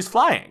 And she's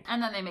flying.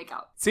 And then they make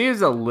out.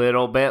 Seems a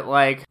little bit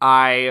like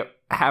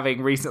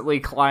having recently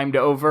climbed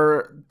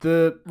over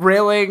the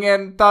railing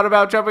and thought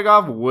about jumping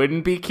off,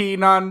 wouldn't be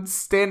keen on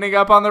standing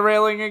up on the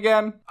railing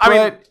again. I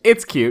mean,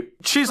 it's cute.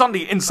 She's on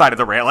the inside of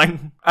the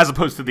railing, as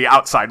opposed to the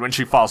outside when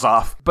she falls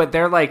off. But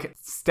they're, like,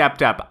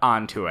 stepped up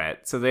onto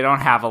it, so they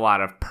don't have a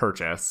lot of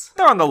purchase.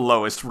 They're on the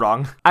lowest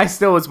rung. I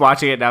still was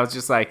watching it, and I was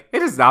just like,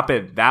 it has not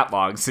been that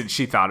long since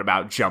she thought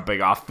about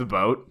jumping off the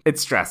boat. It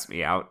stressed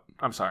me out.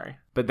 I'm sorry.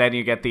 But then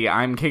you get the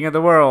I'm king of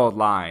the world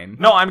line.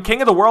 No, I'm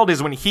king of the world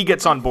is when he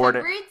gets on board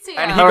Fabrizio.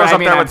 and he goes up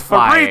there with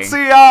flying.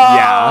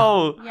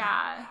 Fabrizio!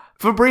 Yeah.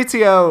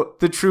 Fabrizio,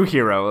 the true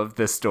hero of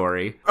this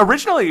story.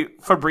 Originally,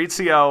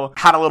 Fabrizio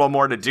had a little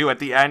more to do at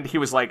the end. He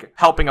was, like,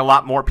 helping a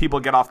lot more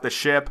people get off the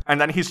ship, and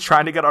then he's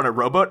trying to get on a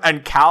rowboat,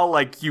 and Cal,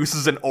 like,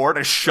 uses an oar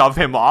to shove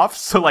him off.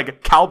 So,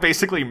 like, Cal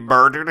basically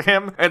murdered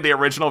him in the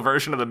original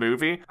version of the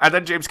movie. And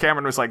then James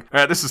Cameron was like,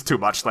 this is too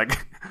much.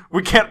 Like,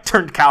 we can't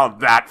turn Cal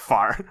that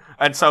far.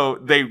 And so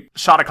they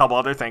shot a couple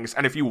other things.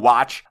 And if you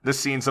watch the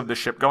scenes of the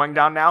ship going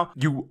down now,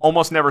 you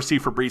almost never see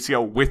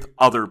Fabrizio with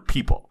other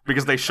people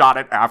because they shot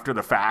it after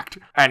the fact.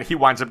 And he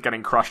winds up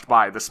getting crushed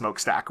by the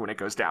smokestack when it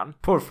goes down.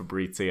 Poor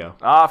Fabrizio.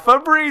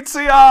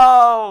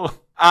 Fabrizio!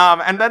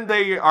 And then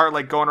they are,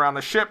 like, going around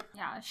the ship.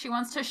 Yeah, she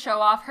wants to show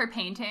off her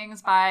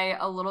paintings by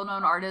a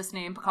little-known artist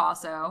named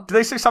Picasso. Do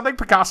they say something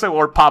Picasso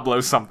or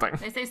Pablo something?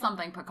 They say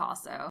something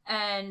Picasso.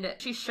 And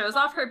she shows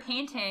off her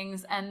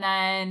paintings and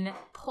then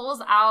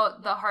pulls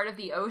out the heart of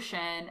the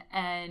ocean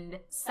and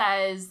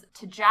says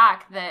to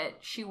Jack that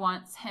she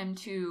wants him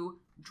to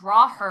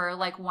draw her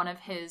like one of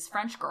his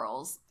French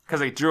girls.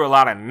 Because he drew a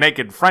lot of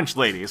naked French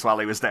ladies while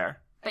he was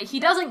there. But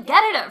he doesn't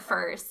get it at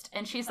first.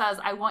 And she says,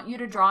 I want you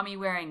to draw me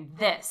wearing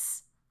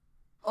this.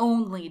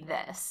 Only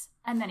this.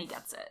 And then he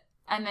gets it.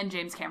 And then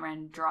James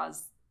Cameron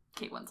draws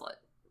Kate Winslet.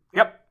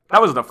 Yep.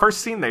 That was the first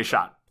scene they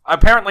shot.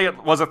 Apparently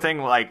it was a thing,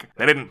 like,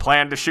 they didn't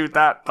plan to shoot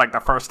that, like, the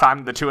first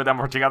time the two of them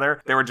were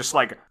together. They were just,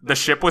 like, the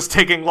ship was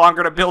taking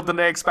longer to build than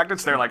they expected,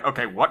 so they're like,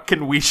 okay, what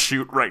can we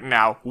shoot right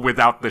now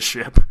without the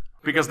ship?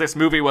 Because this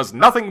movie was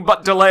nothing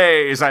but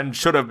delays and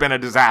should have been a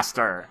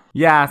disaster.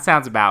 Yeah,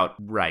 sounds about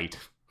right.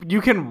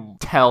 You can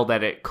tell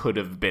that it could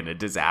have been a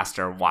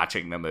disaster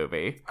watching the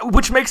movie.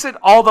 Which makes it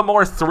all the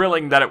more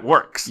thrilling that it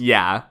works.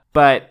 Yeah,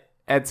 but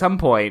at some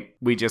point,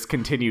 we just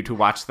continue to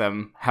watch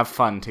them have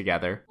fun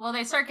together. Well,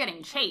 they start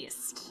getting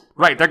chased.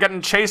 Right, they're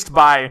getting chased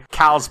by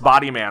Cal's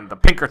body man, the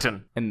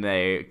Pinkerton. And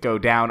they go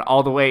down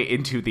all the way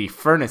into the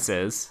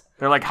furnaces.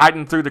 They're, like,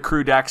 hiding through the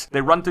crew decks.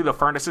 They run through the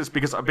furnaces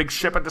because a big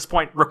ship at this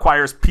point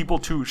requires people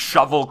to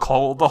shovel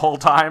coal the whole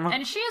time.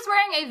 And she is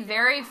wearing a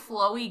very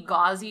flowy,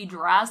 gauzy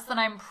dress that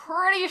I'm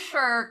pretty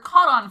sure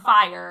caught on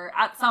fire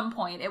at some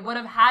point. It would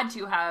have had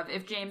to have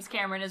if James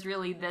Cameron is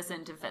really this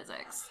into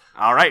physics.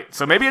 All right,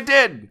 so maybe it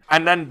did.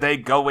 And then they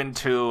go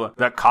into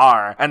the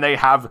car and they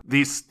have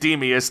the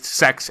steamiest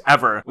sex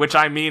ever, which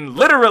I mean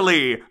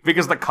literally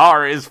because the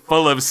car is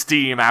full of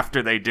steam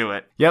after they do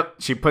it. Yep,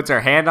 she puts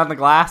her hand on the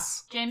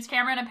glass. James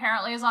Cameron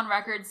apparently is on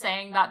record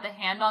saying that the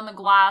hand on the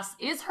glass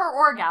is her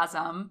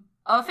orgasm.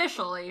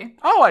 Officially.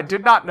 Oh, I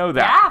did not know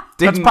that. Yeah. That's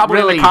Didn't probably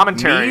really in the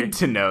commentary. need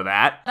to know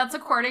that. That's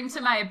according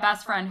to my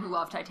best friend who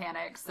loved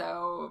Titanic,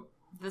 so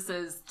this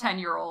is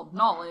 10-year-old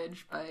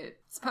knowledge, but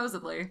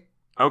supposedly.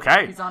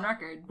 Okay. He's on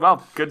record.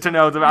 Well, good to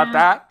know about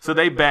that. So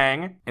they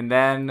bang. And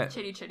then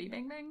Chitty chitty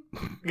bang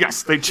bang?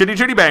 Yes, they chitty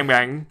chitty bang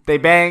bang. they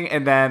bang,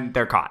 and then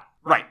they're caught.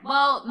 Right.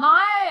 Well,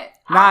 not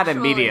actually.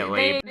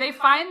 Immediately. They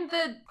find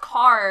the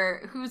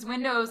car whose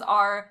windows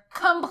are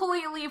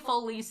completely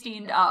fully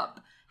steamed up.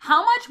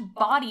 How much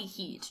body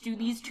heat do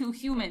these two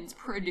humans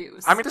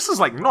produce? I mean, this is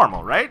like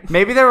normal, right?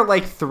 Maybe there were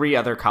like 3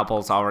 other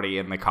couples already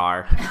in the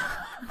car.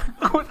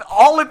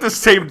 All at the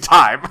same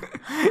time.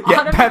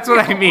 Yeah, that's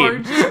what I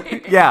mean.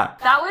 Yeah.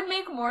 That would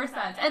make more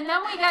sense. And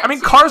then we get I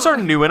mean, cars are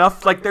new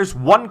enough. Like, there's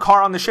one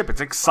car on the ship.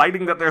 It's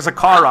exciting that there's a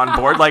car on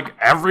board. Like,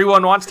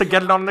 everyone wants to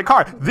get it on the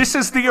car. This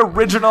is the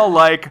original,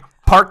 like,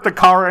 park the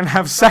car and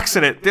have sex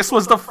in it. This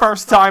was the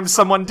first time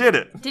someone did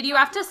it. Did you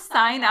have to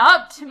sign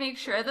up to make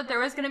sure that there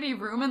was going to be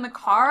room in the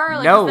car?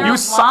 Like, No.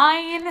 was there a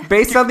line?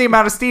 Based on the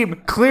amount of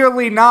steam,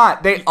 clearly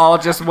not. They all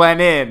just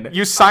went in.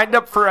 You signed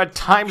up for a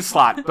time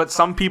slot, but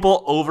some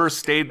people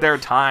overstayed their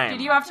time.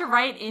 Did you have to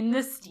write in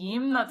the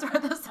Steam? That's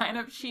where the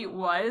sign-up sheet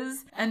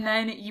was. And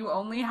then you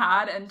only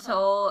had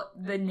until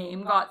the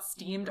name got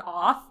steamed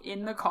off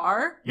in the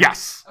car?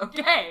 Yes.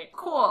 Okay,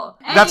 cool.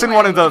 That's in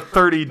one of Anyway. the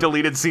 30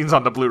 deleted scenes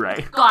on the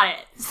Blu-ray. Got it.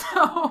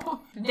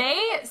 So they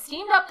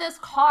steamed up this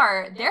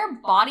car. Their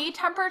body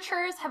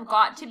temperatures have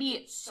got to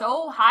be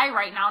so high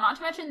right now. Not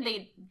to mention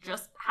they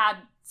just had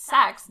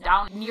sex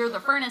down near the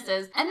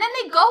furnaces. And then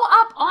they go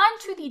up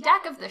onto the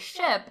deck of the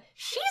ship.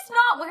 She's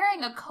not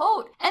wearing a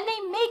coat. And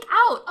they make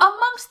out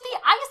amongst the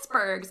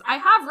icebergs. I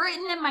have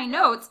written in my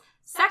notes,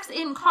 sex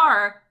in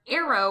car,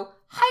 arrow,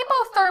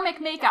 hypothermic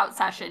makeout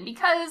session.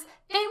 Because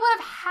they would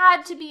have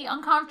had to be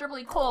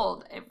uncomfortably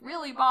cold. It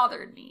really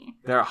bothered me.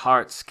 Their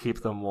hearts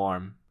keep them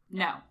warm.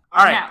 No.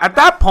 All right, No. at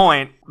that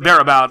point,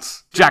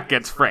 thereabouts, Jack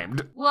gets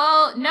framed.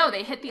 Well, no,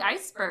 they hit the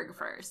iceberg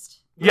first.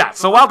 Yeah,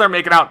 so while they're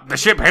making out, the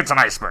ship hits an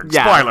iceberg.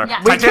 Yeah. Spoiler. Yeah.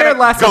 We care Titanic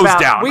less goes about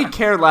down. we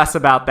care less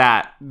about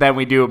that than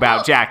we do about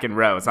Well, Jack and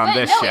Rose on But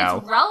this no, show.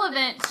 it's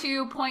relevant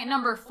to point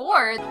number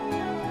 4.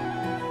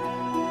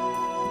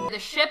 The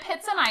ship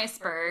hits an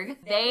iceberg.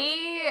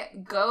 They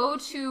go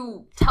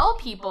to tell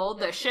people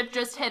the ship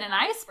just hit an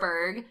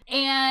iceberg,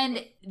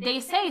 and they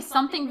say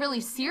something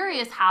really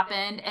serious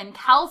happened, and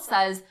Cal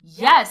says,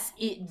 yes,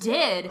 it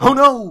did. Oh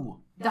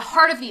no! The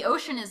heart of the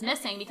ocean is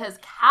missing because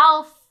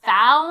Cal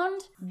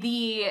found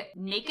the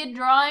naked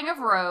drawing of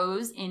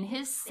Rose in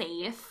his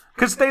safe.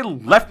 Because they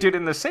left it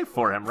in the safe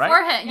for him, right?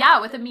 For him, yeah,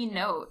 with a mean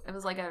note. It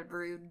was like a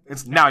rude.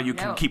 It's now you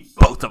can No. keep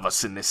both of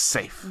us in this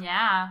safe.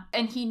 Yeah.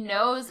 And he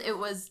knows it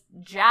was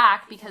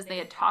Jack because they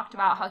had talked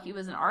about how he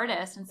was an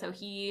artist. And so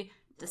he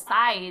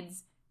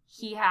decides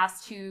he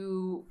has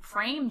to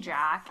frame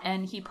Jack.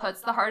 And he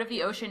puts the heart of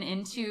the ocean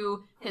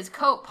into his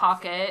coat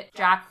pocket.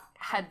 Jack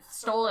had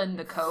stolen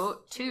the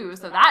coat too,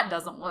 so that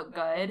doesn't look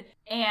good.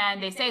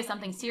 And they say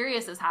something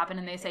serious has happened.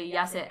 And they say,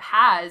 yes, it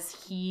has.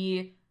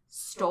 He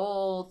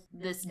stole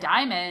this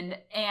diamond,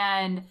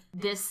 and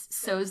this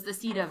sows the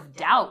seed of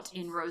doubt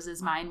in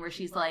Rose's mind, where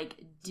she's like,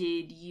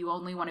 did you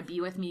only want to be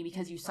with me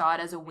because you saw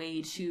it as a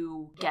way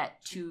to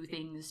get to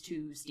things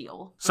to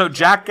steal? So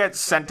Jack gets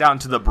sent down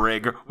to the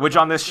brig, which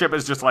on this ship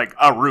is just like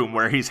a room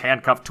where he's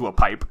handcuffed to a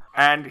pipe.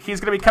 And he's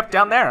going to be kept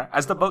down there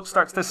as the boat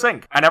starts to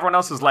sink. And everyone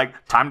else is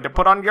like, time to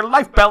put on your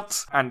life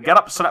belts and get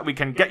up so that we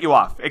can get you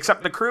off.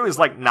 Except the crew is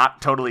like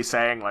not totally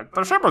saying like,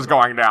 the ship is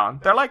going down.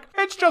 They're like,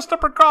 it's just a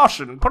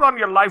precaution. Put on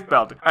your life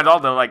belt. And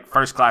all the like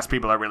first class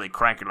people are really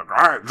cranky. Like,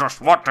 I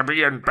just want to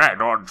be in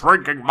bed or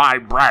drinking my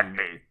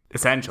brandy.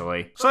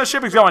 Essentially. So the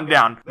ship is going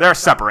down. They're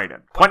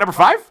separated. Point number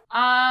 5?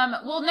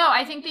 Well, no,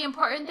 I think the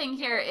important thing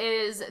here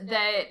is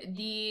that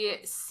the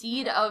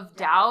seed of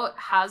doubt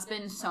has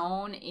been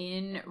sown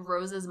in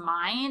Rose's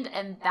mind,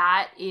 and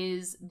that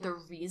is the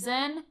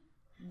reason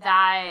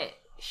that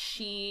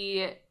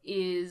she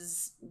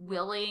is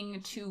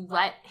willing to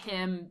let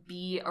him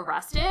be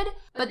arrested.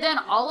 But then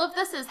all of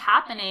this is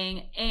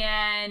happening,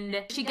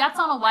 and she gets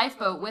on a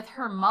lifeboat with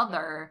her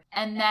mother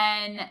and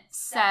then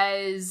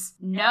says,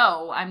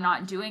 no, I'm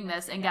not doing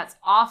this, and gets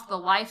off the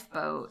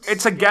lifeboat.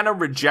 It's again a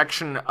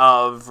rejection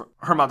of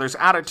her mother's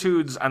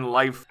attitudes and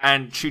life,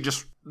 and she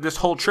just, this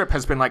whole trip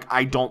has been like,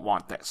 I don't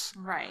want this.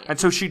 Right. And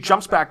so she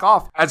jumps back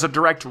off as a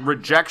direct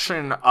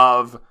rejection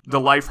of the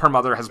life her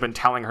mother has been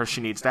telling her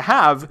she needs to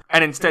have,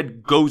 and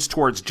instead goes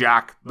towards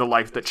Jack, the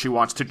life that she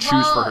wants to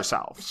choose for Well,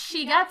 herself.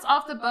 She gets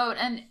off the boat,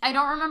 and I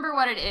don't remember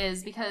what it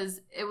is because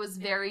it was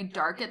very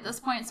dark at this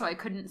point, so I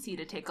couldn't see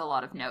to take a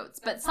lot of notes.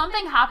 But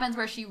something happens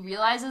where she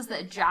realizes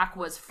that Jack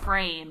was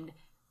framed,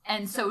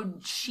 and so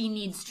she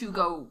needs to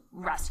go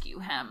rescue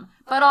him.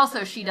 But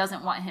also she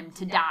doesn't want him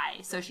to die,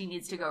 so she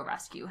needs to go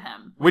rescue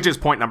him. Which is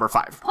point number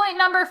 5. Point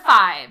number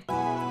 5.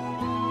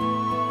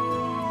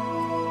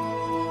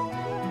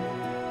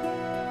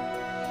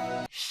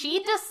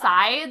 She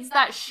decides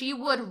that she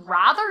would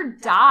rather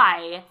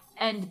die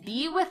and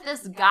be with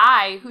this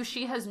guy who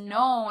she has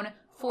known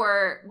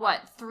for,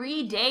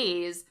 3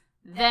 days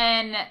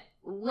than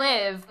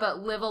live a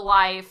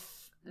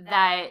life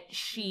that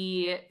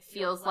she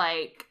feels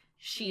like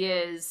she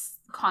is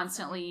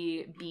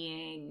constantly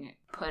being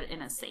put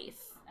in a safe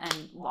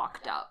and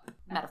locked up,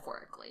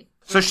 metaphorically.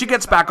 So she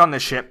gets back on the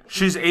ship.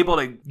 She's able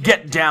to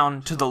get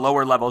down to the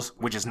lower levels,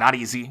 which is not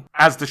easy,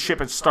 as the ship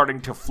is starting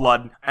to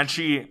flood. And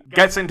she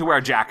gets into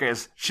where Jack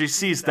is. She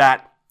sees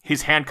that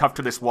he's handcuffed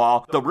to this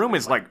wall. The room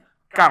is like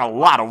got a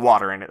lot of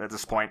water in it at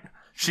this point.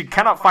 She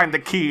cannot find the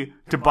key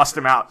to bust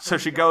him out. So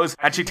she goes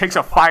and she takes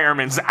a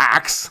fireman's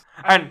axe.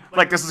 And,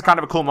 like, this is kind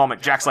of a cool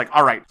moment. Jack's like,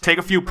 all right, take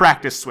a few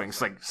practice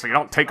swings, like, so you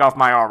don't take off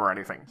my arm or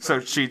anything.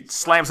 So she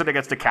slams it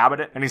against the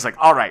cabinet, and he's like,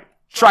 all right,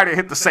 try to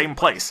hit the same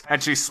place.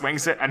 And she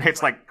swings it and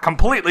hits, like,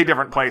 completely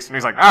different place. And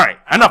he's like, all right,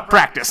 enough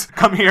practice.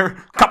 Come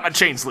here, cut my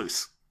chains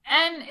loose.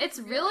 And it's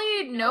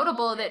really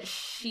notable that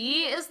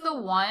she is the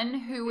one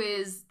who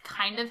is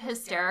kind of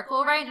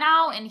hysterical right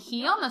now, and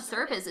he on the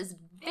surface is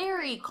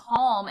very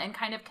calm and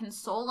kind of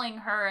consoling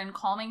her and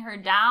calming her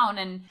down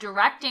and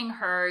directing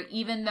her,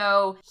 even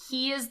though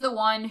he is the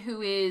one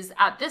who is,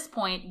 at this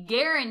point,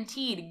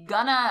 guaranteed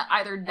gonna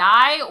either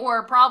die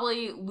or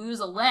probably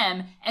lose a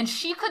limb, and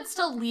she could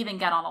still leave and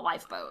get on a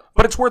lifeboat.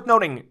 But it's worth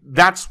noting,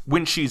 that's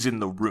when she's in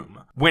the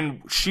room.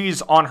 When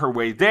she's on her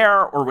way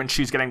there, or when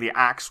she's getting the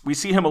axe, we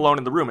see him alone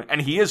in the room,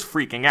 and he is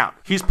freaking out.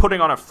 He's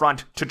putting on a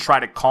front to try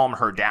to calm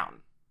her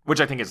down,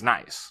 which I think is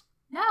nice.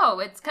 No,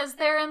 it's because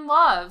they're in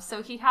love,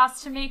 so he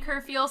has to make her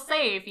feel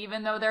safe,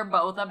 even though they're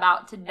both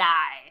about to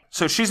die.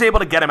 So she's able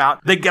to get him out.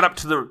 They get up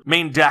to the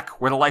main deck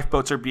where the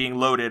lifeboats are being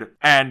loaded,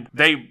 and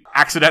they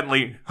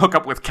accidentally hook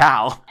up with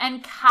Cal.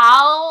 And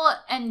Cal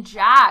and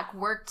Jack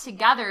work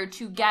together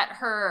to get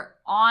her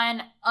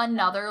on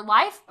another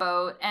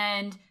lifeboat,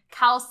 and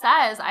Cal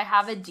says, I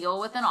have a deal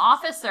with an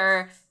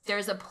officer.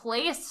 There's a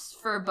place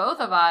for both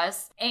of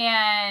us.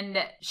 And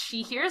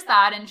she hears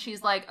that and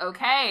she's like,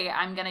 okay,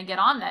 I'm going to get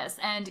on this.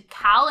 And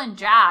Cal and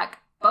Jack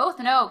both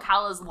know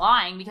Cal is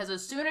lying because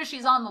as soon as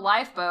she's on the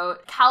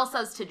lifeboat, Cal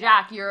says to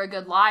Jack, you're a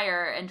good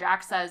liar. And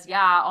Jack says,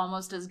 yeah,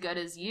 almost as good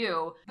as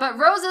you. But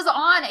Rose is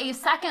on a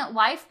second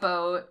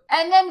lifeboat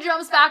and then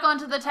jumps back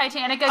onto the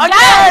Titanic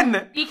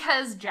again!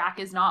 Because Jack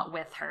is not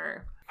with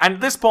her. And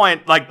at this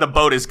point, like, the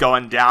boat is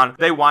going down.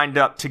 They wind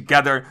up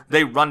together.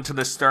 They run to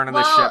the stern of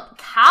the ship.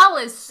 Cal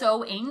is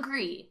so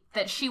angry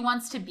that she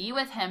wants to be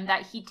with him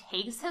that he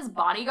takes his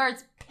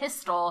bodyguard's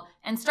pistol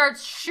and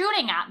starts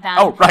shooting at them.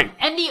 Oh, right.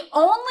 And the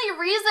only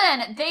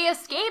reason they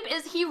escape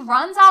is he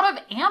runs out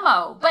of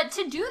ammo. But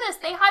to do this,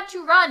 they had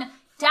to run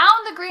down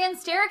the grand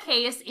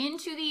staircase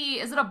into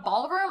the, is it a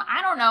ballroom?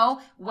 I don't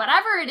know.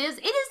 Whatever it is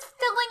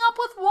filling up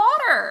with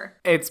water.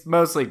 It's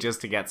mostly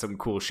just to get some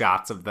cool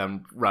shots of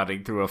them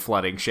running through a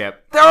flooding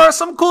ship. There are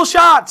some cool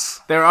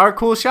shots! There are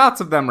cool shots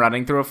of them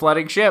running through a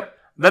flooding ship.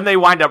 Then they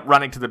wind up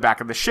running to the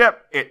back of the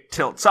ship. It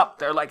tilts up.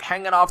 They're like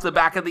hanging off the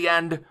back of the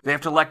end. They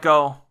have to let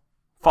go,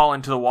 fall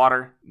into the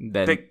water.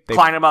 Then they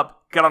climb him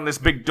up, get on this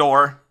big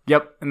door.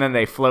 Yep, and then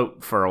they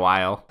float for a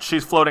while.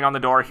 She's floating on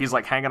the door. He's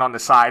like hanging on the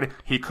side.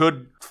 He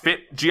could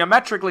fit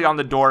geometrically on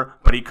the door,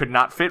 but he could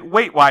not fit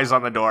weight-wise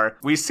on the door.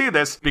 We see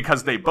this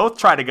because they both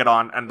try to get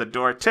on and the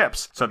door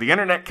tips. So the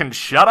internet can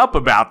shut up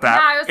about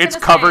that. Yeah, it's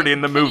covered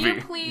in the movie. Can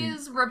you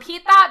please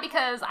repeat that?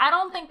 Because I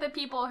don't think that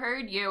people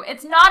heard you.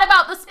 It's not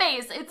about the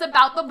space. It's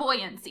about the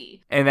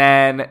buoyancy. And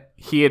then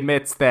he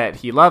admits that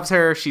he loves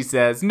her. She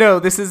says, no,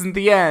 this isn't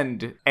the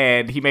end.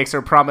 And he makes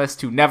her promise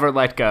to never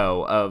let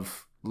go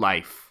of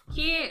life.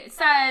 He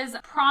says,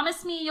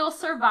 promise me you'll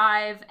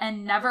survive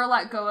and never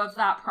let go of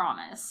that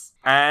promise.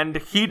 And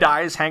he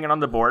dies hanging on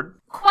the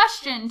board.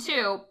 Question,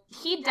 too.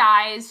 He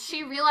dies,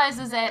 she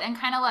realizes it and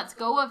kind of lets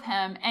go of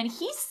him, and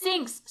he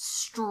sinks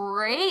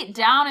straight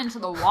down into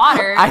the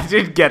water. I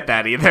didn't get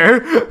that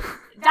either.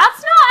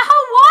 That's not how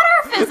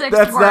water physics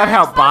That's works. not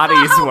how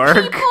bodies not how work.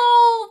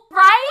 People,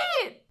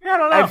 right? I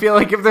don't know. I feel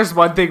like if there's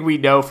one thing we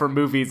know from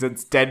movies,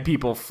 it's dead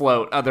people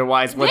float.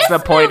 Otherwise, what's the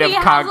point of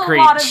concrete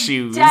has a lot of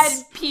shoes?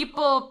 Dead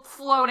people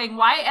floating.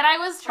 Why? And I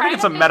was trying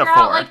it's to a figure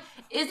metaphor. out, like,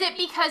 is it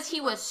because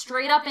he was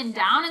straight up and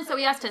down, and so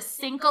he has to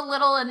sink a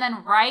little and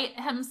then right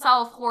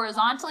himself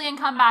horizontally and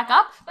come back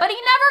up? But he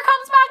never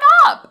comes back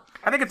up.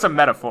 I think it's a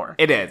metaphor.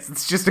 It is.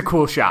 It's just a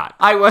cool shot.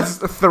 I was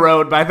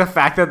thrown by the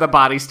fact that the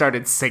body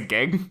started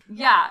sinking.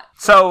 Yeah.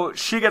 So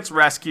she gets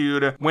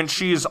rescued when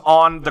she's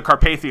on the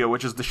Carpathia,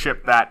 which is the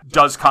ship that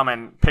does come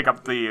and pick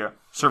up the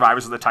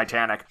survivors of the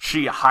Titanic.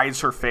 She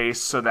hides her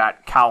face so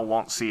that Cal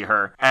won't see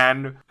her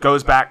and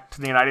goes back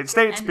to the United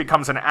States, And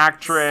becomes an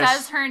actress.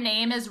 Says her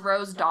name is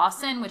Rose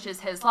Dawson, which is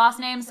his last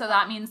name, so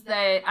that means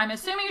that I'm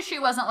assuming she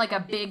wasn't like a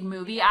big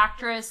movie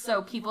actress,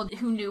 so people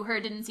who knew her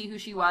didn't see who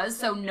she was,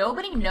 so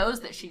nobody knows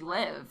that she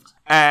lived.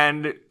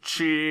 And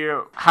she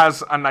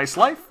has a nice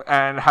life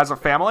and has a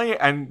family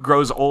and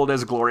grows old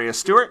as Gloria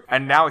Stewart.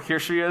 And now here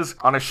she is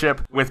on a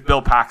ship with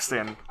Bill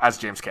Paxton as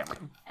James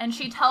Cameron. And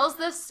she tells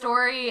this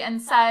story and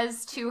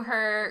says to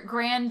her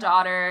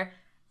granddaughter,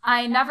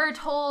 I never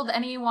told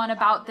anyone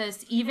about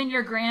this, even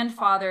your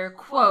grandfather,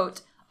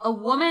 quote, a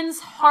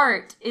woman's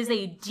heart is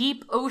a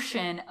deep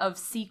ocean of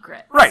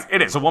secrets. Right,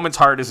 it is. A woman's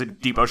heart is a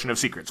deep ocean of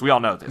secrets. We all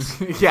know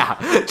this. Yeah,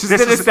 just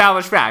an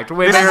established fact.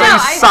 This is a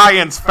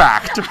science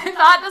fact. I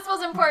thought this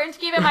was important to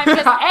keep in mind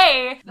because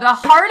A, the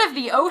heart of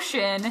the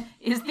ocean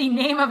is the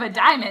name of a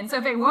diamond. So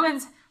if a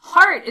woman's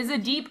heart is a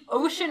deep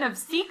ocean of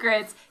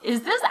secrets,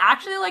 is this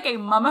actually like a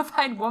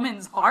mummified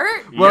woman's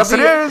heart? Well, Yes, it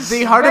is.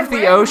 The heart of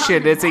the Where-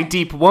 ocean is a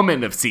deep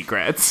woman of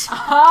secrets.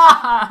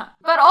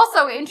 But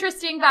also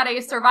interesting that a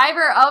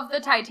survivor of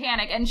the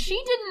Titanic, and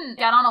she didn't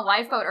get on a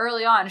lifeboat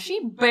early on, she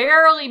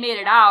barely made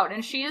it out,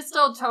 and she is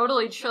still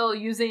totally chill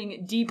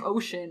using deep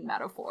ocean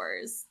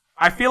metaphors.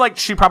 I feel like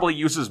she probably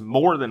uses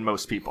more than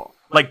most people.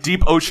 Like,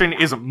 deep ocean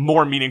is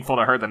more meaningful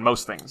to her than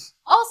most things.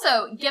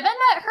 Also, given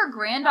that her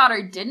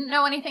granddaughter didn't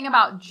know anything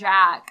about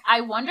Jack,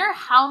 I wonder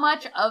how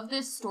much of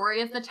this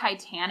story of the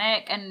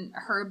Titanic and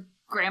her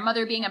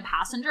grandmother being a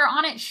passenger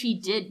on it, she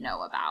did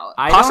know about.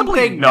 I Possibly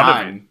don't think none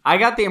of none. I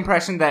got the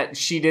impression that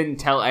she didn't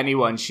tell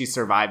anyone she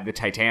survived the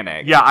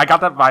Titanic. Yeah, I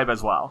got that vibe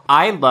as well.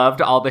 I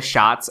loved all the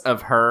shots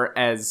of her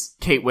as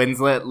Kate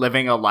Winslet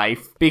living a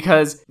life,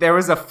 because there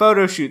was a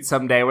photo shoot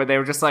someday where they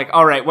were just like,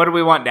 all right, what do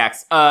we want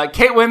next?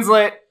 Kate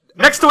Winslet,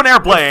 Next to an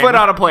airplane. foot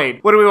on a plane.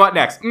 What do we want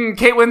next?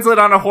 Kate Winslet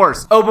on a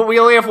horse. Oh, but we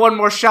only have one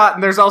more shot,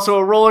 and there's also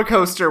a roller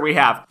coaster we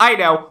have. I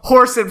know,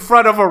 horse in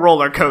front of a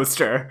roller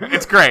coaster.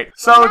 It's great.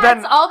 So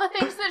That's then, all the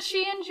things that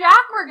she and Jack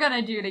were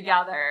gonna do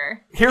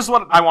together. here's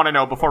what I want to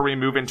know before we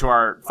move into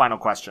our final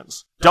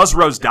questions. Does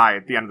Rose die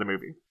at the end of the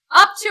movie?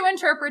 Up to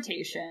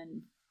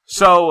interpretation.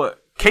 So,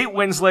 Kate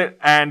Winslet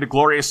and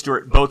Gloria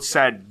Stewart both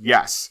said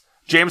yes.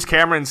 James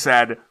Cameron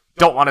said,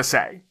 don't want to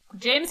say.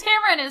 James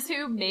Cameron is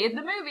who made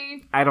the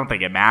movie. I don't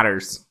think it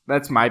matters.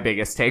 That's my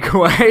biggest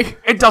takeaway.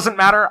 It doesn't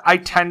matter. I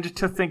tend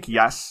to think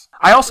yes.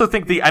 I also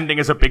think the ending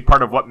is a big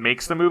part of what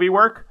makes the movie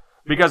work,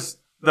 because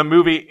the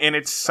movie in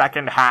its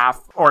second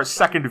half, or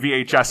second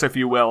VHS if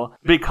you will,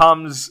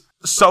 becomes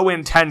so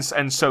intense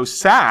and so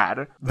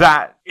sad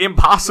that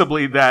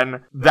impossibly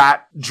then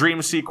that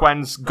dream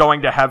sequence,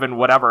 going to heaven,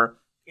 whatever,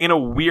 in a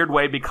weird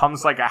way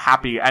becomes like a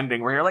happy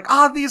ending where you're like,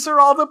 these are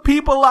all the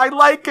people I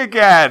like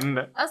again.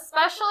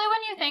 Especially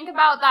when you think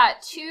about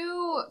that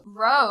to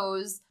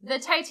Rose, the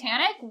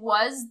Titanic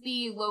was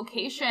the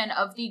location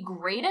of the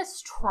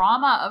greatest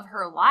trauma of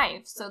her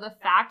life. So the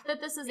fact that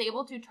this is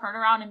able to turn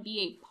around and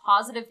be a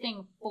positive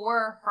thing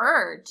for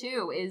her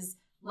too is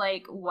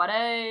like, what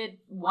a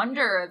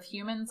wonder of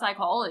human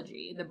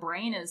psychology. The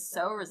brain is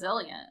so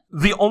resilient.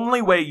 The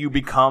only way you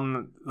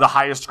become the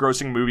highest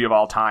grossing movie of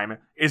all time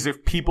is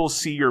if people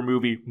see your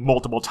movie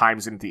multiple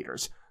times in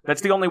theaters.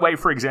 That's the only way,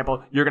 for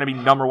example, you're going to be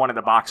number one at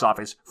the box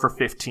office for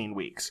 15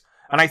 weeks.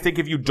 And I think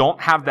if you don't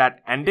have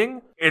that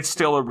ending, it's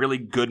still a really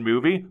good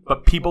movie,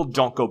 but people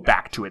don't go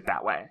back to it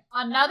that way.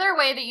 Another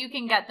way that you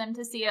can get them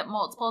to see it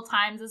multiple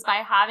times is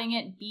by having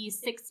it be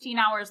 16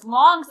 hours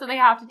long, so they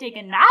have to take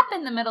a nap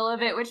in the middle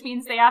of it, which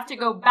means they have to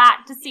go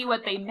back to see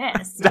what they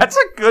missed. That's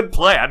a good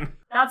plan.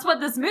 That's what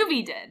this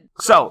movie did.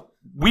 So,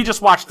 we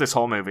just watched this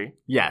whole movie.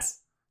 Yes.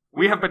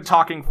 We have been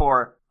talking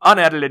for,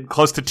 unedited,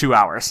 close to 2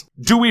 hours.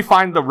 Do we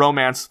find the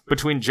romance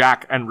between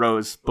Jack and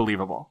Rose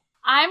believable?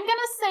 I'm gonna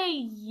say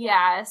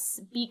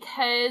yes,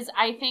 because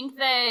I think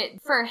that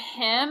for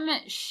him,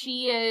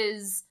 she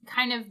is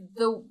kind of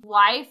the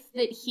wife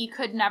that he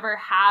could never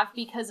have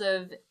because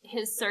of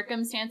his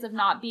circumstance of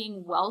not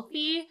being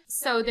wealthy.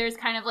 So there's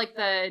kind of like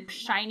the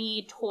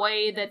shiny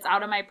toy that's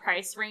out of my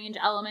price range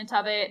element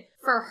of it.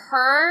 For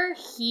her,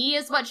 he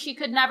is what she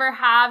could never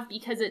have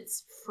because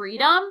it's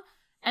freedom.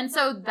 And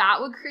so that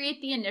would create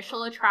the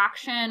initial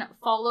attraction,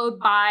 followed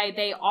by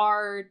they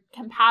are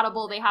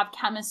compatible, they have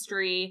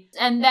chemistry,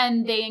 and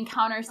then they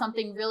encounter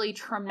something really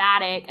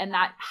traumatic, and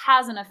that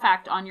has an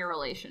effect on your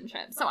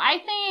relationship. So I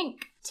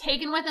think,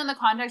 taken within the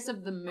context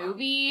of the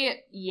movie,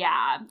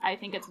 yeah, I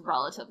think it's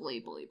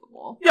relatively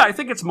believable. Yeah, I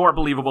think it's more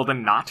believable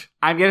than not.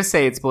 I'm going to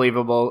say it's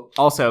believable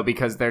also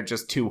because they're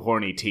just two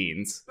horny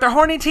teens. They're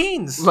horny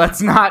teens.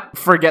 Let's not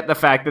forget the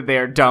fact that they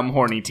are dumb,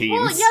 horny teens.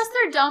 Well, yes,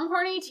 they're dumb,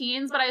 horny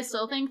teens, but I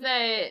still think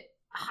that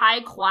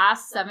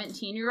high-class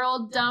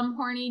 17-year-old dumb,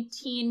 horny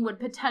teen would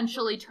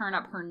potentially turn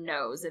up her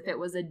nose if it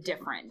was a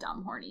different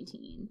dumb, horny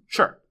teen.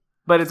 Sure.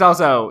 But it's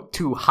also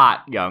two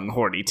hot, young,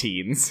 horny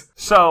teens.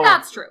 So,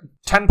 That's true.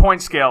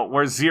 10-point scale,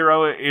 where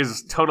 0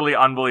 is totally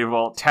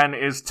unbelievable, 10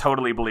 is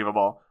totally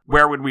believable.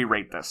 Where would we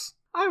rate this?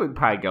 I would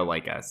probably go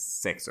like a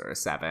 6 or a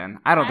 7.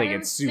 I don't think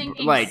I'm it's super,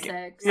 thinking like...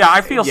 6. Yeah,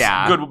 I feel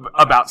Yeah. good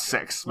about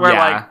 6. Where, Yeah.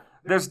 like,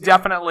 there's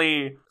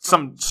definitely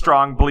some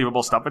strong,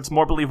 believable stuff. It's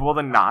more believable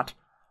than not.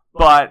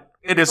 But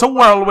it is a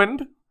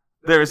whirlwind.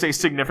 There is a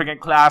significant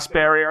class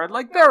barrier.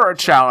 Like, there are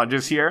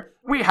challenges here.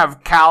 We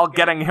have Cal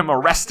getting him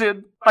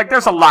arrested. Like,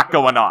 there's a lot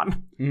going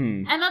on.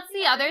 Mm. And that's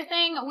the other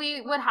thing.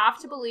 We would have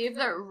to believe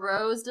that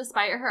Rose,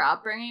 despite her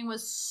upbringing,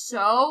 was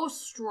so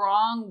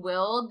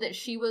strong-willed that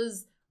she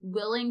was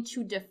willing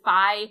to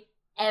defy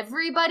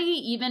everybody,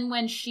 even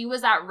when she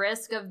was at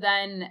risk of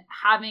then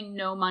having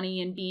no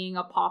money and being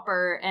a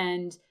pauper,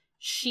 and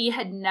she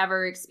had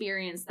never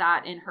experienced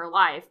that in her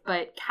life.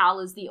 But Cal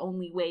is the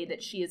only way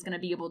that she is going to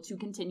be able to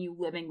continue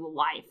living the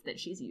life that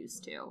she's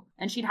used to.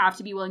 And she'd have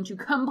to be willing to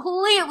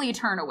completely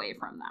turn away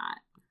from that.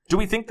 Do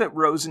we think that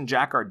Rose and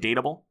Jack are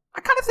dateable? I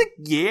kind of think,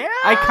 yeah.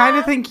 I kind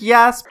of think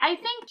yes. I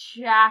think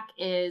Jack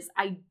is.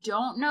 I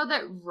don't know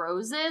that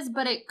Rose is,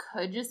 but it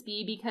could just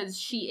be because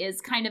she is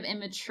kind of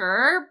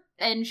immature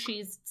and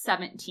she's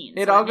 17.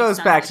 It so all makes goes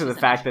sense back that to the she's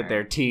fact that immature.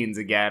 they're teens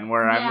again,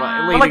 where Yeah. I'm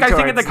But, leaning like, I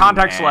think in the towards,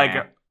 context, nah.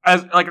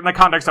 like, in the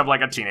context of,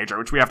 like, a teenager,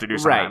 which we have to do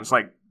sometimes,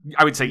 like,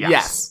 I would say yes.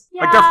 Yes.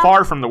 Like, they're Yeah.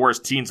 far from the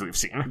worst teens we've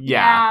seen.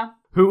 Yeah.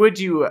 Who would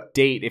you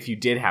date if you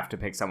did have to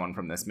pick someone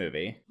from this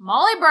movie?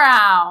 Molly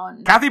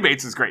Brown. Kathy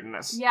Bates is great in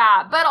this.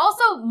 Yeah, but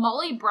also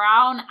Molly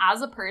Brown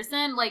as a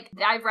person, like,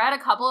 I've read a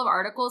couple of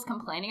articles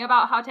complaining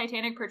about how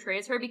Titanic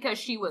portrays her because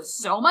she was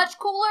so much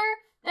cooler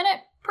than it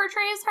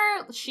portrays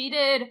her. She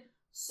did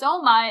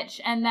so much,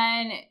 and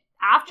then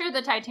after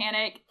the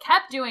Titanic,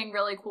 kept doing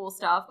really cool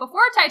stuff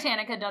before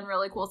Titanic had done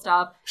really cool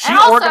stuff.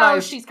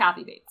 She's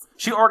Kathy Bates.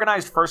 She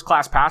organized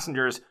first-class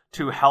passengers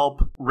to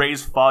help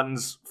raise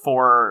funds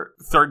for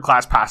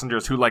third-class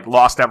passengers who,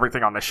 lost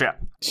everything on the ship.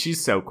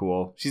 She's so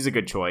cool. She's a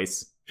good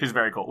choice. She's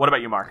very cool. What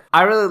about you, Mark?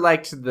 I really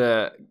liked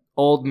the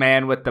old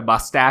man with the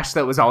mustache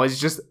that was always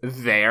just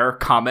there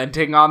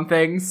commenting on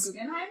things.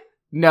 Guggenheim?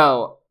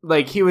 No,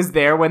 he was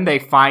there when they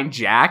find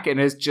Jack and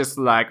is just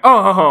like,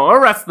 oh,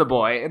 arrest the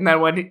boy. And then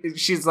when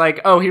she's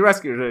like, oh, he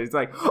rescued her, he's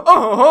like,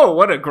 oh,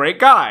 what a great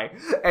guy.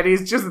 And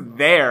he's just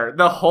there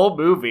the whole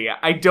movie.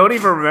 I don't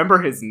even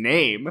remember his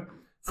name.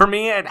 For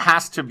me, it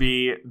has to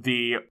be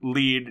the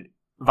lead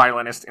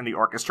violinist in the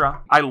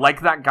orchestra. I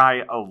like that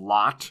guy a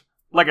lot.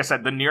 Like I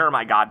said, the nearer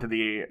I got to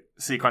the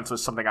sequence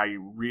was something I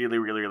really,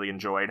 really, really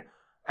enjoyed.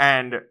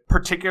 And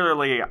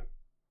particularly,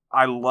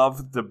 I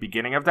love the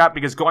beginning of that,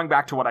 because going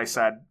back to what I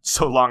said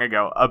so long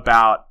ago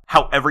about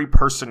how every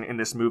person in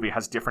this movie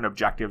has different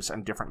objectives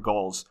and different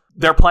goals.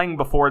 They're playing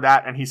before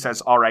that, and he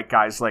says, all right,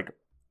 guys,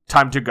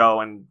 time to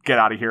go and get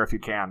out of here if you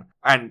can.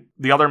 And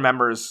the other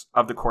members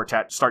of the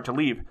quartet start to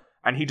leave.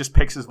 And he just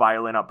picks his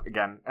violin up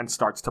again and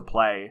starts to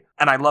play.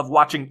 And I love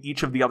watching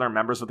each of the other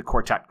members of the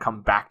quartet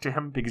come back to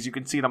him, because you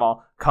can see them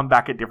all come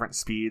back at different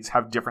speeds,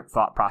 have different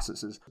thought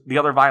processes. The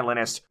other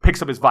violinist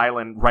picks up his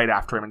violin right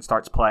after him and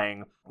starts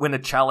playing. When the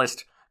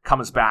cellist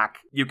comes back,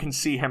 you can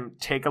see him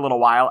take a little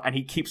while, and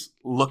he keeps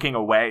looking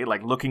away,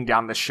 looking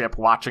down the ship,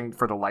 watching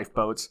for the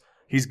lifeboats.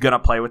 He's gonna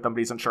play with them, but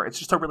he's unsure. It's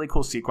just a really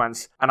cool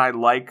sequence, and I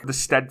like the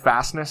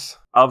steadfastness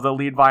of the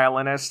lead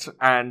violinist,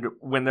 and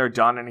when they're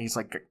done, and he's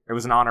like, it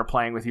was an honor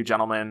playing with you,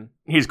 gentlemen.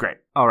 He's great.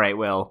 All right,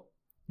 Will.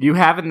 You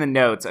have in the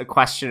notes a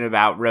question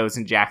about Rose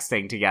and Jack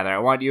staying together. I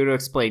want you to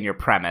explain your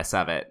premise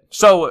of it.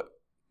 So,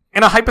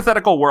 in a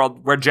hypothetical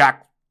world where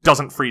Jack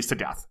doesn't freeze to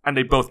death, and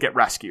they both get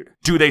rescued,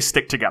 do they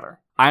stick together?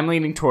 I'm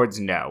leaning towards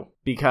no,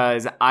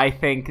 because I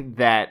think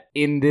that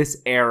in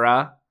this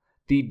era,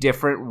 the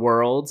different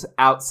worlds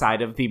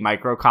outside of the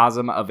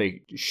microcosm of a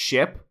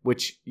ship,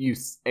 which you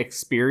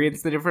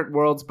experience the different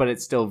worlds, but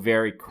it's still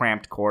very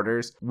cramped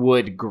quarters,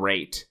 would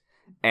grate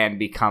and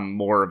become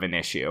more of an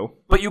issue.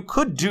 But you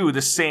could do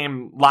the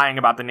same lying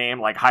about the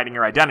name, hiding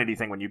your identity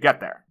thing when you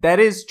get there. That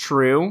is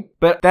true,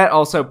 but that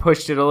also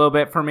pushed it a little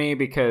bit for me,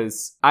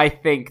 because I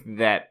think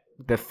that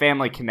the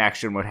family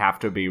connection would have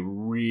to be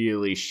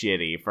really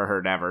shitty for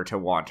her never to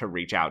want to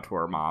reach out to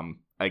her mom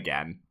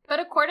again.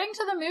 But according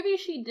to the movie,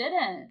 she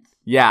didn't.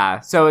 Yeah,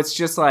 so it's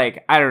just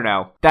I don't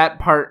know. That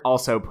part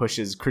also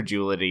pushes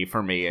credulity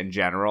for me in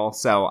general.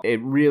 So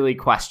it really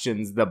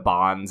questions the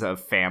bonds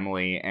of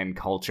family and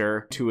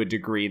culture to a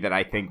degree that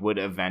I think would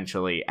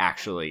eventually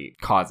actually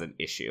cause an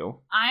issue.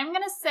 I'm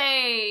going to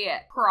say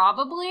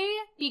probably,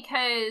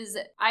 because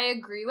I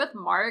agree with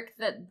Mark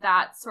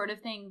that sort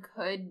of thing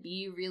could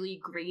be really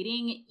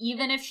grating.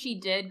 Even if she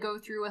did go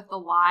through with the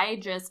lie,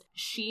 just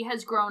she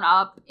has grown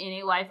up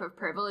in a life of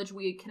privilege.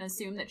 We can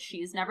assume that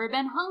she's never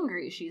been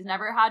hungry. She's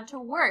never had to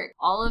work,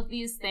 all of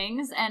these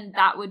things, and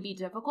that would be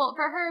difficult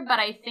for her. But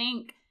I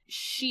think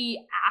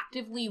she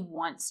actively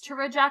wants to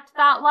reject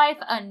that life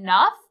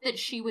enough that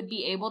she would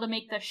be able to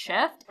make the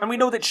shift. And we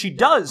know that she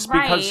does,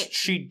 right, because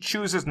she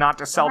chooses not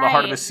to sell the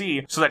Heart of the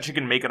Sea so that she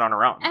can make it on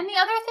her own. And the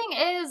other thing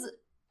is,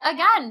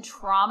 again,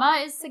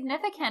 trauma is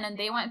significant, and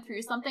they went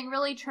through something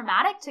really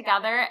traumatic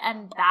together,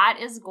 and that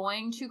is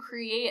going to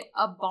create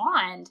a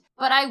bond.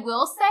 But I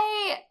will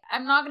say,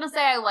 I'm not going to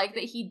say I like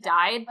that he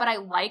died, but I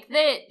like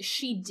that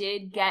she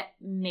did get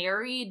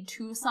married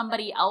to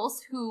somebody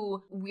else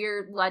who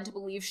we're led to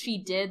believe she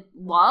did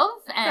love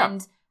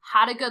and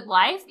had a good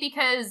life,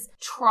 because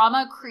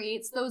trauma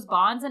creates those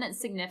bonds and it's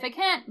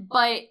significant,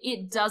 but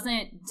it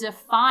doesn't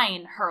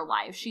define her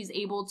life. She's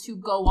able to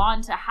go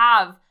on to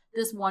have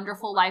this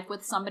wonderful life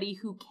with somebody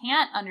who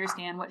can't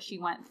understand what she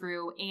went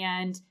through,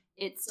 and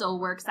it still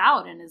works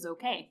out and is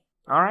okay.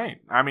 All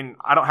right. I mean,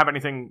 I don't have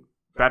anything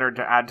better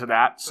to add to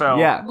that, so...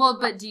 Yeah. Well,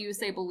 but do you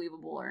say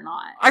believable or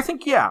not? I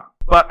think, yeah.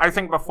 But I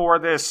think before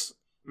this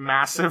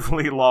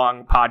massively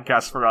long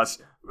podcast for us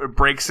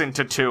breaks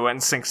into two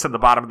and sinks to the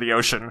bottom of the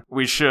ocean,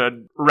 we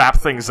should wrap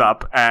things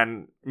up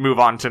and move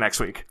on to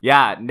next week.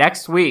 Yeah,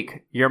 next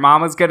week, your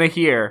mama's gonna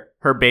hear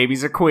her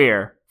babies are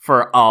queer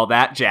for all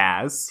that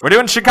jazz. We're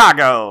doing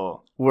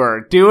Chicago.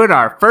 We're doing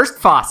our first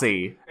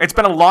Fosse. It's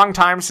been a long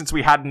time since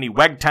we had any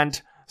Weg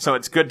tent, so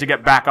it's good to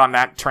get back on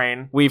that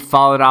train. We've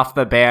fallen off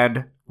the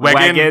band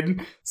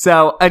wagon.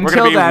 So we're until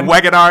gonna be then,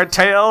 wagging our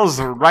tails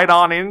right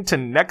on into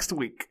next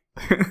week.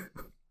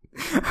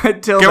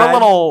 until Give then, a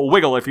little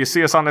wiggle if you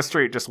see us on the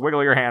street. Just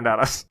wiggle your hand at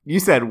us. You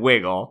said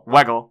wiggle.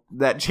 Wiggle.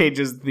 That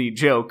changes the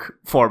joke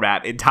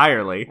format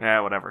entirely.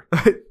 Yeah, whatever.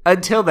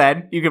 Until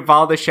then, you can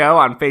follow the show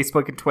on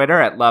Facebook and Twitter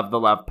at Love the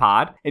Love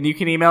Pod, and you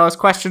can email us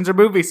questions or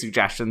movie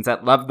suggestions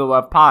at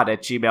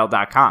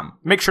lovethelovepod@gmail.com.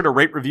 Make sure to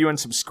rate, review, and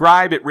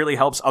subscribe. It really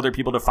helps other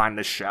people to find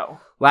this show.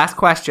 Last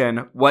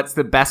question, what's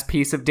the best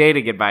piece of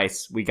dating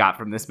advice we got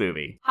from this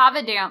movie? Have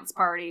a dance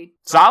party.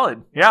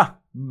 Solid. Yeah.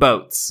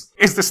 Boats.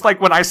 Is this like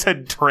when I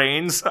said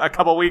trains a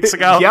couple weeks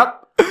ago?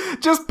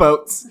 Yep. Just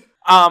boats.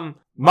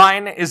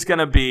 Mine is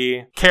gonna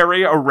be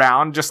carry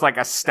around just like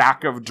a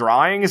stack of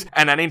drawings,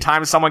 and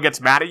anytime someone gets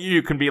mad at you,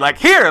 you can be like,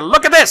 here,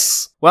 look at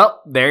this!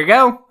 Well, there you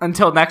go.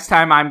 Until next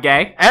time, I'm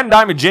Gay. And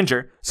I'm a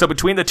Ginger, so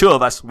between the two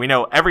of us, we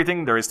know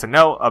everything there is to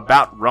know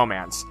about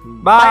romance.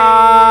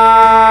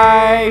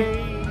 Bye!